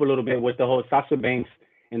caught up a little bit with the whole Sasha Banks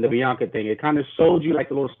and the Bianca thing. It kind of showed you like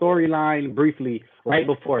the little storyline briefly right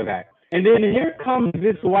before that. And then here comes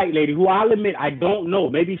this white lady who I'll admit I don't know.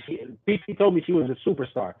 Maybe PC told me she was a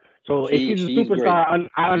superstar. So if she's a superstar,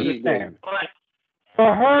 I understand. But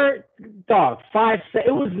for her, dog,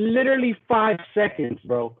 it was literally 5 seconds,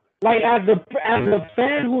 bro. Like as a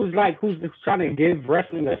fan who's trying to give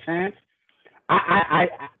wrestling a chance, I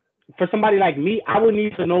for somebody like me, I would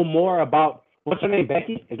need to know more about what's her name,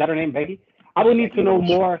 Becky? Is that her name, Becky? I would need to know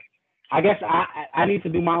more. I guess I need to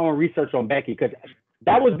do my own research on Becky because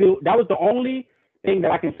that was the only thing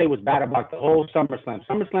that I can say was bad about the whole SummerSlam.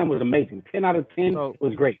 SummerSlam was amazing. 10 out of 10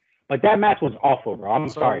 was great. But that match was awful, bro. I'm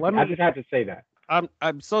sorry. I just have to say that.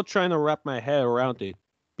 I'm still trying to wrap my head around it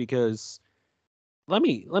because let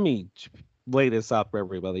me lay this out for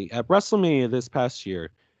everybody. At WrestleMania this past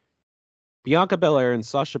year, Bianca Belair and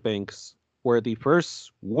Sasha Banks were the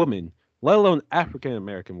first woman, let alone African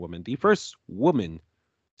American woman, the first woman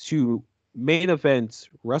to main event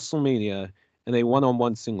WrestleMania in a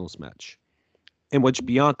one-on-one singles match, in which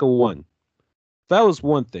Bianca won. That was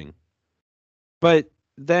one thing. But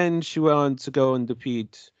then she went on to go and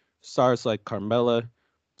defeat stars like Carmella,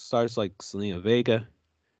 stars like Selena Vega,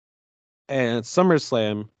 and at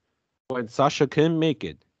SummerSlam, when Sasha couldn't make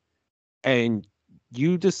it, and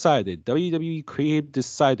WWE Creative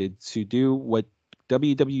decided to do what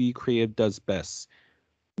WWE Creative does best,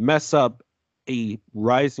 mess up a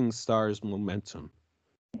rising star's momentum.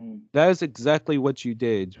 That is exactly what you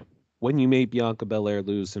did when you made Bianca Belair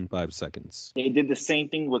lose in 5 seconds. They did the same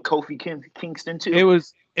thing with Kofi Kingston too.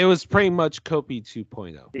 It was pretty much Kofi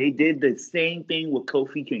 2.0. They did the same thing with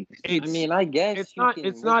Kofi Kingston. I guess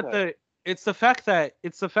it's the fact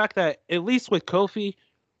that at least with Kofi,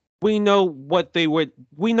 we know what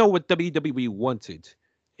WWE wanted.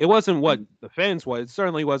 It wasn't what the fans wanted. It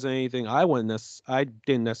certainly wasn't anything I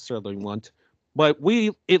didn't necessarily want. But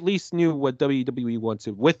we at least knew what WWE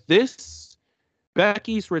wanted. With this,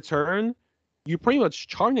 Becky's return, you pretty much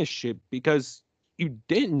tarnished it because you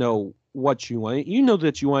didn't know what you wanted. You know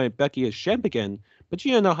that you wanted Becky as champ again, but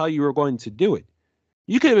you didn't know how you were going to do it.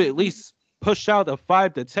 You could have at least pushed out a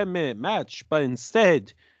 5 to 10 minute match, but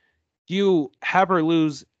instead, you have her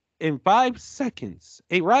lose in 5 seconds.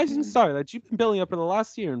 A rising star that you've been building up for the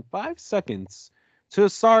last year in 5 seconds to a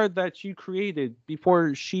star that you created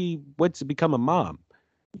before she went to become a mom.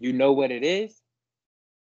 You know what it is?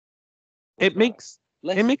 It makes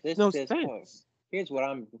no sense. Here's what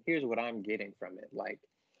I'm getting from it. Like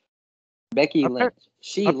Becky Lynch,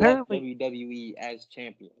 she left WWE as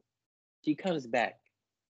champion. She comes back.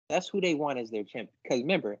 That's who they want as their champion. Because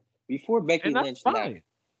remember, before Becky Lynch left,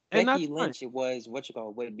 Becky Lynch was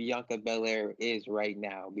what Bianca Belair is right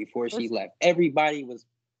now. Before she left, everybody was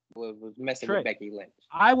messing with Becky Lynch.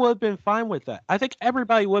 I would have been fine with that. I think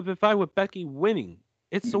everybody would have been fine with Becky winning.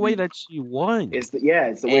 It's the way that she won. It's the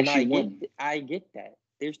way she won. I get that.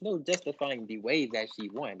 There's no justifying the way that she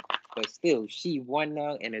won, but still, she won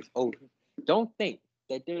now and it's over. Don't think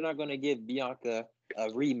that they're not going to give Bianca a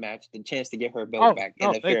rematch, the chance to get her belt back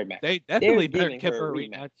in a fair match. They definitely better give her a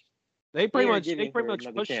rematch. They pretty much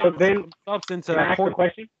push themselves into that corner.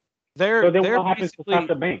 Question? So then what happens to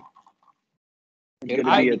Sasha Banks? It's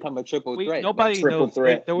going to become a triple threat. Nobody knows.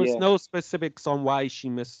 There was no specifics on why she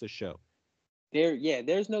missed the show.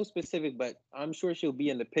 There's no specific, but I'm sure she'll be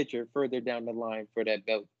in the picture further down the line for that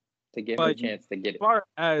belt to give her a chance to get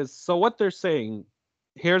it. So what they're saying,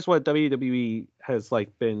 here's what WWE has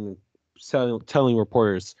been telling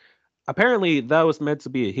reporters. Apparently, that was meant to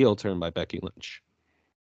be a heel turn by Becky Lynch,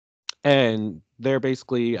 and they're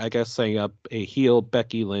basically, I guess, setting up a heel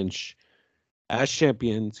Becky Lynch as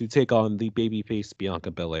champion to take on the babyface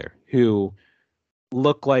Bianca Belair, who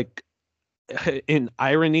looked like, in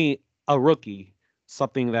irony, a rookie,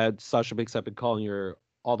 something that Sasha Banks had been calling her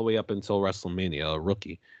all the way up until WrestleMania, a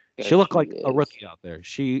rookie. She looked like a rookie out there.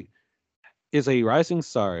 She is a rising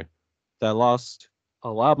star that lost a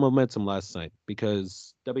lot of momentum last night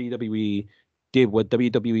because WWE did what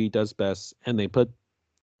WWE does best, and they put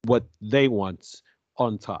what they want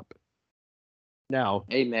on top. Now,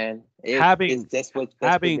 Hey man, having that's the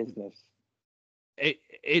having business.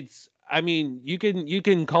 it's I mean, you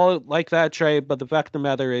can call it like that, Trey, but the fact of the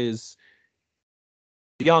matter is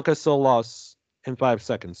Bianca still lost in 5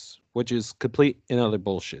 seconds, which is complete and utter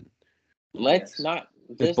bullshit. Let's Yes. not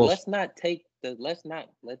It's just let's bullshit. let's not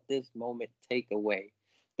let this moment take away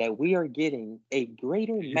that we are getting a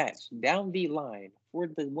greater match down the line for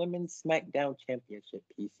the Women's SmackDown Championship,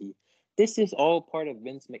 PC. This is all part of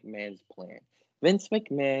Vince McMahon's plan. Vince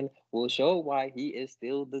McMahon will show why he is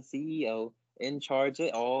still the CEO in charge of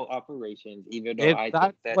all operations, even though If I think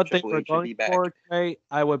that's that what they Triple were H should going be back. for, Trey,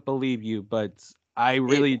 I would believe you, but I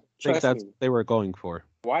really think Trust that's me. what they were going for.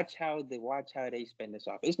 Watch how they spin this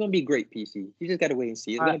off. It's gonna be great, PC. You just gotta wait and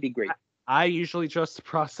see. It's gonna be great. I usually trust the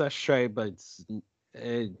process, Trey, but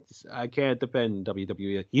I can't defend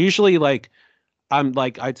WWE. Usually, like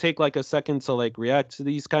I take like a second to like react to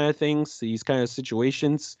these kind of things, these kind of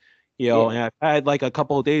situations, Yeah. and I've had like a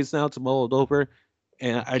couple of days now to mull it over,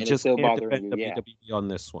 and I And it's just still can't bothering defend you, yeah. WWE on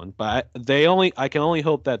this one. But I can only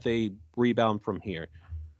hope that they rebound from here.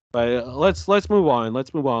 But let's move on.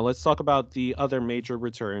 Let's move on. Let's talk about the other major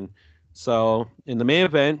return. So in the main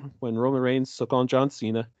event, when Roman Reigns took on John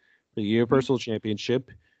Cena for the Universal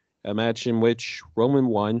Championship, a match in which Roman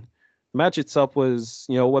won. The match itself was,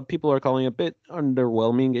 what people are calling a bit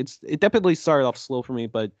underwhelming. It definitely started off slow for me,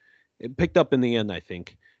 but it picked up in the end, I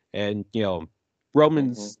think. And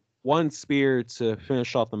Roman's one spear to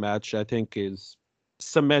finish off the match, I think, is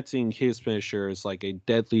cementing his finisher as like a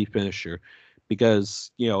deadly finisher.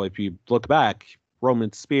 Because, if you look back,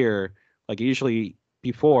 Roman's spear, like usually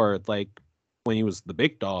before, like when he was the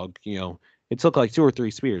big dog, it took like 2 or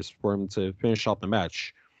 3 spears for him to finish off the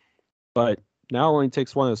match. But now it only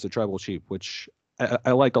takes one as the tribal chief, which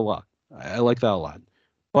I like a lot. I like that a lot.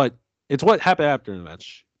 But it's what happened after the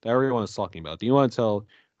match that everyone is talking about. Do you want to tell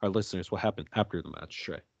our listeners what happened after the match,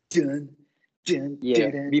 Trey?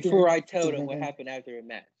 Yeah. Before I tell them what happened after the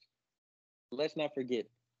match, let's not forget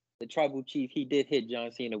the tribal chief. He did hit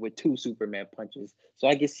John Cena with 2 Superman punches, so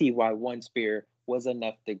I can see why one spear was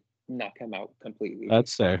enough to knock him out completely.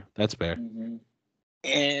 That's fair. That's fair.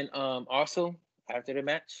 And also after the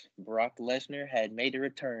match, Brock Lesnar had made a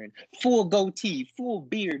return. Full goatee, full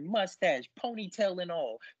beard, mustache, ponytail and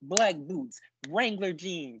all, black boots, Wrangler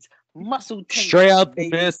jeans, muscle tank. Straight out the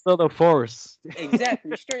baby. fist of the force.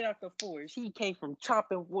 Exactly, straight out the force. He came from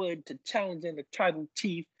chopping wood to challenging the tribal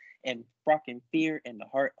chief and rocking fear in the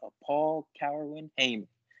heart of Paul Cowardwin Heyman.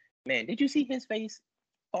 Man, did you see his face?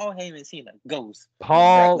 Paul Heyman seen a ghost.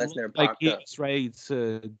 Paul, Brock Lesnar like popped he up. was ready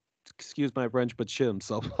to, excuse my French, but shit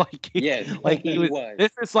himself. Yes, like he was.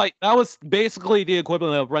 This is like that was basically the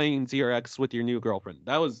equivalent of running to your ex with your new girlfriend.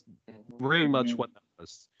 That was really much what that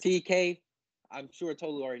was. TK, I'm sure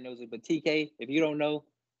Tolu already knows it, but TK, if you don't know,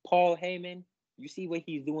 Paul Heyman, you see what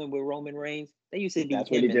he's doing with Roman Reigns. They used to beat That's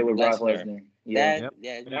him what he did and with Brock Lesnar. Lesnar. Yeah.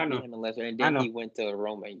 He I know. beat him and Lesnar, and I then know. he went to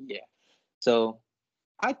Roman. Yeah, so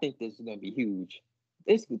I think this is gonna be huge.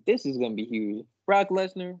 This is gonna be huge. Brock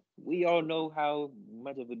Lesnar, we all know how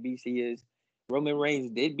much of a beast he is. Roman Reigns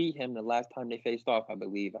did beat him the last time they faced off, I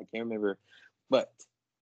believe. I can't remember, but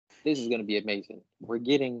this is gonna be amazing. We're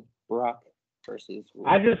getting Brock versus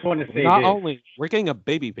I Roman. just want to say Not this. only we're getting a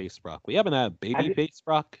babyface Brock. We haven't had a babyface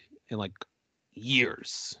Brock in like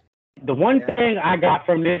years. The one thing I got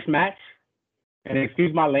from this match, and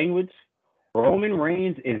excuse my language, Roman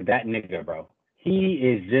Reigns is that nigga, bro. He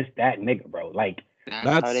is just that nigga, bro. Like,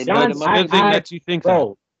 That's how they John, build him good up. thing that you think that.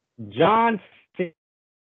 bro, John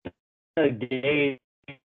Cena gave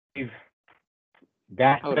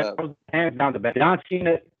that Hold up. was hands down the best.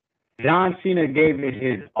 John Cena gave it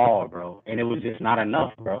his all, bro, and it was just not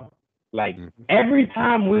enough, bro. Like every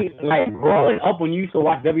time growing up when you used to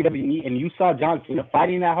watch WWE and you saw John Cena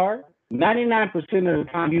fighting that hard, 99% of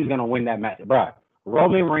the time he was gonna win that match, bro.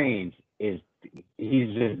 Roman Reigns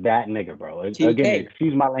he's just that nigga, bro. Again, TK.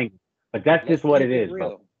 excuse my language, but that's just what it is,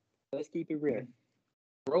 bro. Let's keep it real.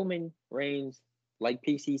 Roman Reigns, like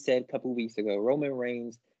PC said a couple weeks ago, Roman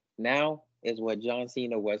Reigns now is what John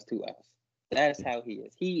Cena was to us. That's how he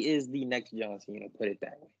is. He is the next John Cena, put it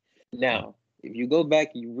that way. Now, if you go back,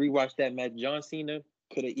 you rewatch that match, John Cena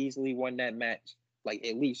could have easily won that match like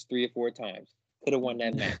at least 3 or 4 times. Could have won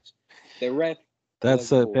that match. The ref.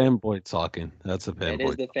 That's a fanboy talking. That's a fanboy. That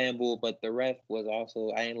is the fanboy, but the ref was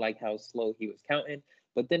also, I didn't like how slow he was counting.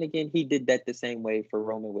 But then again, he did that the same way for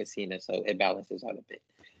Roman with Cena, so it balances out a bit.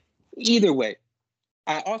 Either way,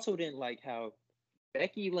 I also didn't like how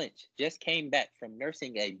Becky Lynch just came back from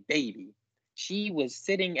nursing a baby. She was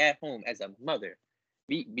sitting at home as a mother.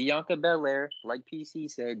 Bianca Belair, like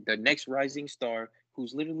PC said, the next rising star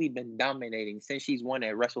who's literally been dominating since she's won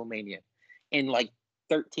at WrestleMania. in like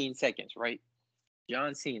 13 seconds, right?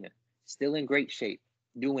 John Cena, still in great shape,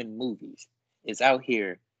 doing movies, is out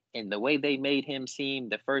here. And the way they made him seem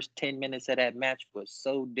the first 10 minutes of that match was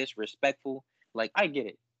so disrespectful. Like, I get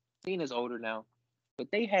it. Cena's older now,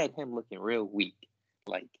 but they had him looking real weak.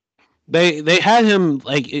 Like, They had him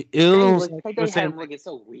like it was they had him looking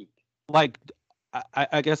so weak. Like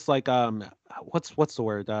I guess like what's the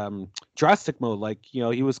word drastic mode, like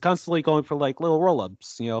he was constantly going for like little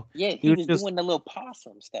roll-ups. Yeah, he was just doing the little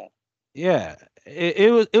possum stuff. Yeah,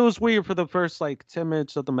 it was weird for the first like 10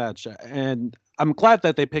 minutes of the match, and I'm glad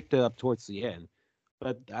that they picked it up towards the end.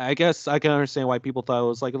 But I guess I can understand why people thought it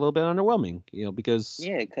was like a little bit underwhelming, because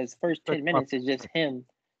because first 10 minutes is just him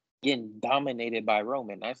getting dominated by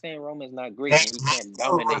Roman. I'm saying Roman's not great and he can't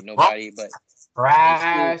dominate nobody, but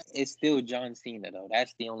it's still John Cena though.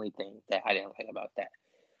 That's the only thing that I didn't like about that.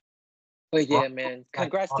 But yeah, man,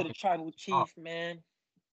 congrats to the Tribal Chief, man.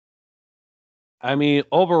 I mean,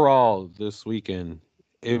 overall this weekend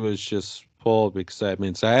it was just full of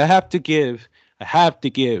excitement. So I have to give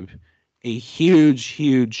a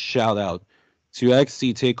huge shout out to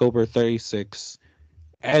XC Takeover 36,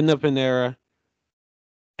 end of an era,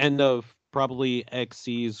 end of probably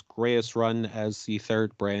XC's greatest run as the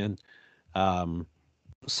third brand.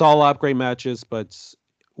 Saw a lot of great matches, but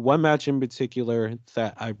one match in particular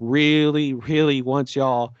that I really want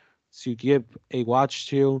y'all to give a watch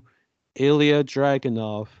to: Ilya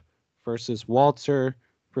Dragunov versus Walter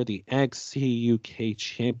for the XC UK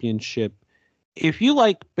Championship. If you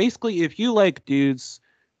like dudes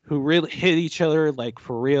who really hit each other like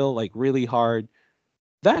for real, like really hard,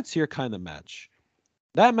 that's your kind of match.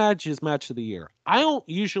 That match is match of the year. I don't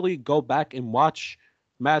usually go back and watch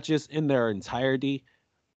matches in their entirety.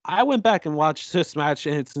 I went back and watched this match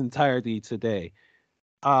in its entirety today.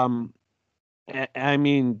 I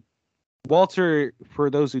mean, Walter, for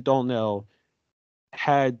those who don't know,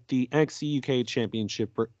 had the XC UK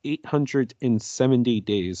Championship for 870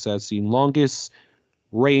 days. That's the longest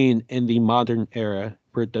reign in the modern era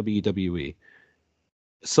for WWE.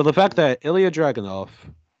 So the fact that Ilya Dragunov,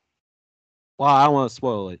 well, I don't want to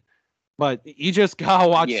spoil it, but you just gotta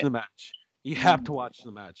watch the match. You have to watch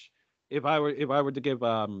the match. If I were to give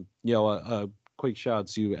a quick shout out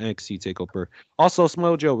to NXT Takeover, also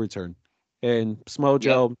Samoa Joe returned, and Samoa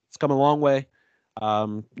Joe it's come a long way.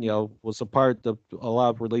 Was a part of a lot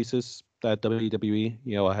of releases that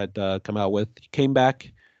WWE had come out with. He came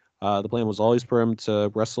back. The plan was always for him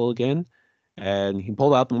to wrestle again, and he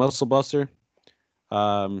pulled out the Muscle Buster.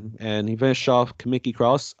 And he finished off Kamiki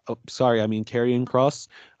Cross. Oh, sorry, I mean Karrion Kross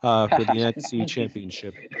for the NXT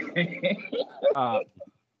Championship.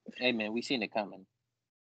 Hey man, we seen it coming.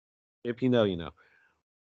 If you know, you know.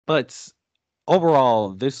 But overall,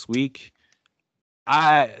 this week,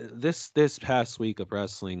 this past week of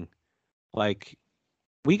wrestling, like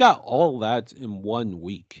we got all that in 1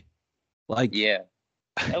 week. Like, yeah,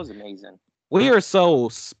 that was amazing. We are so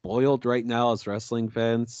spoiled right now as wrestling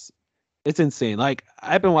fans. It's insane. Like,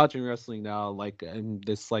 I've been watching wrestling now, like, and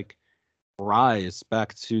this like rise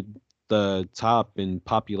back to the top in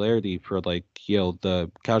popularity for like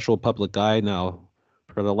the casual public eye now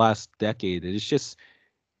for the last decade.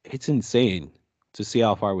 It's insane to see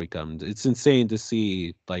how far we come. It's insane to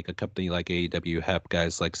see like a company like AEW have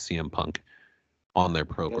guys like CM Punk on their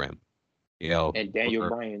program. And Daniel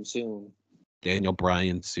Bryan soon.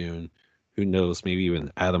 Who knows? Maybe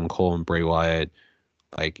even Adam Cole and Bray Wyatt.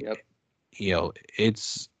 Like,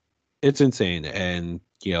 it's insane. And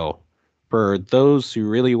for those who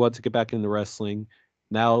really want to get back into wrestling,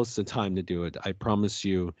 now's the time to do it. I promise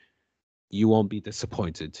you, you won't be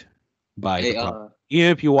disappointed by the product, even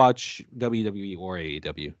if you watch WWE or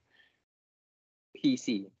AEW.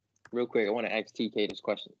 PC, real quick, I want to ask TK this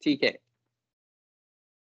question. TK,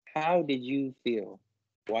 how did you feel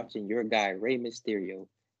watching your guy Rey Mysterio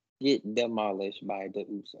get demolished by the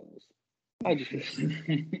Usos? How'd you feel?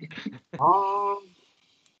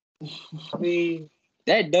 I mean,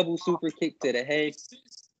 that double super kick to the head,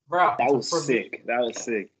 bro, that was sick. That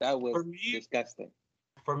was disgusting.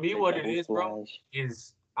 For me, what it is, bro,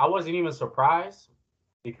 is I wasn't even surprised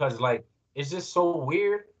because like it's just so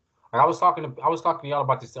weird. Like I was talking to y'all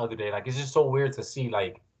about this the other day. Like it's just so weird to see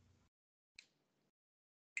like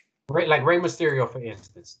Rey Mysterio, for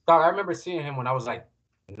instance. I remember seeing him when I was like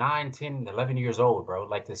 9, 10, 11 years old, bro.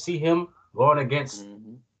 Like to see him going against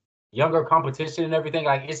younger competition and everything,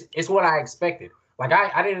 like it's what I expected. Like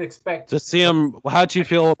I didn't expect to see him. How'd you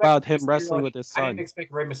feel about him wrestling with his son? I didn't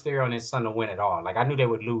expect Rey Mysterio and his son to win at all. Like I knew they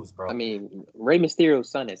would lose, bro. I mean, Rey Mysterio's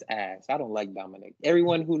son is ass. I don't like Dominic.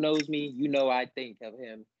 Everyone who knows me, I think of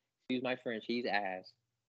him. He's my friend. She's ass.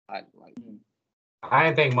 I like. I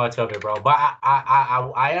didn't think much of it, bro. But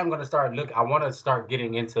I am gonna start look. I want to start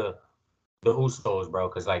getting into the Usos, bro,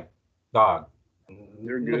 because like, dog,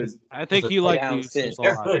 They're good. I think you like Down the Usos since a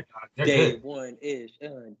They're lot. good. Dog. They're day good. one ish.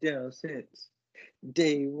 Down since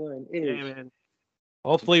day one ish. Yeah, man.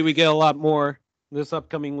 Hopefully, we get a lot more this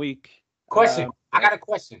upcoming week. Question. I got a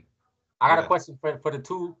question. I got a Yeah. question for the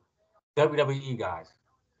two WWE guys.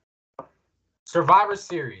 Survivor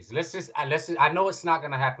Series. Let's just. I know it's not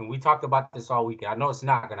gonna happen. We talked about this all weekend. I know it's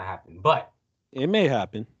not gonna happen, but It may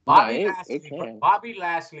happen. Bobby it Lashley. can. Bobby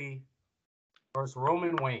Lashley versus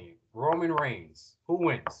Roman Reigns. Who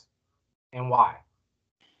wins and why?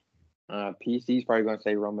 PC's probably gonna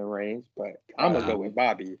say Roman Reigns, but I'm gonna go with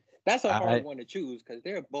Bobby. That's a hard one to choose because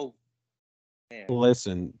they're both. Man.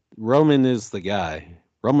 Listen, Roman is the guy.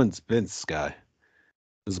 Roman's Vince's guy.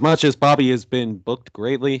 As much as Bobby has been booked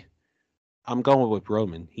greatly, I'm going with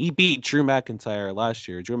Roman. He beat Drew McIntyre last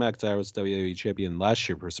year. Drew McIntyre was WWE champion last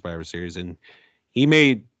year for Survivor Series, and he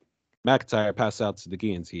made McIntyre pass out to the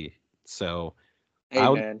guillotine. So Hey, I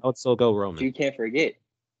would man, still go but Roman. you can't forget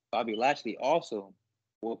Bobby Lashley also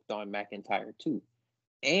whooped on McIntyre too,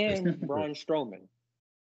 and Braun Strowman.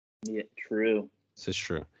 Yeah, true. This is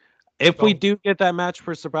true. If we do get that match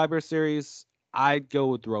for Survivor Series, I'd go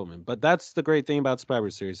with Roman. But that's the great thing about Survivor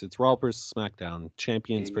Series. It's Raw versus SmackDown,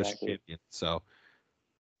 champions versus Exactly. champions. So,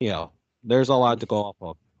 there's a lot to go off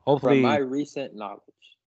of. From my Hopefully, recent knowledge,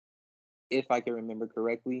 if I can remember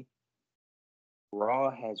correctly, Raw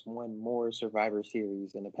has won more Survivor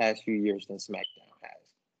Series in the past few years than SmackDown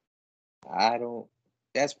has. I don't.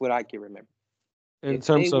 That's what I can remember. in If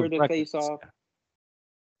terms they of were to records, face off,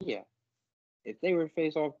 yeah. If they were to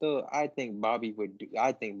face off, though, I think Bobby would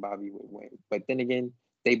win. But then again,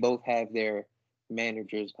 they both have their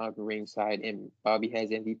managers on the ringside, and Bobby has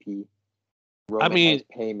MVP. Roman has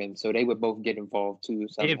payment, so they would both get involved too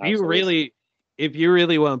somehow. if you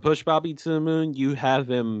really want to push Bobby to the moon, you have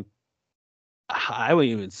him. I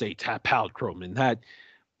wouldn't even say tap out Roman. That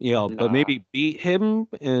but maybe beat him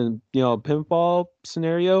in pinfall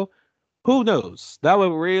scenario. Who knows? That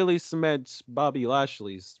would really cement Bobby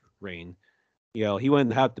Lashley's reign. He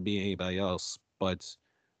wouldn't have to be anybody else. But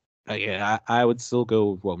I would still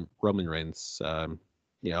go Roman Reigns.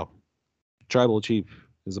 Tribal chief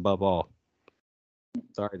is above all.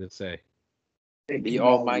 Sorry to say. The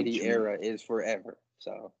almighty era is forever.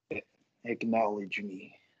 So acknowledge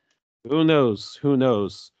me. Who knows? Who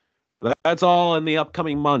knows? But that's all in the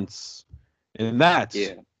upcoming months. And that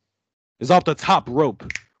is off the top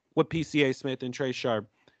rope with PCA Smith and Trey Sharp,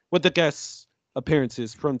 with the guest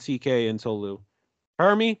appearances from TK and Tolu.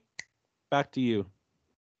 Hermie, back to you.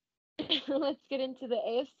 Let's get into the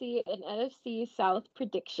AFC and NFC South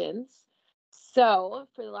predictions. So,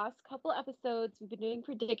 for the last couple episodes, we've been doing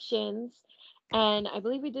predictions, and I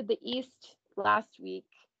believe we did the East last week.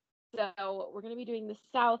 So, we're going to be doing the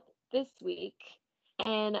South this week,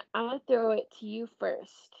 and I'm going to throw it to you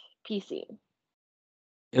first, PC.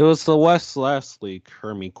 It was the West last week,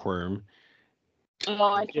 Hermie Quirm.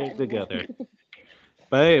 Oh, I can't. Together.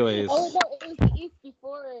 But anyways. Oh, no, it was the East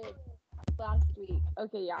before last week.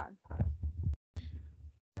 Okay, yeah.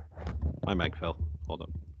 My mic fell. Hold up.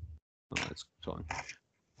 Oh, it's on.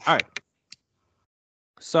 All right.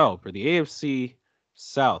 So for the AFC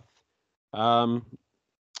South,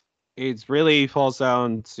 it really falls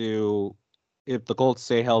down to if the Colts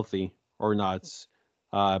stay healthy or not,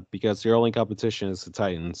 because their only competition is the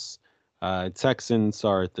Titans. Texans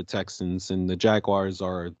are the Texans, and the Jaguars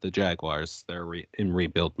are the Jaguars. They're in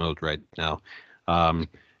rebuild mode right now.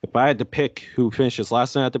 If I had to pick who finishes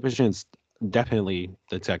last in that division, it's definitely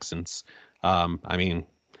the Texans. I mean,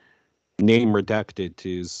 name redacted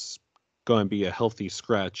is going to be a healthy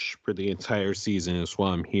scratch for the entire season, is what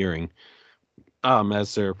I'm hearing.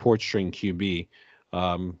 As their fourth string QB.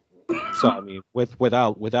 So I mean,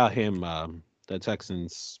 without him, the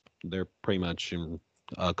Texans, they're pretty much in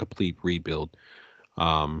a complete rebuild.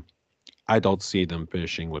 I don't see them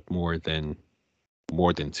finishing with more than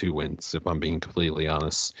 2 wins, if I'm being completely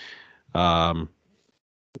honest.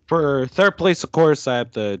 For third place, of course, I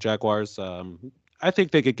have the Jaguars. I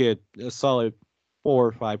think they could get a solid 4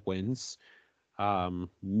 or 5 wins,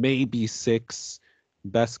 maybe 6.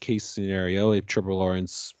 Best case scenario if Trevor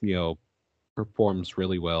Lawrence, performs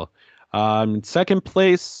really well. Second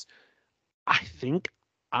place, I think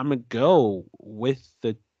I'm gonna go with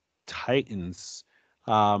the Titans,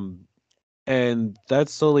 and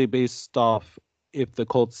that's solely based off if the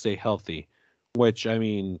Colts stay healthy. Which I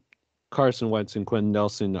mean, Carson Wentz and Quentin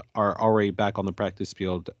Nelson are already back on the practice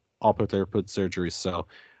field, all with their foot surgeries. So,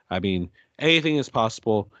 I mean, anything is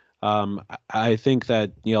possible. I think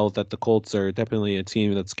that that the Colts are definitely a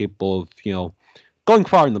team that's capable of going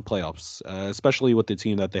far in the playoffs, especially with the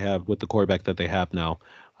team that they have, with the quarterback that they have now.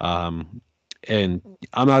 Um, and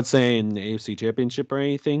I'm not saying AFC Championship or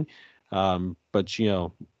anything, but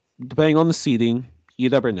depending on the seeding, you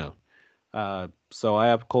never know. So I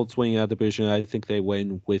have Colts winning that division. I think they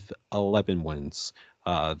win with 11 wins.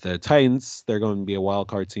 The Titans, they're going to be a wild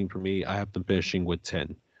card team for me. I have them finishing with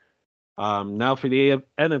 10. Now for the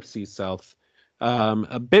NFC South,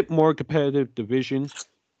 a bit more competitive division.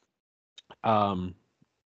 Um,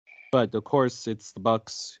 but of course, it's the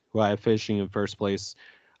Bucks who I have finishing in first place.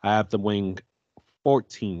 I have them winning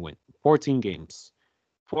 14 games,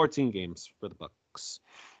 14 games for the Bucks.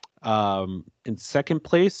 In second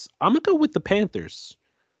place, I'm gonna go with the Panthers.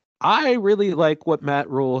 I really like what Matt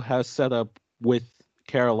Rule has set up with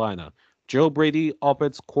Carolina. Joe Brady,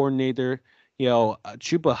 offense coordinator.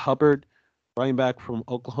 Chuba Hubbard, running back from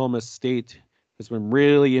Oklahoma State, has been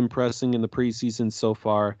really impressing in the preseason so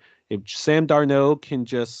far. If Sam Darnold can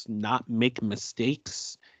just not make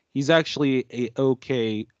mistakes, he's actually a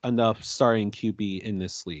okay enough starting QB in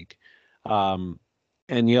this league. And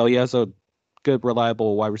he has a good,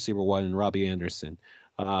 reliable wide receiver one in Robbie Anderson.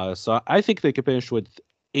 So I think they could finish with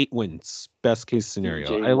 8 wins, best case scenario.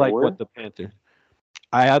 DJ I like Moore. what the Panthers.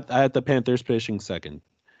 I had the Panthers finishing second.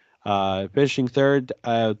 Finishing third,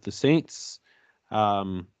 I have the Saints.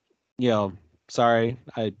 Um, sorry,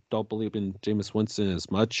 I don't believe in Jameis Winston as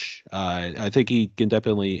much. I think he can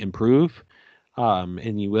definitely improve,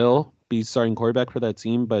 and he will be starting quarterback for that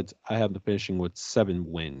team. But I have the finishing with 7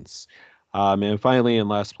 wins. And finally, in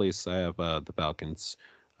last place, I have the Falcons.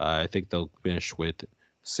 I think they'll finish with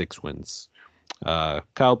 6 wins.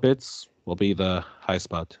 Kyle Pitts will be the high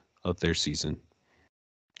spot of their season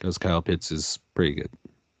because Kyle Pitts is pretty good.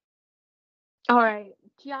 All right,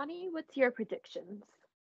 Gianni, what's your predictions?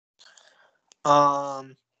 To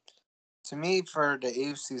me, for the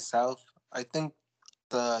AFC South, I think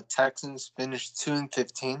the Texans finished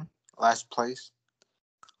 2-15, last place.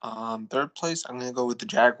 Third place, I'm gonna go with the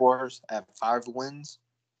Jaguars at 5 wins.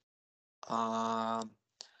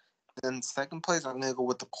 Then second place, I'm gonna go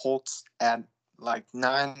with the Colts at like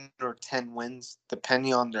 9 or 10 wins,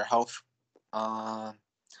 depending on their health.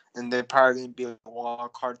 And they're probably gonna be a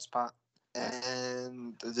wild card spot.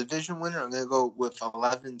 And the division winner, I'm gonna go with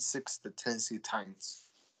 11-6, the Tennessee Titans.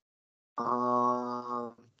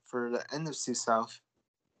 For the NFC South,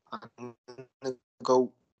 I'm gonna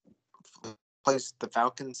go place the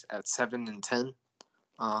Falcons at 7-10.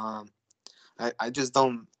 I just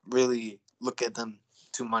don't really look at them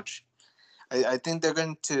too much. I think they're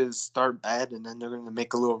going to start bad and then they're going to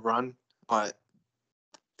make a little run, but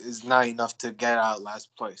it's not enough to get out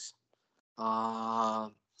last place.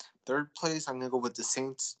 Third place, I'm going to go with the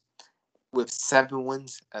Saints with 7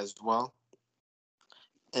 wins as well.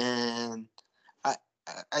 And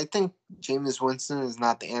I think Jameis Winston is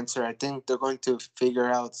not the answer. I think they're going to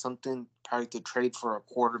figure out something, probably to trade for a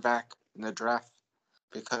quarterback in the draft,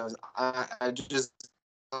 because I just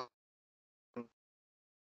don't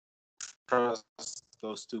trust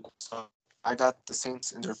those two. So I got the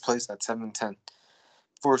Saints in their place at 7-10.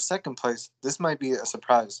 For second place, this might be a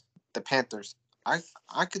surprise. The Panthers.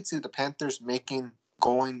 I could see the Panthers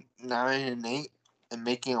going 9-8 and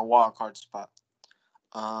making a wild card spot.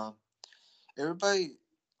 Everybody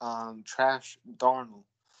trash Darnold,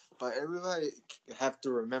 but everybody have to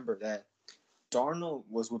remember that Darnold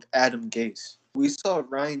was with Adam Gase. We saw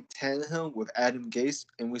Ryan Tannehill with Adam Gase,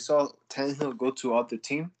 and we saw Tannehill go to other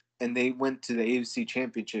team, and they went to the AFC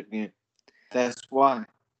Championship game. That's why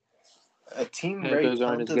a team very Panthers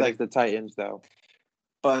aren't as talented good as like, the Titans, though.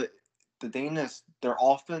 but the thing is, their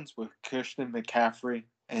offense with Christian McCaffrey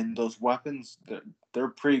and those weapons, they're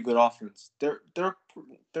pretty good offense. They're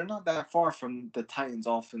not that far from the Titans'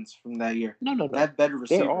 offense from that year. No. They have better Their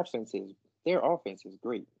receivers. offense is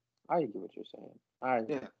great. I get what you're saying.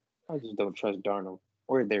 I just don't trust Darnold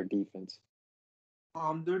or their defense.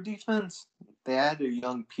 Their defense, they added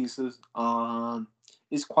young pieces.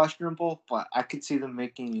 Is questionable, but I could see them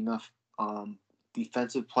making enough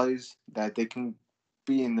defensive plays that they can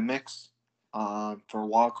be in the mix for a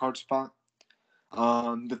wild card spot.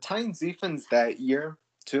 The Titans defense that year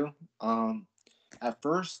too. At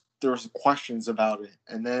first there was questions about it,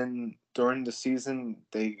 and then during the season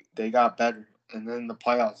they got better, and then the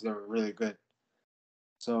playoffs they were really good.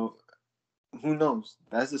 So who knows?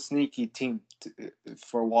 That's a sneaky team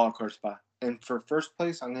for a wild card spot. And for first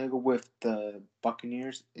place, I'm gonna go with the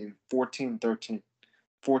Buccaneers in 14-13,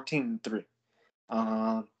 14-3.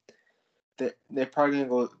 They're probably gonna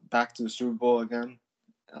go back to the Super Bowl again.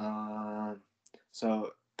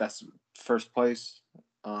 So that's first place.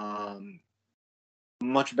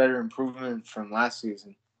 Much better improvement from last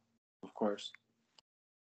season, of course.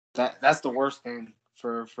 That's the worst thing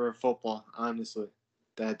for football, honestly.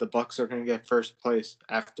 That the Bucks are going to get first place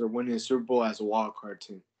after winning the Super Bowl as a wild card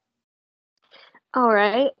team. All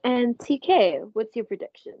right. And TK, what's your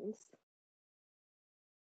predictions?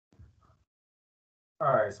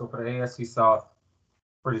 All right, so for the AFC South,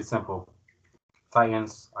 pretty simple.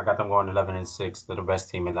 Titans, I got them going 11-6. They're the best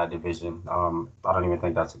team in that division. I don't even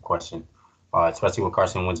think that's a question, especially with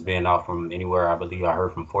Carson Wentz being out from anywhere. I believe I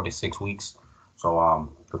heard from 4 to 6 weeks.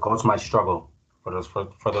 So the Colts might struggle for those.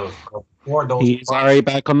 He's already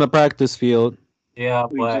back on the practice field. Yeah,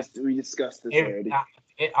 but we discussed this already.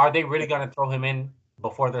 Are they really gonna throw him in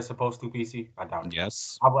before they're supposed to, PC? I doubt it.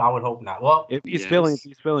 Yes. I would hope not. Well, If he's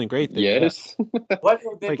feeling great, then Yes. whether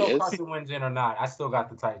they Like, throw yes. Carson Wentz in or not, I still got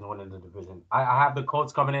the Titans winning the division. I have the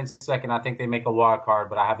Colts coming in second. I think they make a wild card,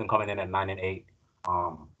 but I have them coming in at 9-8.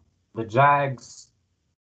 The Jags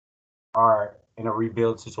are in a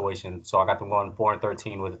rebuild situation, so I got them going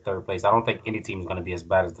 4-13 with the third place. I don't think any team is going to be as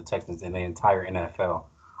bad as the Texans in the entire NFL.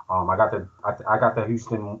 I got the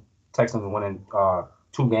Houston Texans winning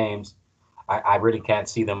 2 games. I really can't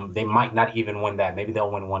see them. They might not even win that. Maybe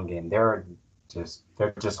they'll win 1 game. They're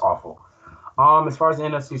just awful. As far as the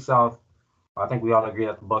NFC South, I think we all agree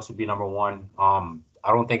that the Bucks would be number 1. I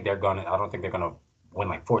don't think they're gonna win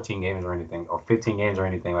like 14 games or anything, or 15 games or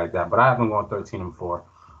anything like that. But I have them going 13-4.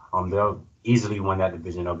 They'll easily win that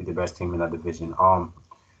division. They'll be the best team in that division.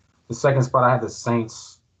 The second spot, I have the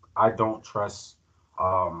Saints. I don't trust.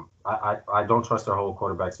 I don't trust their whole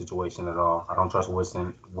quarterback situation at all. I don't trust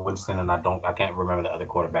Winston, and I can't remember the other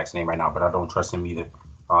quarterback's name right now, but I don't trust him either.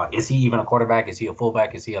 Is he even a quarterback? Is he a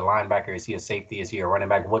fullback? Is he a linebacker? Is he a safety? Is he a running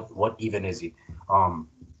back? What even is he?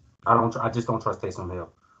 I just don't trust Taysom Hill.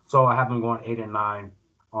 So I have them going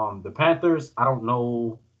 8-9. The Panthers, I don't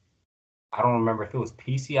know. I don't remember if it was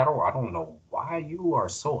PC. I don't know why you are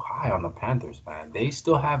so high on the Panthers, man. They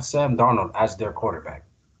still have Sam Darnold as their quarterback.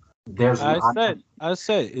 I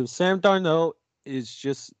said if Sam Darnold is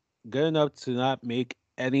just good enough to not make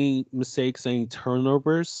any mistakes, any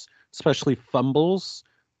turnovers, especially fumbles,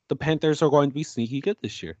 the Panthers are going to be sneaky good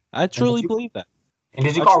this year. I truly believe that. And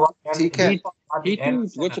did you call TK? He threw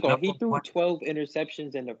 12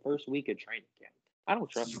 interceptions in the first week of training camp. I don't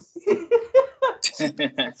trust him.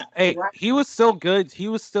 Hey, he was still good. He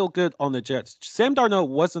was still good on the Jets. Sam Darnold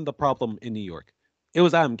wasn't the problem in New York. It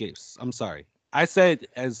was Adam Gase. I'm sorry. I said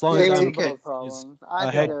as long as They were Adam both Gase is problems.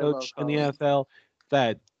 a head coach in the NFL,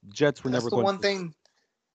 that Jets were That's never the going one to. thing.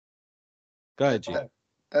 Go ahead, G.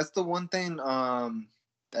 That's the one thing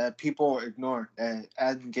that people ignore. That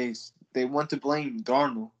Adam Gase, they want to blame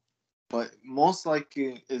Darnold, but most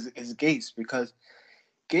likely is Gase, because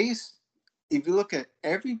Gase, if you look at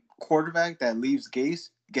every quarterback that leaves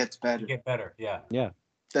Gase, gets better. Get better, yeah. Yeah.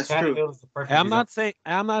 That's true. And I'm not saying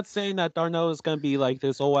that Darnold is going to be like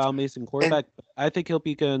this amazing quarterback. But I think he'll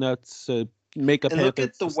be good enough to make a And look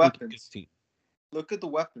at the Panthers a sneaky good weapons. team. Look at the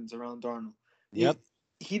weapons around Darnold. Yep.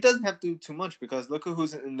 He doesn't have to do too much, because look at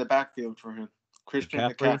who's in the backfield for him. Christian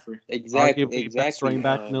McCaffrey. Arguably best running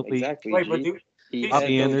back in the league. Exactly. Wait, but he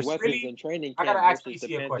Bobby had those Anderson. weapons Really? in training I camp gotta ask versus PC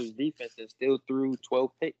the a Panthers question. defense and still threw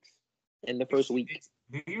 12 picks in the first week.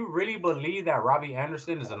 Do you really believe that Robbie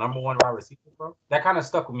Anderson is the number 1 wide receiver, bro? That kind of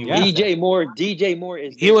stuck with me. Yeah. DJ Moore is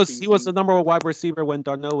He there, was PC. the number 1 wide receiver when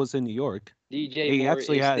Darnold was in New York. DJ He Moore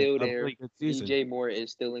actually is had still a there. really good season. DJ Moore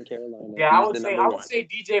is still in Carolina. Yeah, I He's would the say number one.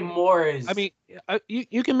 DJ Moore is. I mean,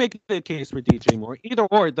 you can make the case for DJ Moore. Either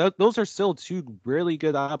or, those are still 2 really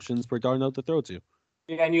good options for Darnold to throw to.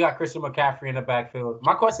 Yeah, and you got Christian McCaffrey in the backfield.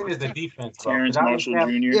 My question is the defense, bro. Terrence 'Cause I Marshall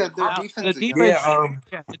understand- Jr. Yeah, their defense The is young.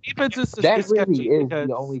 defense, the defense is that really sketchy is because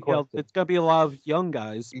the only you know, question. it's gonna be a lot of young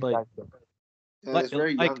guys, but Exactly. Yeah, it's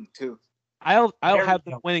very like, young too. I'll Very have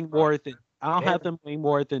them young, winning bro. more than Very- have them winning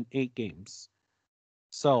more than 8 games.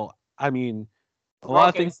 So I mean, a lot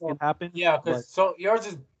of Okay, things so- can happen. Yeah, but because so yours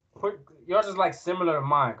is like similar to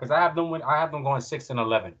mine because I have them going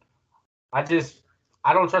 6-11.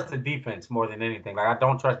 I don't trust the defense more than anything. Like I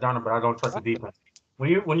don't trust Darnold, but I don't trust the defense.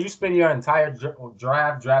 When you spend your entire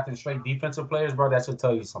draft drafting straight defensive players, bro, that should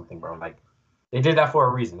tell you something, bro. Like they did that for a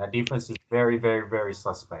reason. That defense is very, very, very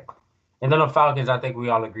suspect. And then the Falcons, I think we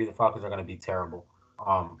all agree the Falcons are going to be terrible.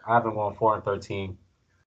 I have them going 4-13.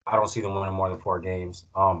 I don't see them winning more than 4 games.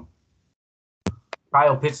 Kyle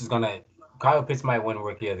Pitts might win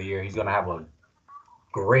Rookie of the Year. He's gonna have a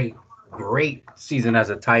great season as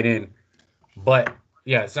a tight end. But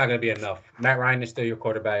yeah, it's not gonna be enough. Matt Ryan is still your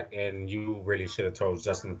quarterback, and you really should have told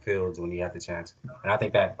Justin Fields when you had the chance. And I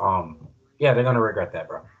think that they're gonna regret that,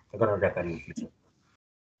 bro. They're gonna regret that in the future.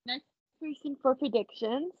 Next person for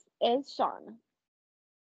predictions is Sean.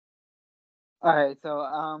 All right, so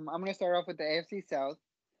I'm gonna start off with the AFC South.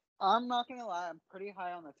 I'm not gonna lie. I'm pretty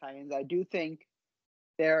high on the Titans. I do think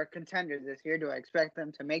they're contenders this year. Do I expect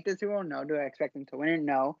them to make the Super Bowl? No. Do I expect them to win it?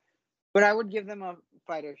 No. But I would give them a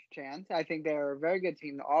fighter's chance. I think they're a very good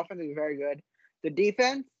team. The offense is very good. The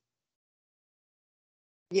defense,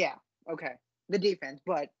 yeah, okay. The defense,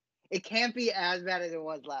 but it can't be as bad as it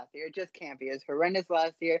was last year. It just can't be. It's horrendous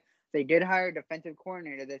last year. They did hire a defensive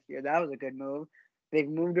coordinator this year. That was a good move. They've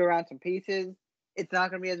moved around some pieces. It's not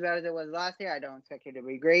going to be as bad as it was last year. I don't expect it to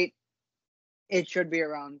be great. It should be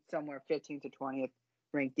around somewhere 15th to 20th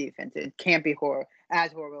ranked defense. It can't be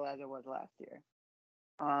as horrible as it was last year.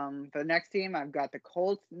 For the next team, I've got the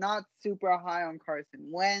Colts. Not super high on Carson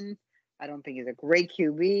Wentz. I don't think he's a great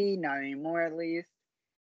QB, not anymore at least.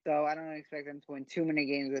 So I don't expect them to win too many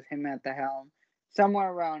games with him at the helm.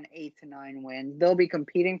 Somewhere around 8 to 9 wins. They'll be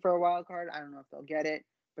competing for a wild card. I don't know if they'll get it,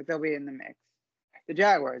 but they'll be in the mix. The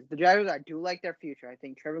Jaguars, I do like their future. I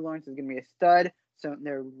think Trevor Lawrence is going to be a stud. So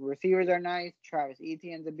their receivers are nice. Travis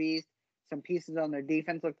Etienne's a beast. Some pieces on their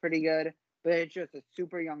defense look pretty good, but it's just a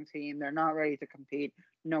super young team. They're not ready to compete,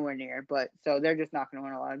 nowhere near. But so they're just not going to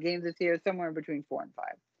win a lot of games this year. Somewhere between 4 and 5.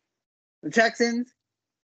 The Texans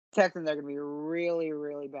are going to be really,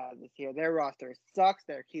 really bad this year. Their roster sucks.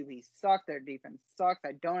 Their QB sucks. Their defense sucks.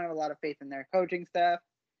 I don't have a lot of faith in their coaching staff.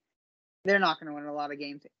 They're not going to win a lot of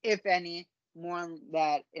games, if any. More on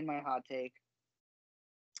that in my hot take.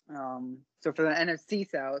 So for the NFC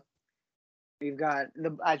South, we've got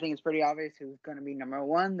I think it's pretty obvious who's going to be number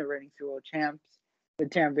one, the reigning Super Bowl champs. The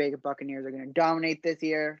Tampa Bay Buccaneers are going to dominate this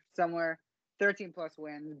year, somewhere 13 plus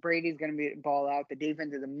wins. Brady's going to be ball out. The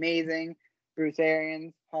defense is amazing. Bruce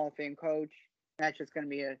Arians, Hall of Fame coach. That's just going to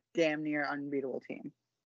be a damn near unbeatable team.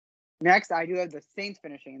 Next, I do have the Saints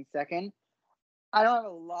finishing in second. I don't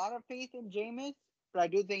have a lot of faith in Jameis, but I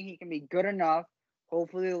do think he can be good enough.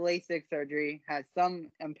 Hopefully the LASIK surgery has some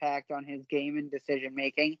impact on his game and decision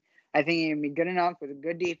making. I think he can be good enough with a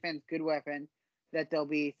good defense, good weapon, that they'll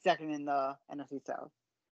be second in the NFC South.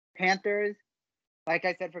 Panthers, like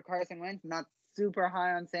I said for Carson Wentz, not super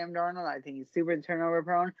high on Sam Darnold. I think he's super turnover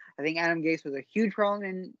prone. I think Adam Gase was a huge problem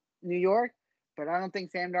in New York, but I don't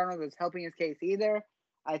think Sam Darnold was helping his case either.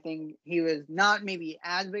 I think he was not maybe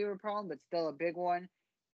as big of a problem, but still a big one.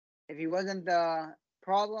 If he wasn't the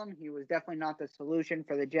problem, he was definitely not the solution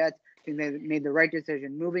for the Jets. I think they made the right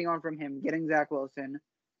decision, moving on from him, getting Zach Wilson,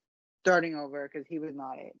 starting over, because he was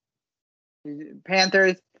not it.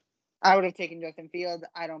 Panthers, I would have taken Justin Fields.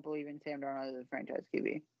 I don't believe in Sam Darnold as a franchise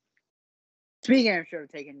QB. Speaking of should have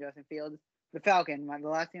taken Justin Fields, the Falcons, the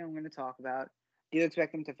last team I'm going to talk about. Do you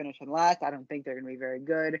expect them to finish in last? I don't think they're going to be very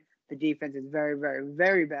good. The defense is very, very,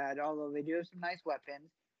 very bad, although they do have some nice weapons.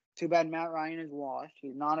 Too bad Matt Ryan is washed.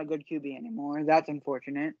 He's not a good QB anymore. That's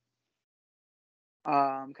unfortunate.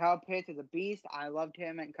 Kyle Pitts is a beast. I loved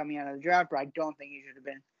him and coming out of the draft, but I don't think he should have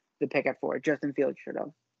been the pick at 4. Justin Fields should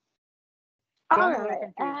have. All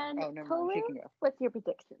right, and Tolu, what's your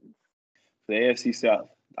predictions? For the AFC South,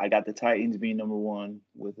 I got the Titans being number 1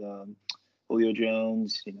 with Julio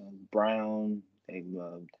Jones, Brown,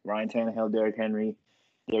 Ryan Tannehill, Derrick Henry.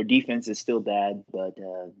 Their defense is still bad, but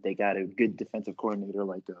they got a good defensive coordinator,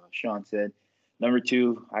 like Sean said. Number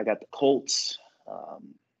 2, I got the Colts.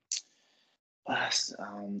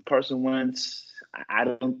 Carson Wentz, I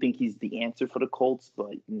don't think he's the answer for the Colts,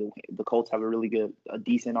 but the Colts have a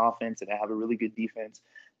decent offense, and they have a really good defense.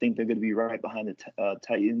 I think they're going to be right behind the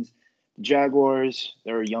Titans. The Jaguars,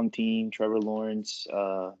 they're a young team. Trevor Lawrence,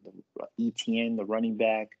 Etienne, the running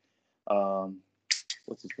back.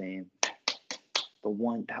 What's his name?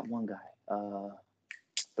 That one guy.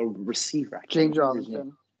 The receiver. James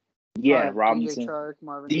Robinson. Yeah, Robinson. DJ Chark,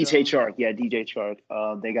 Marvin DJ Jones. Chark. Yeah, DJ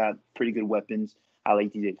Chark. They got pretty good weapons. I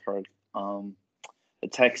like DJ Chark. The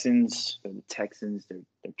Texans,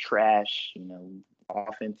 they're trash.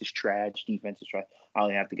 Offense is trash. Defense is trash. I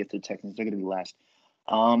only have to get to the Texans. They're going to be last.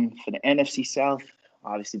 For the NFC South,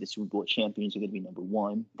 obviously the Super Bowl champions are going to be number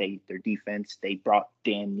 1. Their defense, they brought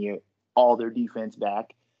damn near all their defense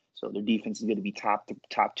back. So their defense is going to be top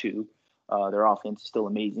 2. Their offense is still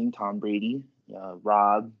amazing. Tom Brady,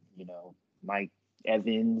 Rob, Mike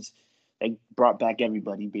Evans. They brought back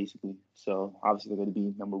everybody, basically. So obviously they're going to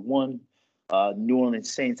be number 1. New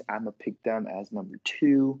Orleans Saints, I'm going to pick them as number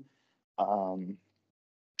 2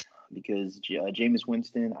 because Jameis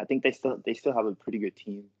Winston, I think they still have a pretty good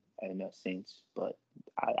team in Saints, but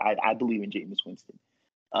I believe in Jameis Winston.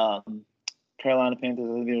 Carolina Panthers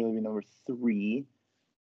are going to be number 3.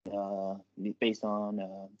 Based on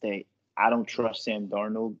I don't trust Sam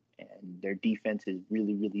Darnold, and their defense is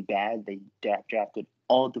really, really bad. They drafted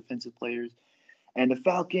all defensive players. And the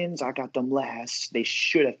Falcons, I got them last. They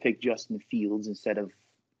should have picked Justin Fields instead of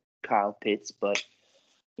Kyle Pitts, but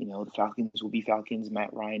the Falcons will be Falcons.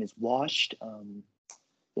 Matt Ryan is washed.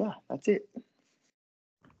 Yeah, that's it.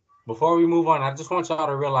 Before we move on, I just want y'all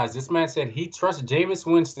to realize this man said he trusts Jameis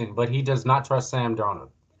Winston, but he does not trust Sam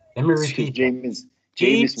Darnold. Let me repeat that.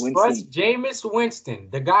 He trusts Jameis Winston,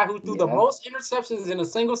 the guy who threw the most interceptions in a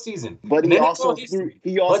single season. But in he NFL also history,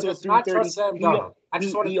 threw. He also does threw not 30. trust Sam Darnold. I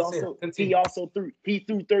just wanted to say that. Continue. He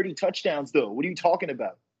threw 30 touchdowns though. What are you talking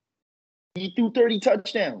about? He threw 30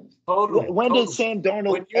 touchdowns. When did Sam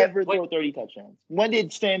Darnold ever throw 30 touchdowns? When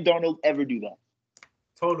did Sam Darnold ever do that?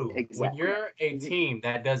 Exactly. When you're a team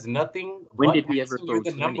that does nothing, when did he ever throw you're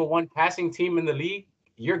the 20? number one passing team in the league,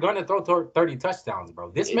 you're gonna throw 30 touchdowns,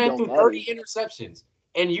 bro. This man threw 30 interceptions,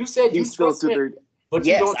 and you said you trust him, but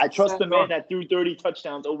you don't. I trust the man that threw 30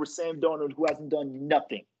 touchdowns over Sam Darnold, who hasn't done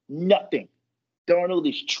nothing. Nothing. Darnold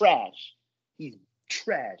is trash. He's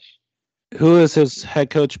trash. Who has his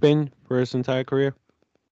head coach been for his entire career?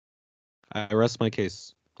 I rest my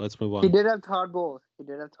case. Let's move on. He did have Todd Bowles. And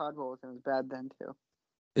it was bad then too.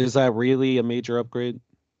 Is that really a major upgrade?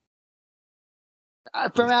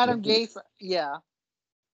 From Adam Gase, yeah.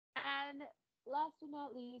 And last but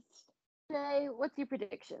not least, Jay, what's your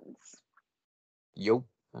predictions? I'm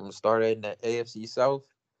gonna start in the AFC South.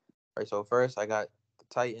 All right, so first I got the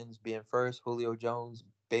Titans being first. Julio Jones,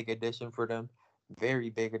 big addition for them. Very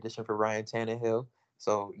big addition for Ryan Tannehill.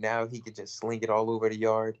 So now he could just sling it all over the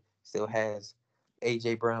yard. Still has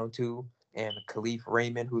A.J. Brown too, and Khalif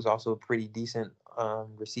Raymond, who's also a pretty decent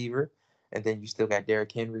receiver. And then you still got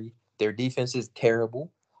Derrick Henry. Their defense is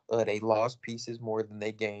terrible. They lost pieces more than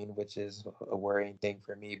they gained, which is a worrying thing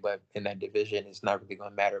for me. But in that division, it's not really going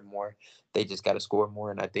to matter more. They just got to score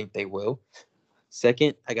more, and I think they will.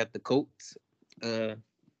 Second, I got the Colts.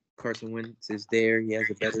 Carson Wentz is there. He has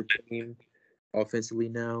a better team offensively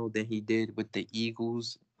now than he did with the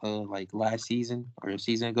Eagles like last season or a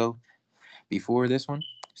season ago before this one.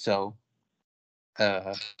 So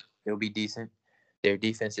it'll be decent. Their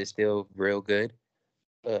defense is still real good.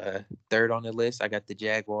 Third on the list, I got the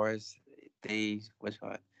Jaguars. I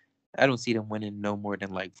don't see them winning no more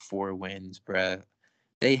than like 4 wins, bruh.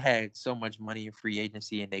 They had so much money in free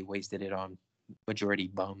agency and they wasted it on majority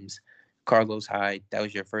bums. Carlos Hyde, that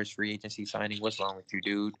was your first free agency signing. What's wrong with you,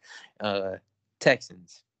 dude?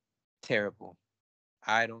 Texans, terrible.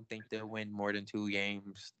 I don't think they'll win more than 2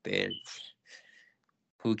 games.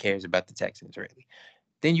 Who cares about the Texans, really?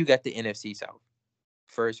 Then you got the NFC South.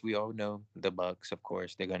 First, we all know the Bucs, of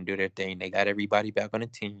course. They're going to do their thing. They got everybody back on the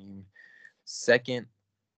team. Second,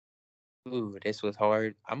 this was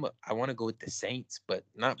hard. I want to go with the Saints, but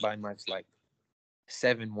not by much, like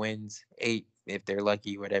 7 wins, 8 if they're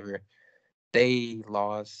lucky, whatever. They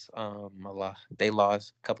lost a lot. They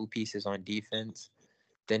lost a couple pieces on defense.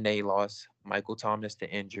 Then they lost Michael Thomas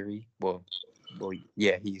to injury. Well,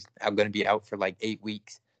 yeah, he's going to be out for like 8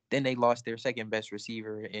 weeks. Then they lost their second best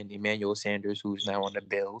receiver in Emmanuel Sanders, who's now on the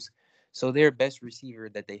Bills. So their best receiver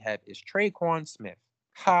that they have is Traquan Smith.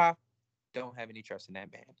 Don't have any trust in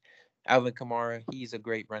that man. Alvin Kamara, he's a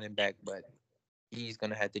great running back, but he's going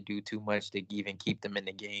to have to do too much to even keep them in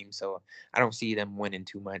the game. So I don't see them winning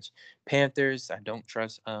too much. Panthers, I don't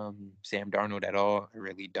trust Sam Darnold at all. I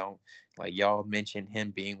really don't. Like y'all mentioned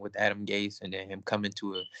him being with Adam Gase and then him coming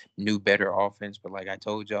to a new, better offense. But like I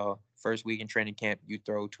told y'all, first week in training camp, you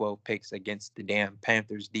throw 12 picks against the damn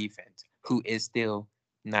Panthers defense, who is still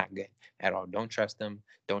not good at all. Don't trust them.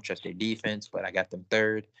 Don't trust their defense, but I got them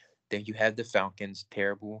third. Then you have the Falcons,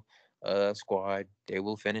 terrible squad. They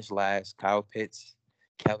will finish last. Kyle Pitts,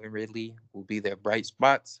 Calvin Ridley will be their bright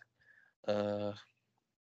spots.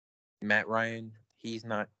 Matt Ryan, he's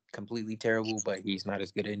not completely terrible, but he's not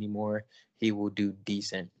as good anymore. He will do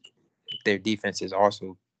decent. Their defense is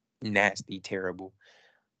also nasty, terrible,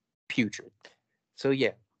 putrid. So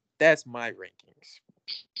yeah, that's my rankings.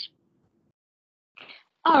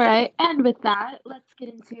 All right, and with that, let's get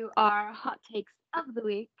into our hot takes of the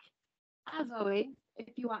week. As always,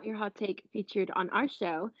 if you want your hot take featured on our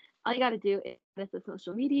show, all you got to do is hit us on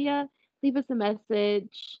social media, leave us a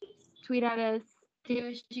message, tweet at us, do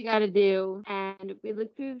what you got to do, and we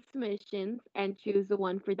look through the submissions and choose the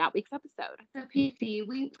one for that week's episode. So, PC,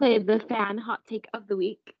 we played the fan hot take of the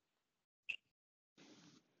week.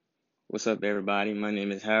 What's up, everybody? My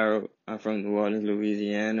name is Harold. I'm from New Orleans,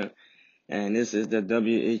 Louisiana, and this is the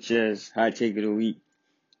WHS hot take of the week.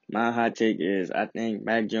 My hot take is I think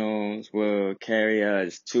Mac Jones will carry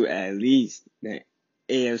us to at least the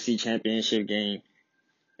AFC Championship game,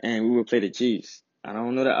 and we will play the Chiefs. I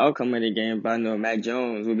don't know the outcome of the game, but I know Mac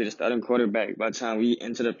Jones will be the starting quarterback by the time we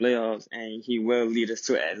enter the playoffs, and he will lead us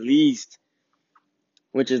to at least,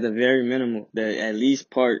 which is the very minimal, the at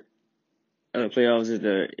least part of the playoffs is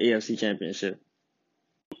the AFC Championship.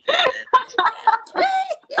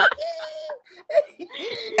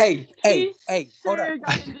 Hey, He hold sure up.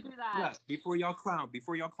 got him to do that. Look, before y'all clown,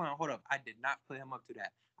 hold up. I did not put him up to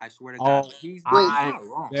that. I swear to Oh, God, he's Wait, not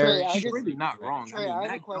wrong. very Trey, He's really not Trey. wrong. Trey, I mean, I have a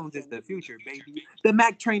Mac Jones is question. the future, baby. The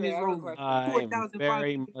Mac train Trey, is I have a rolling. question. I'm 4,000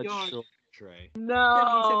 very yards, much sure, Trey.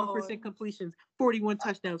 No. 77% completions, 41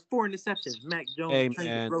 touchdowns, 4 interceptions. Mac Jones Hey train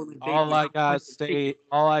is man, rolling, baby. all I I'm gotta punching tickets.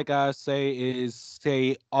 say is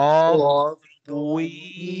stay all Love That's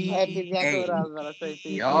we. exactly what I was about to say,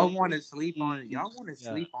 PC. Y'all want to sleep on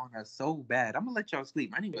Yeah. us so bad. I'm gonna let y'all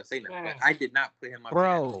sleep. I didn't even say nothing, but Man. I did not put him up to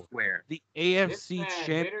Bro, that. Swear. the This AFC man literally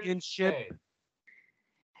Championship. said,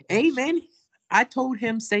 Hey man, I told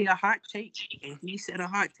him say a hot take, and he said a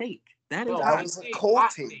hot take. That is no, That hot. was a it's cold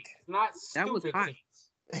hot take. takes, not That was stupid hot. takes.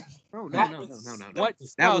 Bro, no. That What?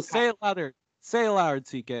 is That No, was say it louder. Say it louder,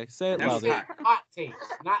 TK. Say it That We was louder. said hot. hot takes,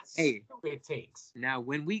 not Hey. stupid takes. Now,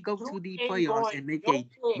 when we go to You the ain't playoffs going and make nowhere.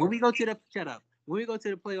 when we go to the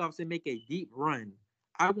playoffs and make a deep run,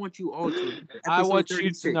 I want you all to I episode want you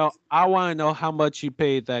 36. to know. I want to know how much you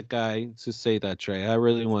paid that guy to say that, Trey. I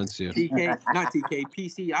really want to. TK, not TK,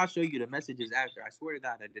 PC. I'll show you the messages after. I swear to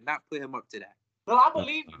God, I did not put him up to that. No, I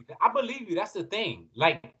believe you. I believe you. That's the thing.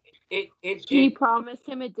 Like He promised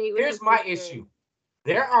him a date with here's his my sister. issue.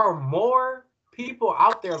 There are more people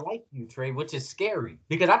out there like you, Trey, which is scary.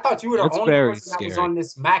 Because I thought you were the That's only very person that was scary. on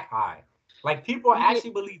this Mac high. Like people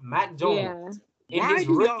actually believe Mac Jones in Why his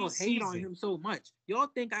do y'all rookie hate on season. him so much? Y'all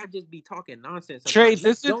think I just be talking nonsense? Trey, Sometimes.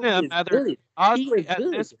 this Mac isn't a Jones is matter. good. Honestly, He is at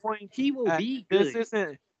good. this point, He will be this good.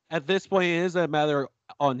 isn't. At this point, it isn't a matter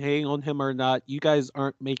on hating on him or not. You guys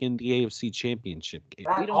aren't making the AFC Championship game.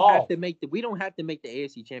 We At don't have all. to make the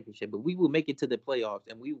AFC Championship, but we will make it to the playoffs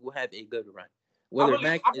and we will have a good run. I Whether believe,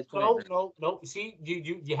 Mac is playing, or not. no. See,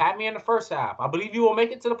 you had me in the first half. I believe you will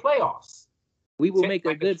make it to the playoffs. We will 10 make a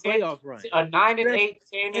like good 10 playoff run. A 9-8, 10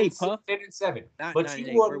 Hey, and Puff. 10 and 7. Not But 9 you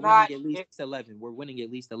and 8. will We're not. winning at least 11. We're winning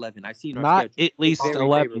at least 11. I seen our Not schedule. at least Very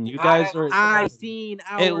 11. favorable. You Not guys at are least I 11. seen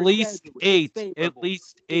our at least schedule. 8. It's At favorable.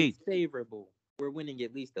 least 8. It's favorable. We're winning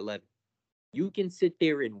at least 11. You can sit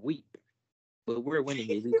there and weep, but we're winning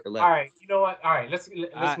at least 11. All right, you know what? All right, let's move.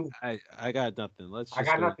 I got nothing. Let's just I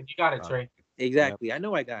got go. nothing. You got it, Trey. Exactly. I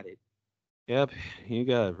know I got it. Yep, you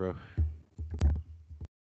got it, bro.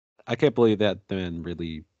 I can't believe that man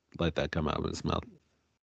really let that come out of his mouth.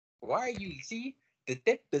 Why are you see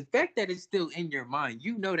the fact that it's still in your mind?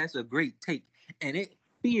 You know that's a great take, and it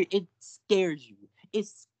scares you. It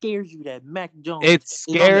scares you that Mac Jones. It is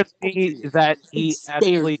on the scares me Patriots. that It he scares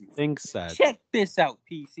actually you. thinks that. Check this out,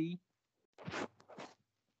 PC.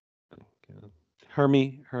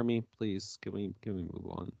 Hermie, please, can we move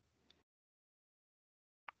on?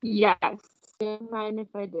 Yes. Don't mind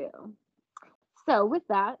if I do. So with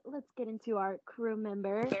that, let's get into our crew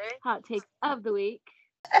member hot takes of the week.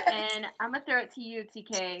 And I'm gonna throw it to you,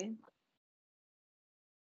 TK.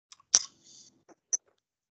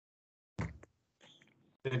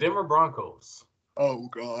 The Denver Broncos. Oh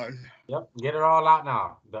God. Yep, get it all out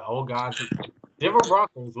now. The old gods. Denver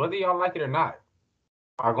Broncos, whether y'all like it or not,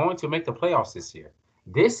 are going to make the playoffs this year.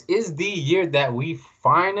 This is the year that we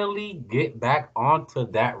finally get back onto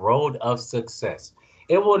that road of success.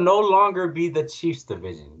 It will no longer be the Chiefs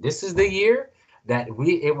division. This is the year that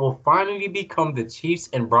it will finally become the Chiefs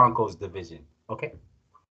and Broncos division. Okay?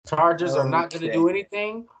 Chargers are not going to do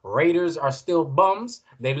anything. Raiders are still bums.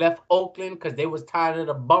 They left Oakland because they was tired of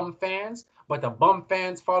the bum fans, but the bum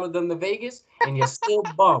fans followed them to Vegas, and you're still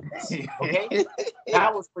bums. Okay?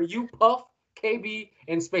 That was for you, Puff, KB,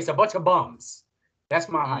 and Space. A bunch of bums. That's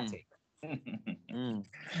my hot take.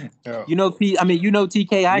 You know,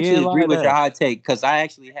 TK, I actually agree with your hot take because I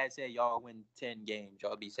actually had said y'all win 10 games.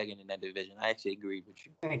 Y'all be second in that division. I actually agreed with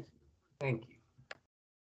you. Thank you.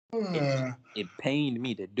 It pained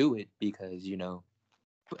me to do it because,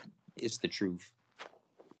 it's the truth.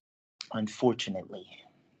 Unfortunately.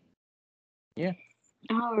 Yeah.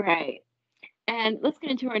 All right. And let's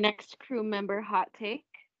get into our next crew member hot take.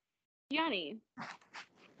 Yanni.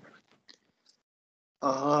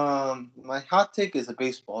 My hot take is a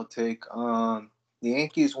baseball take. The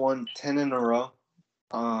Yankees won 10 in a row.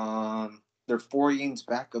 They're 4 games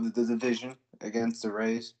back of the division against the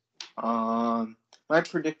Rays. My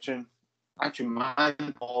prediction, actually my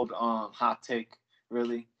bold hot take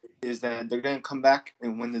really is that they're going to come back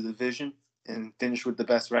and win the division and finish with the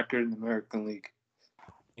best record in the American League.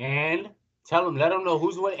 And let them know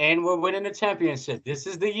who's winning, and we're winning the championship. This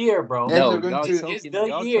is the year, bro. No, y'all choking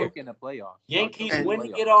the playoffs. Yankees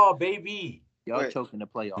winning it all, baby. Y'all choking the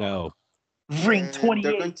playoffs. No. Ring 28.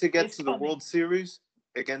 They're going to get to the World Series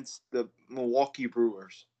against the Milwaukee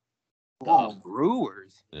Brewers. Oh,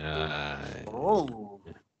 Brewers. Oh.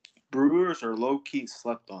 Brewers are low key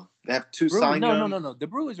slept on. They have two Brewers. Cy Young. No. The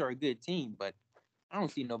Brewers are a good team, but I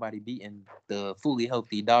don't see nobody beating the fully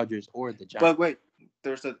healthy Dodgers or the Giants. But wait,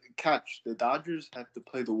 there's a catch. The Dodgers have to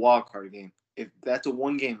play the wild card game. If that's a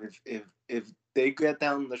one game, if they get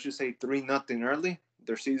down, let's just say 3-0 early,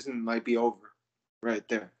 their season might be over, right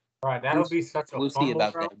there. Right, that'll be such a We'll see fumble,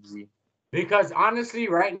 about bro. that, G. Because honestly,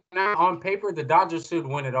 right now on paper, the Dodgers should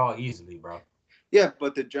win it all easily, bro. Yeah,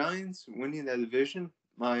 but the Giants winning that division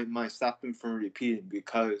might stop them from repeating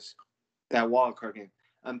because that wild card game.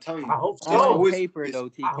 I'm telling you. I hope so. it's On always- paper, it's- though,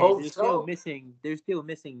 TK, I hope they're so. still missing. They're still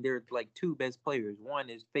missing their like two best players. One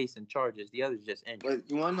is facing charges. The other's just injured.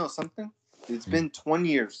 But you want to know something? It's been 20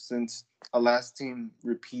 years since a last team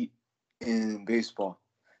repeat in baseball.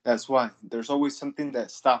 That's why there's always something that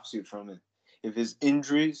stops you from it. If it's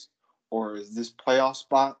injuries or is this playoff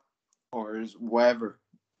spot or is whatever,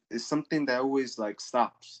 it's something that always like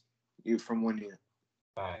stops you from winning it.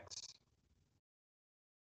 Facts.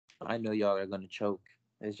 I know y'all are gonna choke.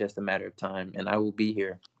 It's just a matter of time, and I will be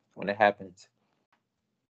here when it happens.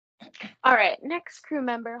 All right, next crew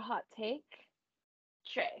member hot take.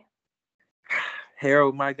 Trey.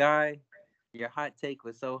 Harold, my guy, your hot take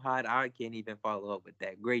was so hot I can't even follow up with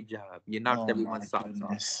that. Great job. You knocked everyone's socks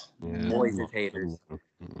off. Boys is haters.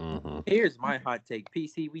 Mhm. Here's my hot take.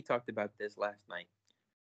 PC, we talked about this last night.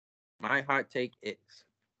 My hot take is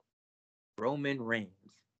Roman Reigns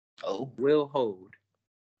will hold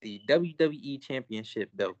the WWE Championship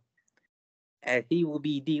belt, as he will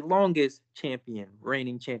be the longest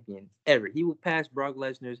reigning champion ever. He will pass Brock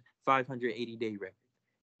Lesnar's 580-day record.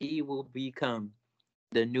 He will become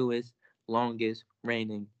the newest, longest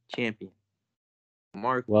reigning champion.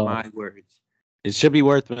 Mark Well, my words. It should be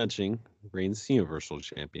worth mentioning Reigns Universal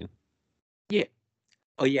Champion. Yeah.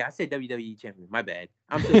 Oh, yeah, I said WWE champion. My bad.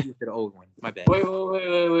 I'm so used to the old one. My bad.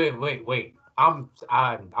 Wait.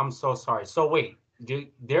 I'm so sorry. So wait,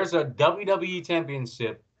 there's a WWE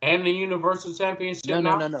Championship and a Universal Championship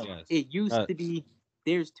now? No. Yes. It used to be,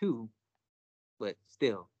 there's two, but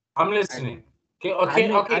still. I'm listening.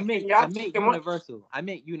 I meant y'all- Universal. I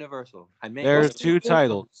meant Universal. There are two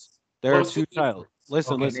titles. There are What's two the titles.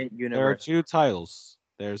 Listen, Okay. listen. There are Universal. two titles.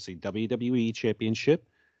 There's the WWE Championship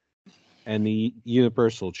and the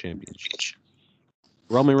Universal Championship.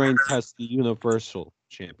 Roman Reigns has the Universal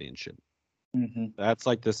Championship. Mm-hmm. That's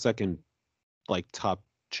like the second, like, top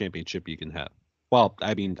championship you can have. Well,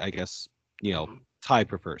 I mean, I guess, tied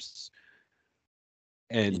for firsts.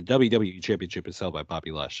 And WWE Championship is held by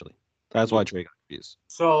Bobby Lashley. That's why Trey got confused.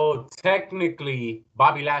 So technically,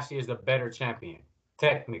 Bobby Lashley is the better champion.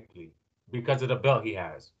 Technically, because of the belt he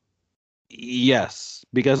has. Yes,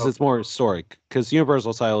 because it's more historic. Because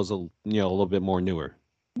Universal title is a little bit more newer.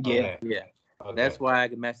 Yeah. Okay. Yeah. Okay. That's why I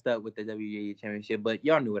messed up with the WWE Championship, but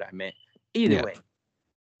y'all knew what I meant. Either way,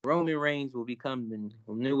 Roman Reigns will become the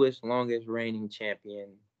newest, longest reigning champion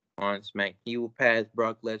on Smack. He will pass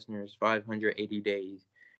Brock Lesnar's 580 days.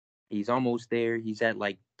 He's almost there. He's at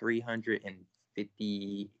like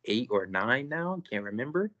 358 or 9 now. Can't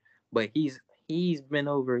remember. But he's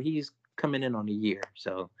coming in on a year.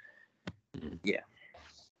 So, yeah.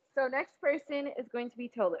 So next person is going to be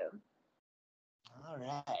Tolu. All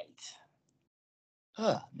right.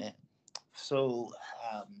 Oh, man. So,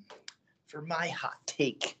 for my hot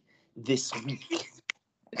take this week,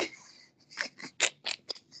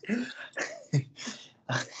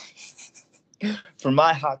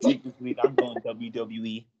 I'm going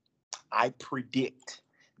WWE. I predict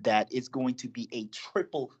that it's going to be a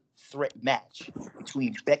triple threat match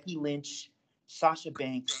between Becky Lynch, Sasha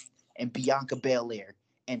Banks, and Bianca Belair.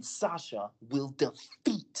 And Sasha will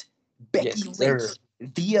defeat Becky Lynch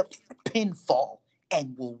via pinfall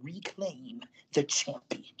and will reclaim the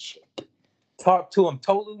championship. Talk to him,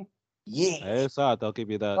 Tolu. Yeah. It's odd. They'll give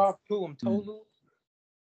you that. Talk to him, Tolu.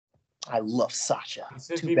 I love Sasha. It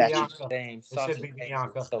should Too be bad Bianca. Dang, It should be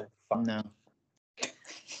Bianca. So fun. No.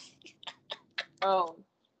 Oh,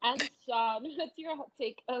 and Sean, what's your hot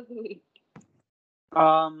take of the week?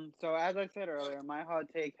 So as I said earlier, my hot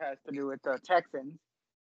take has to do with the Texans.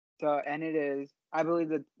 And it is, I believe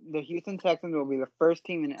that the Houston Texans will be the first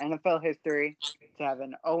team in NFL history to have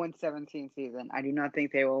an 0-17 season. I do not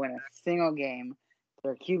think they will win a single game.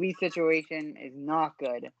 Their QB situation is not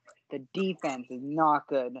good. The defense is not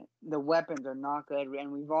good. The weapons are not good.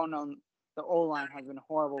 And we've all known the O-line has been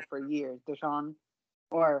horrible for years. Deshaun,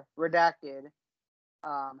 or Redacted,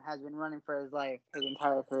 has been running for his life his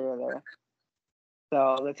entire career there.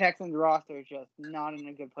 So the Texans roster is just not in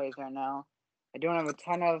a good place right now. I don't have a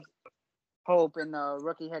ton of hope in the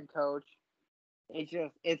rookie head coach.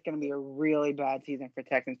 it's gonna be a really bad season for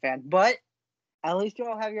Texans fans. But at least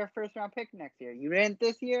you'll have your first round pick next year. You didn't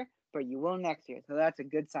this year, but you will next year. So that's a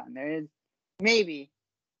good sign. There is maybe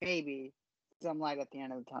some light at the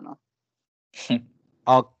end of the tunnel.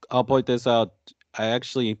 I'll point this out. I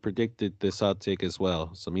actually predicted this hot take as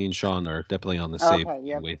well. So me and Sean are definitely on the same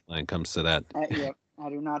wavelength comes to that. Yep. I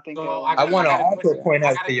do not think. So I want to also point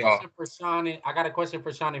out to y'all. I got a question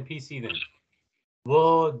for Sean and PC then.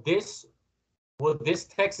 Will this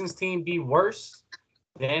Texans team be worse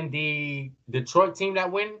than the Detroit team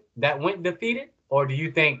that went defeated, or do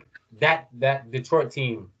you think that Detroit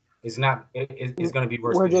team is going to be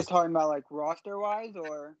worse? We're just talking about like roster wise,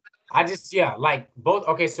 or like both.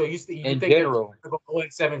 Okay, so you in think general, they're going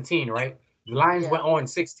to go 0-17, right? The Lions went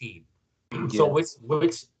 0-16. So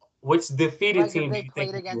which defeated like team if they do you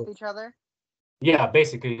played think against each other? Yeah,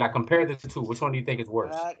 basically, like compare the two. Which one do you think is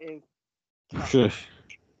worse? That is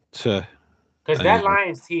Because that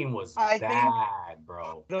Lions team was bad,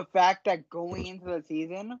 bro. The fact that going into the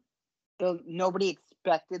season, nobody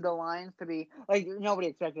expected the Lions to be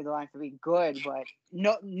good, but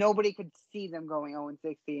nobody could see them going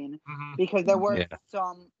 0-16 because there was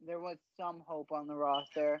some hope on the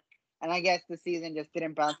roster. And I guess the season just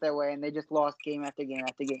didn't bounce their way, and they just lost game after game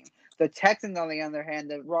after game. The Texans, on the other hand,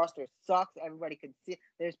 the roster sucks. Everybody could see.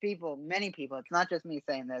 There's many people. It's not just me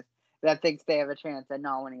saying this, that thinks they have a chance at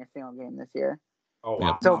not winning a single game this year. Oh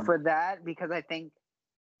wow! So for that, because I think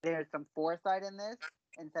there's some foresight in this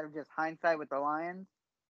instead of just hindsight with the Lions.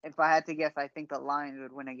 If I had to guess, I think the Lions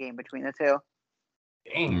would win a game between the two.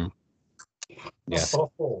 Damn. Yes.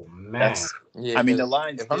 Oh man. I mean, the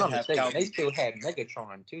Lions if I'm did not have mistaken, Calvin. they still had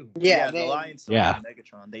Megatron too. Yeah, the Lions still Yeah. had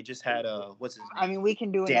Megatron. They just had what's his name? I mean, we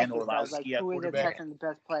can do an Dan exercise like Orlovsky at who is the quarterback. Texans'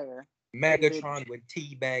 best player. Megatron would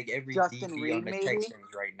teabag every Justin DB Reed, on the maybe?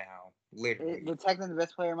 Texans right now. Literally, The Texans'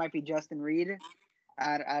 best player might be Justin Reed.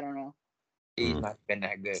 I don't know. he's not been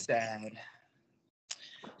that good. Sad.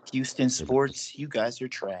 Houston sports, you guys are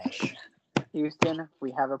trash. Houston,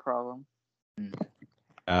 we have a problem. Ben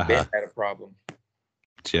had a problem.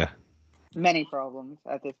 Yeah. Many problems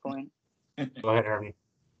at this point. Go ahead, Herbie.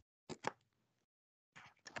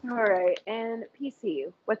 All right, and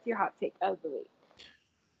PC, what's your hot take of the week?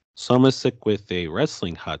 So I'm gonna stick with a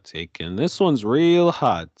wrestling hot take, and this one's real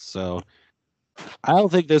hot. So I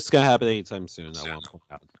don't think this is gonna happen anytime soon. I want to point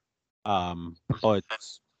out. But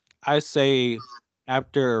I say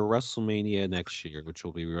after WrestleMania next year, which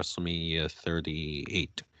will be WrestleMania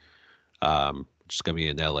 38, which is gonna be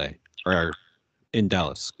in LA or in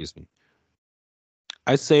Dallas, excuse me.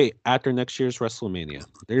 I say after next year's WrestleMania,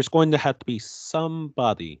 there's going to have to be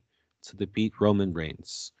somebody to defeat Roman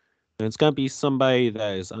Reigns. And it's going to be somebody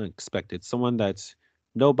that is unexpected, someone that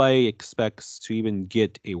nobody expects to even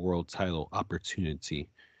get a world title opportunity.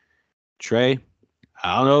 Trey,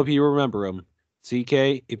 I don't know if you remember him.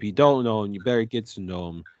 TK, if you don't know him, you better get to know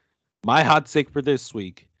him. My hot take for this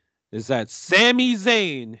week is that Sami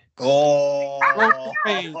Zayn Oh,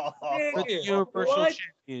 Reigns for the Universal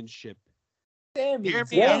Championship. Hear me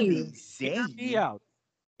out.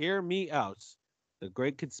 Hear me out. The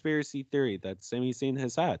great conspiracy theory that Sami Zayn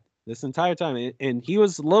has had this entire time. And he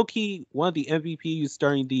was low-key one of the MVPs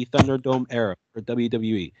during the Thunderdome era for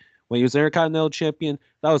WWE. When he was Intercontinental Champion,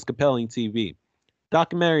 that was compelling TV.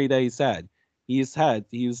 Documentary that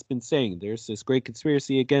he's been saying there's this great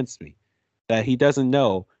conspiracy against me, that he doesn't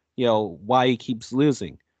know, why he keeps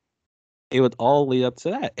losing. It would all lead up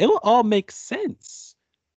to that. It would all make sense.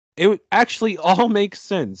 It would actually all make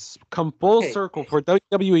sense. Come full circle for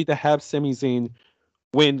WWE to have Sami Zayn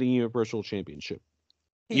win the Universal Championship.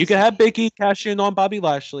 You can have Big E cash in on Bobby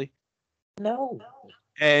Lashley. No.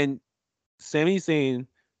 And Sami Zayn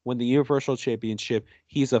win the Universal Championship.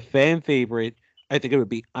 He's a fan favorite. I think it would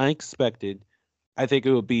be unexpected. I think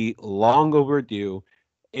it would be long overdue.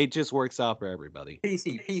 It just works out for everybody.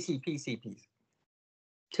 PC.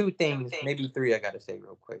 Two things, maybe three I got to say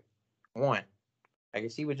real quick. One, I can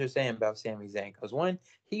see what you're saying about Sami Zayn. Because one,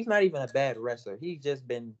 he's not even a bad wrestler. He's just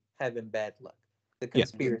been having bad luck. The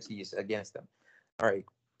conspiracies against him. All right.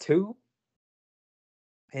 Two,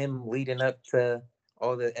 him leading up to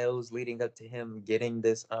all the L's leading up to him getting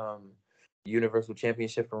this Universal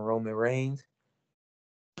Championship from Roman Reigns.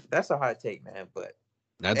 That's a hot take, man. But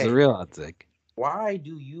that's a real hot take. Why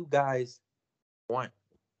do you guys want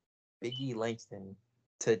Big E Langston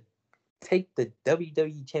to take the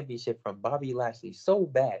WWE Championship from Bobby Lashley so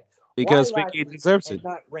bad? Because Big E deserves it.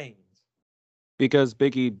 Not Reigns. Because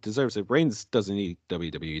Big E deserves it. Reigns doesn't need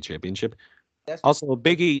WWE Championship. Also,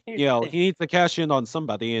 Big E, he needs to cash in on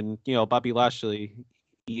somebody, and Bobby Lashley,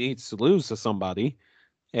 he needs to lose to somebody.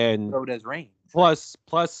 And So does Reigns. plus,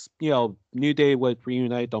 New Day would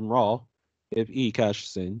reunite on Raw if he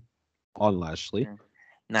cashes in on Lashley.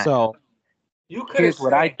 Nah. So You could have Here's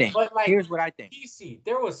what I said, think. but like, Here's what I think. PC,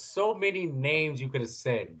 there was so many names you could have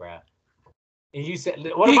said, bro. And you said,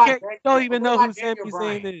 what you about don't even know who Daniel Sami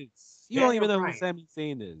Bryan? Zayn is. You don't even know who Bryan. Sami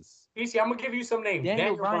Zayn is. PC, I'm gonna give you some names.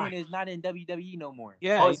 Daniel Bryan Bryan is not in WWE no more.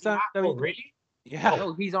 Yeah, he's on WWE. Really? Yeah.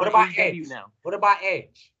 No, he's on What about AEW Edge? now. What about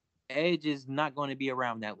Edge? Edge is not going to be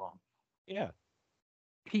around that long. Yeah.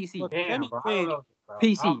 PC. Look, Damn, Sami bro. I don't Zayn. know, bro.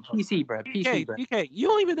 PC, bro. PK, PC, bro. PK, you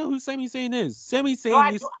don't even know who Sami Zayn is. Sami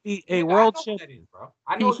Zayn used to be a Nigga, world I know who champion. that is, bro.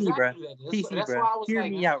 I know PC, exactly bro. who that is. PC, That's bro. why I was Hear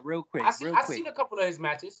like, me out real quick. I seen a couple of his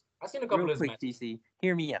matches. Real quick, PC.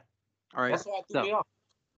 Hear me out. All right. That's why it threw me off.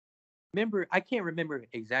 Remember, I can't remember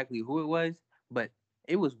exactly who it was, but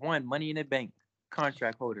it was one Money in the Bank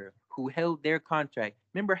contract holder who held their contract.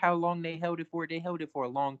 Remember how long they held it for? They held it for a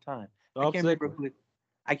long time. I can't remember who it,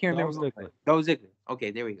 I can't remember who it was. Dolph Ziggler.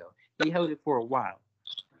 Okay, there we go. He held it for a while.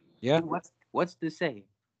 Yeah. What's to say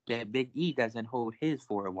that Big E doesn't hold his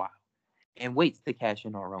for a while and waits to cash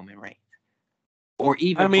in on Roman Reigns? Or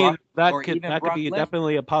even that could be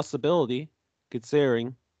definitely a possibility,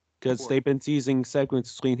 considering because they've been teasing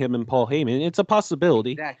segments between him and Paul Heyman. It's a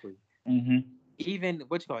possibility. Exactly. Mm-hmm. Even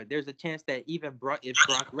there's a chance that if Brock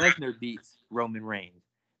Lesnar beats Roman Reigns,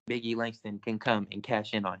 Big E Langston can come and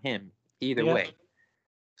cash in on him. Either way.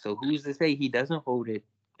 So who's to say he doesn't hold it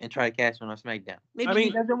and try to cash in on SmackDown? Maybe he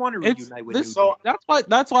doesn't want to reunite with this. So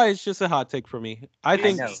that's why it's just a hot take for me. I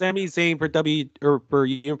think Sami Zayn for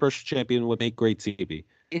Universal Champion would make great TV.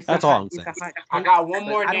 That's all I'm saying. I got one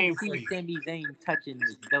more name for you. Sami Zayn touching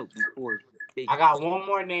the belt before. I got one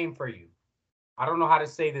more name for you. I don't know how to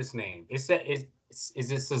say this name. Is it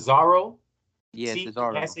Cesaro? Yeah,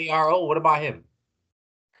 Cesaro. Cesaro. What about him?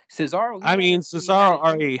 Cesaro. Cesaro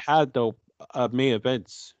already had the main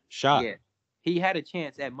events shot. Yeah, he had a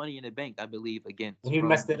chance at Money in the Bank, I believe, against. He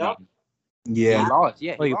messed it up. Yeah, he lost.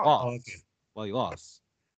 Yeah, he lost. Well, he lost.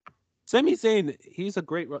 Sami Zayn, he's a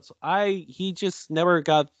great wrestler. He just never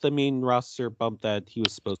got the main roster bump that he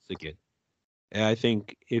was supposed to get. And I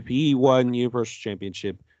think if he won Universal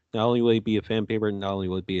Championship, not only would he be a fan favorite, not only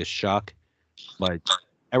would it be a shock, but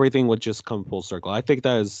everything would just come full circle. I think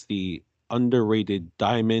that is the underrated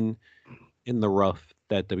diamond in the rough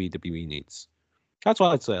that WWE needs. That's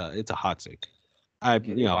why it's a hot take. I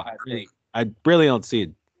really don't see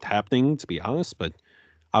it happening, to be honest, but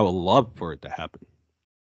I would love for it to happen.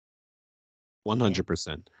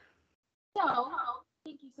 100%. So,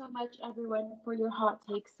 thank you so much, everyone, for your hot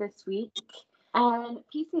takes this week. And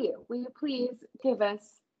PC, will you please give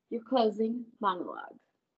us your closing monologue?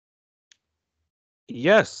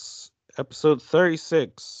 Yes, episode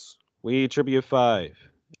 36, We Tribute 5,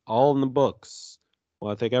 all in the books.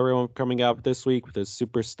 Well, I thank everyone for coming out this week with this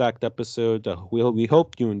super stacked episode. We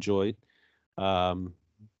hope you enjoyed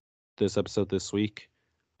this episode this week.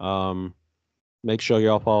 Make sure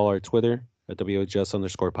y'all follow our Twitter at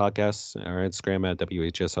WHS_podcasts, our Instagram at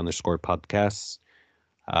WHS_podcasts.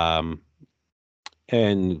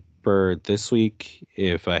 And for this week,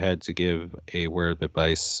 if I had to give a word of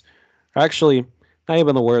advice, actually, not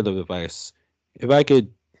even a word of advice, if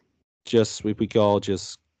we could all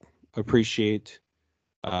just appreciate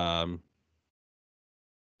a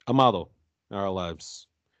model in our lives.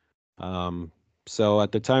 So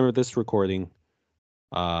at the time of this recording,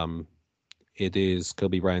 it is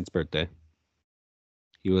Kobe Bryant's birthday.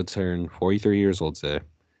 He would turn 43 years old today.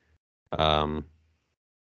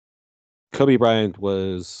 Kobe Bryant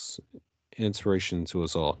was inspiration to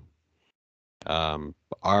us all.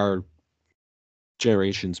 Our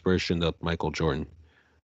generation's version of Michael Jordan.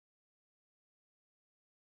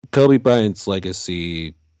 Kobe Bryant's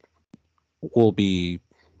legacy will be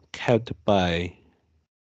kept by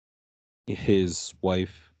his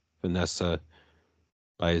wife, Vanessa,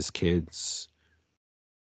 by his kids.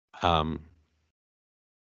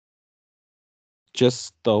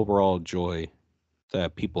 Just the overall joy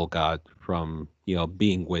that people got from,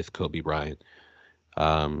 being with Kobe Bryant.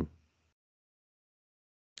 And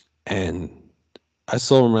I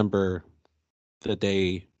still remember the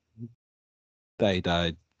day that he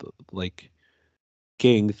died, like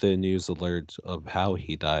getting the news alert of how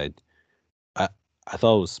he died. I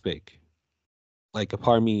thought it was fake. Like, a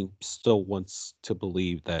part of me still wants to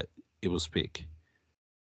believe that it was fake.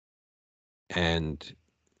 And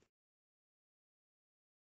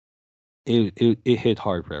it hit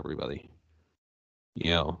hard for everybody.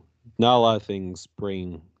 Not a lot of things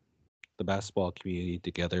bring the basketball community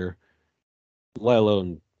together, let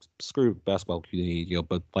alone screw basketball community,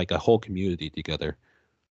 but like a whole community together.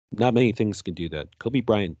 Not many things can do that. Kobe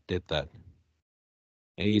Bryant did that.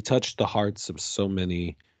 And he touched the hearts of so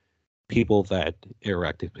many people that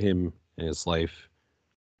interacted with him in his life.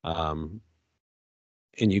 And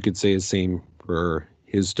you could say the same for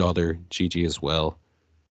his daughter, Gigi, as well.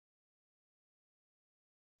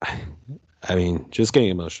 I mean, just getting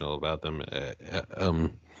emotional about them.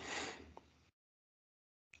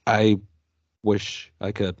 I wish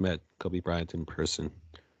I could have met Kobe Bryant in person.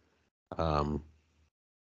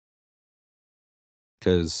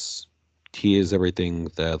 Because he is everything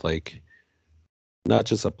that, like, not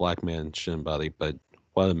just a black man should embody, but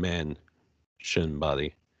what a man should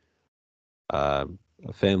embody. A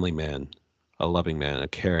family man, a loving man, a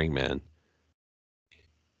caring man.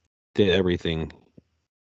 Did everything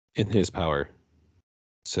in his power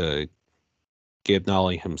to give not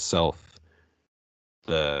only himself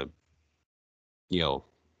the,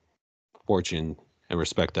 fortune and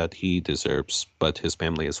respect that he deserves, but his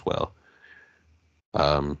family as well.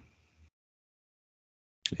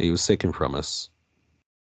 He was taken from us,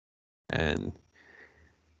 and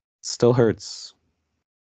still hurts.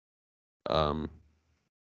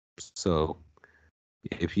 So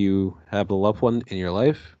if you have a loved one in your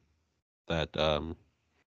life that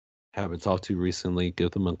haven't talked to recently,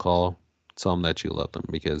 give them a call. Tell them that you love them,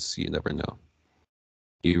 because you never know.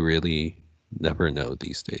 You really never know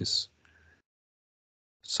these days.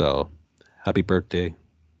 So, happy birthday,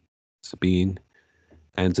 Sabine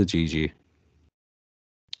and to Gigi.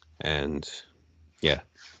 And yeah,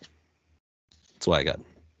 that's what I got.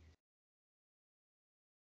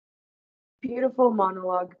 Beautiful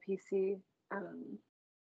monologue, PC.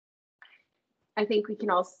 I think we can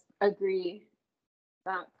all agree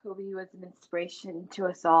that Kobe was an inspiration to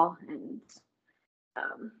us all, and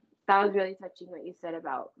that was really touching what you said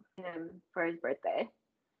about him for his birthday.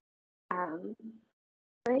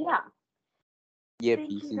 But yeah, Yeah,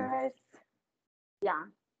 thank you PC. guys. Yeah,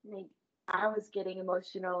 I was getting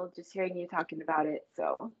emotional just hearing you talking about it.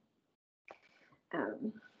 So,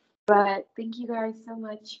 but thank you guys so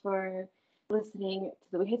much for listening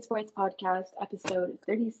to the We Hit Sports Podcast, episode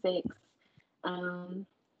 36.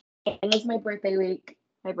 It is my birthday week.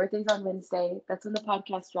 My birthday's on Wednesday. That's when the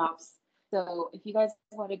podcast drops. So if you guys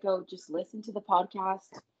want to go just listen to the podcast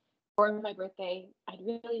for my birthday, I'd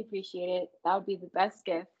really appreciate it. That would be the best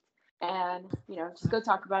gift. And, just go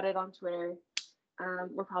talk about it on Twitter.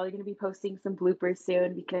 We're probably going to be posting some bloopers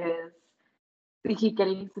soon because we keep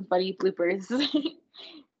getting some funny bloopers.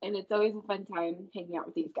 And it's always a fun time hanging out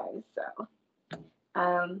with these guys. So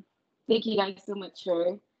thank you guys so much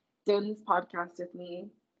for doing this podcast with me.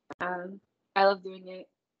 I love doing it.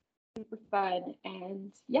 Super fun.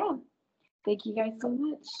 And yeah, thank you guys so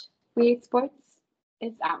much. We Hate Sports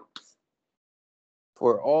is out.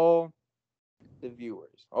 For all the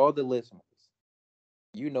viewers, all the listeners,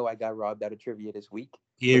 I got robbed out of trivia this week.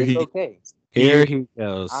 Here but it's okay. Here he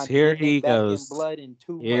goes. I'm Here getting he back in goes. blood in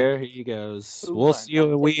 2 months. Here he goes. 2 We'll months. see you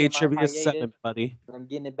I'm in We taking Hate my Trivia hiatus, 7, buddy. and I'm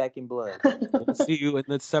getting it back in blood. We'll see you in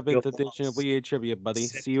the 7th edition of We Hate Trivia, buddy.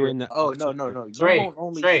 See you in the Oh, no. Trey, You won't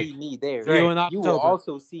only Trey, see me there. See you in You will October.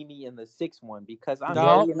 also see me in the 6th one because I'm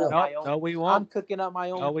No, cooking up my own. no, we I'm won't. cooking up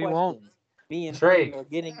my own No, we questions. won't. Me and Trey. Trey are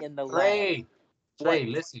getting in the lab. Trey,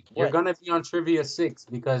 listen, you're What? gonna be on Trivia 6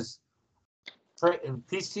 because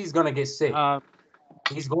PC's gonna get sick.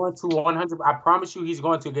 He's going to 100. I promise you, he's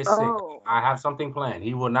going to get sick. Oh. I have something planned.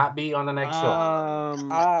 He will not be on the next show.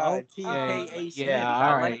 TKAC. Okay. I Yeah,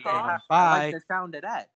 all like right. that. I Bye. like the sound of that.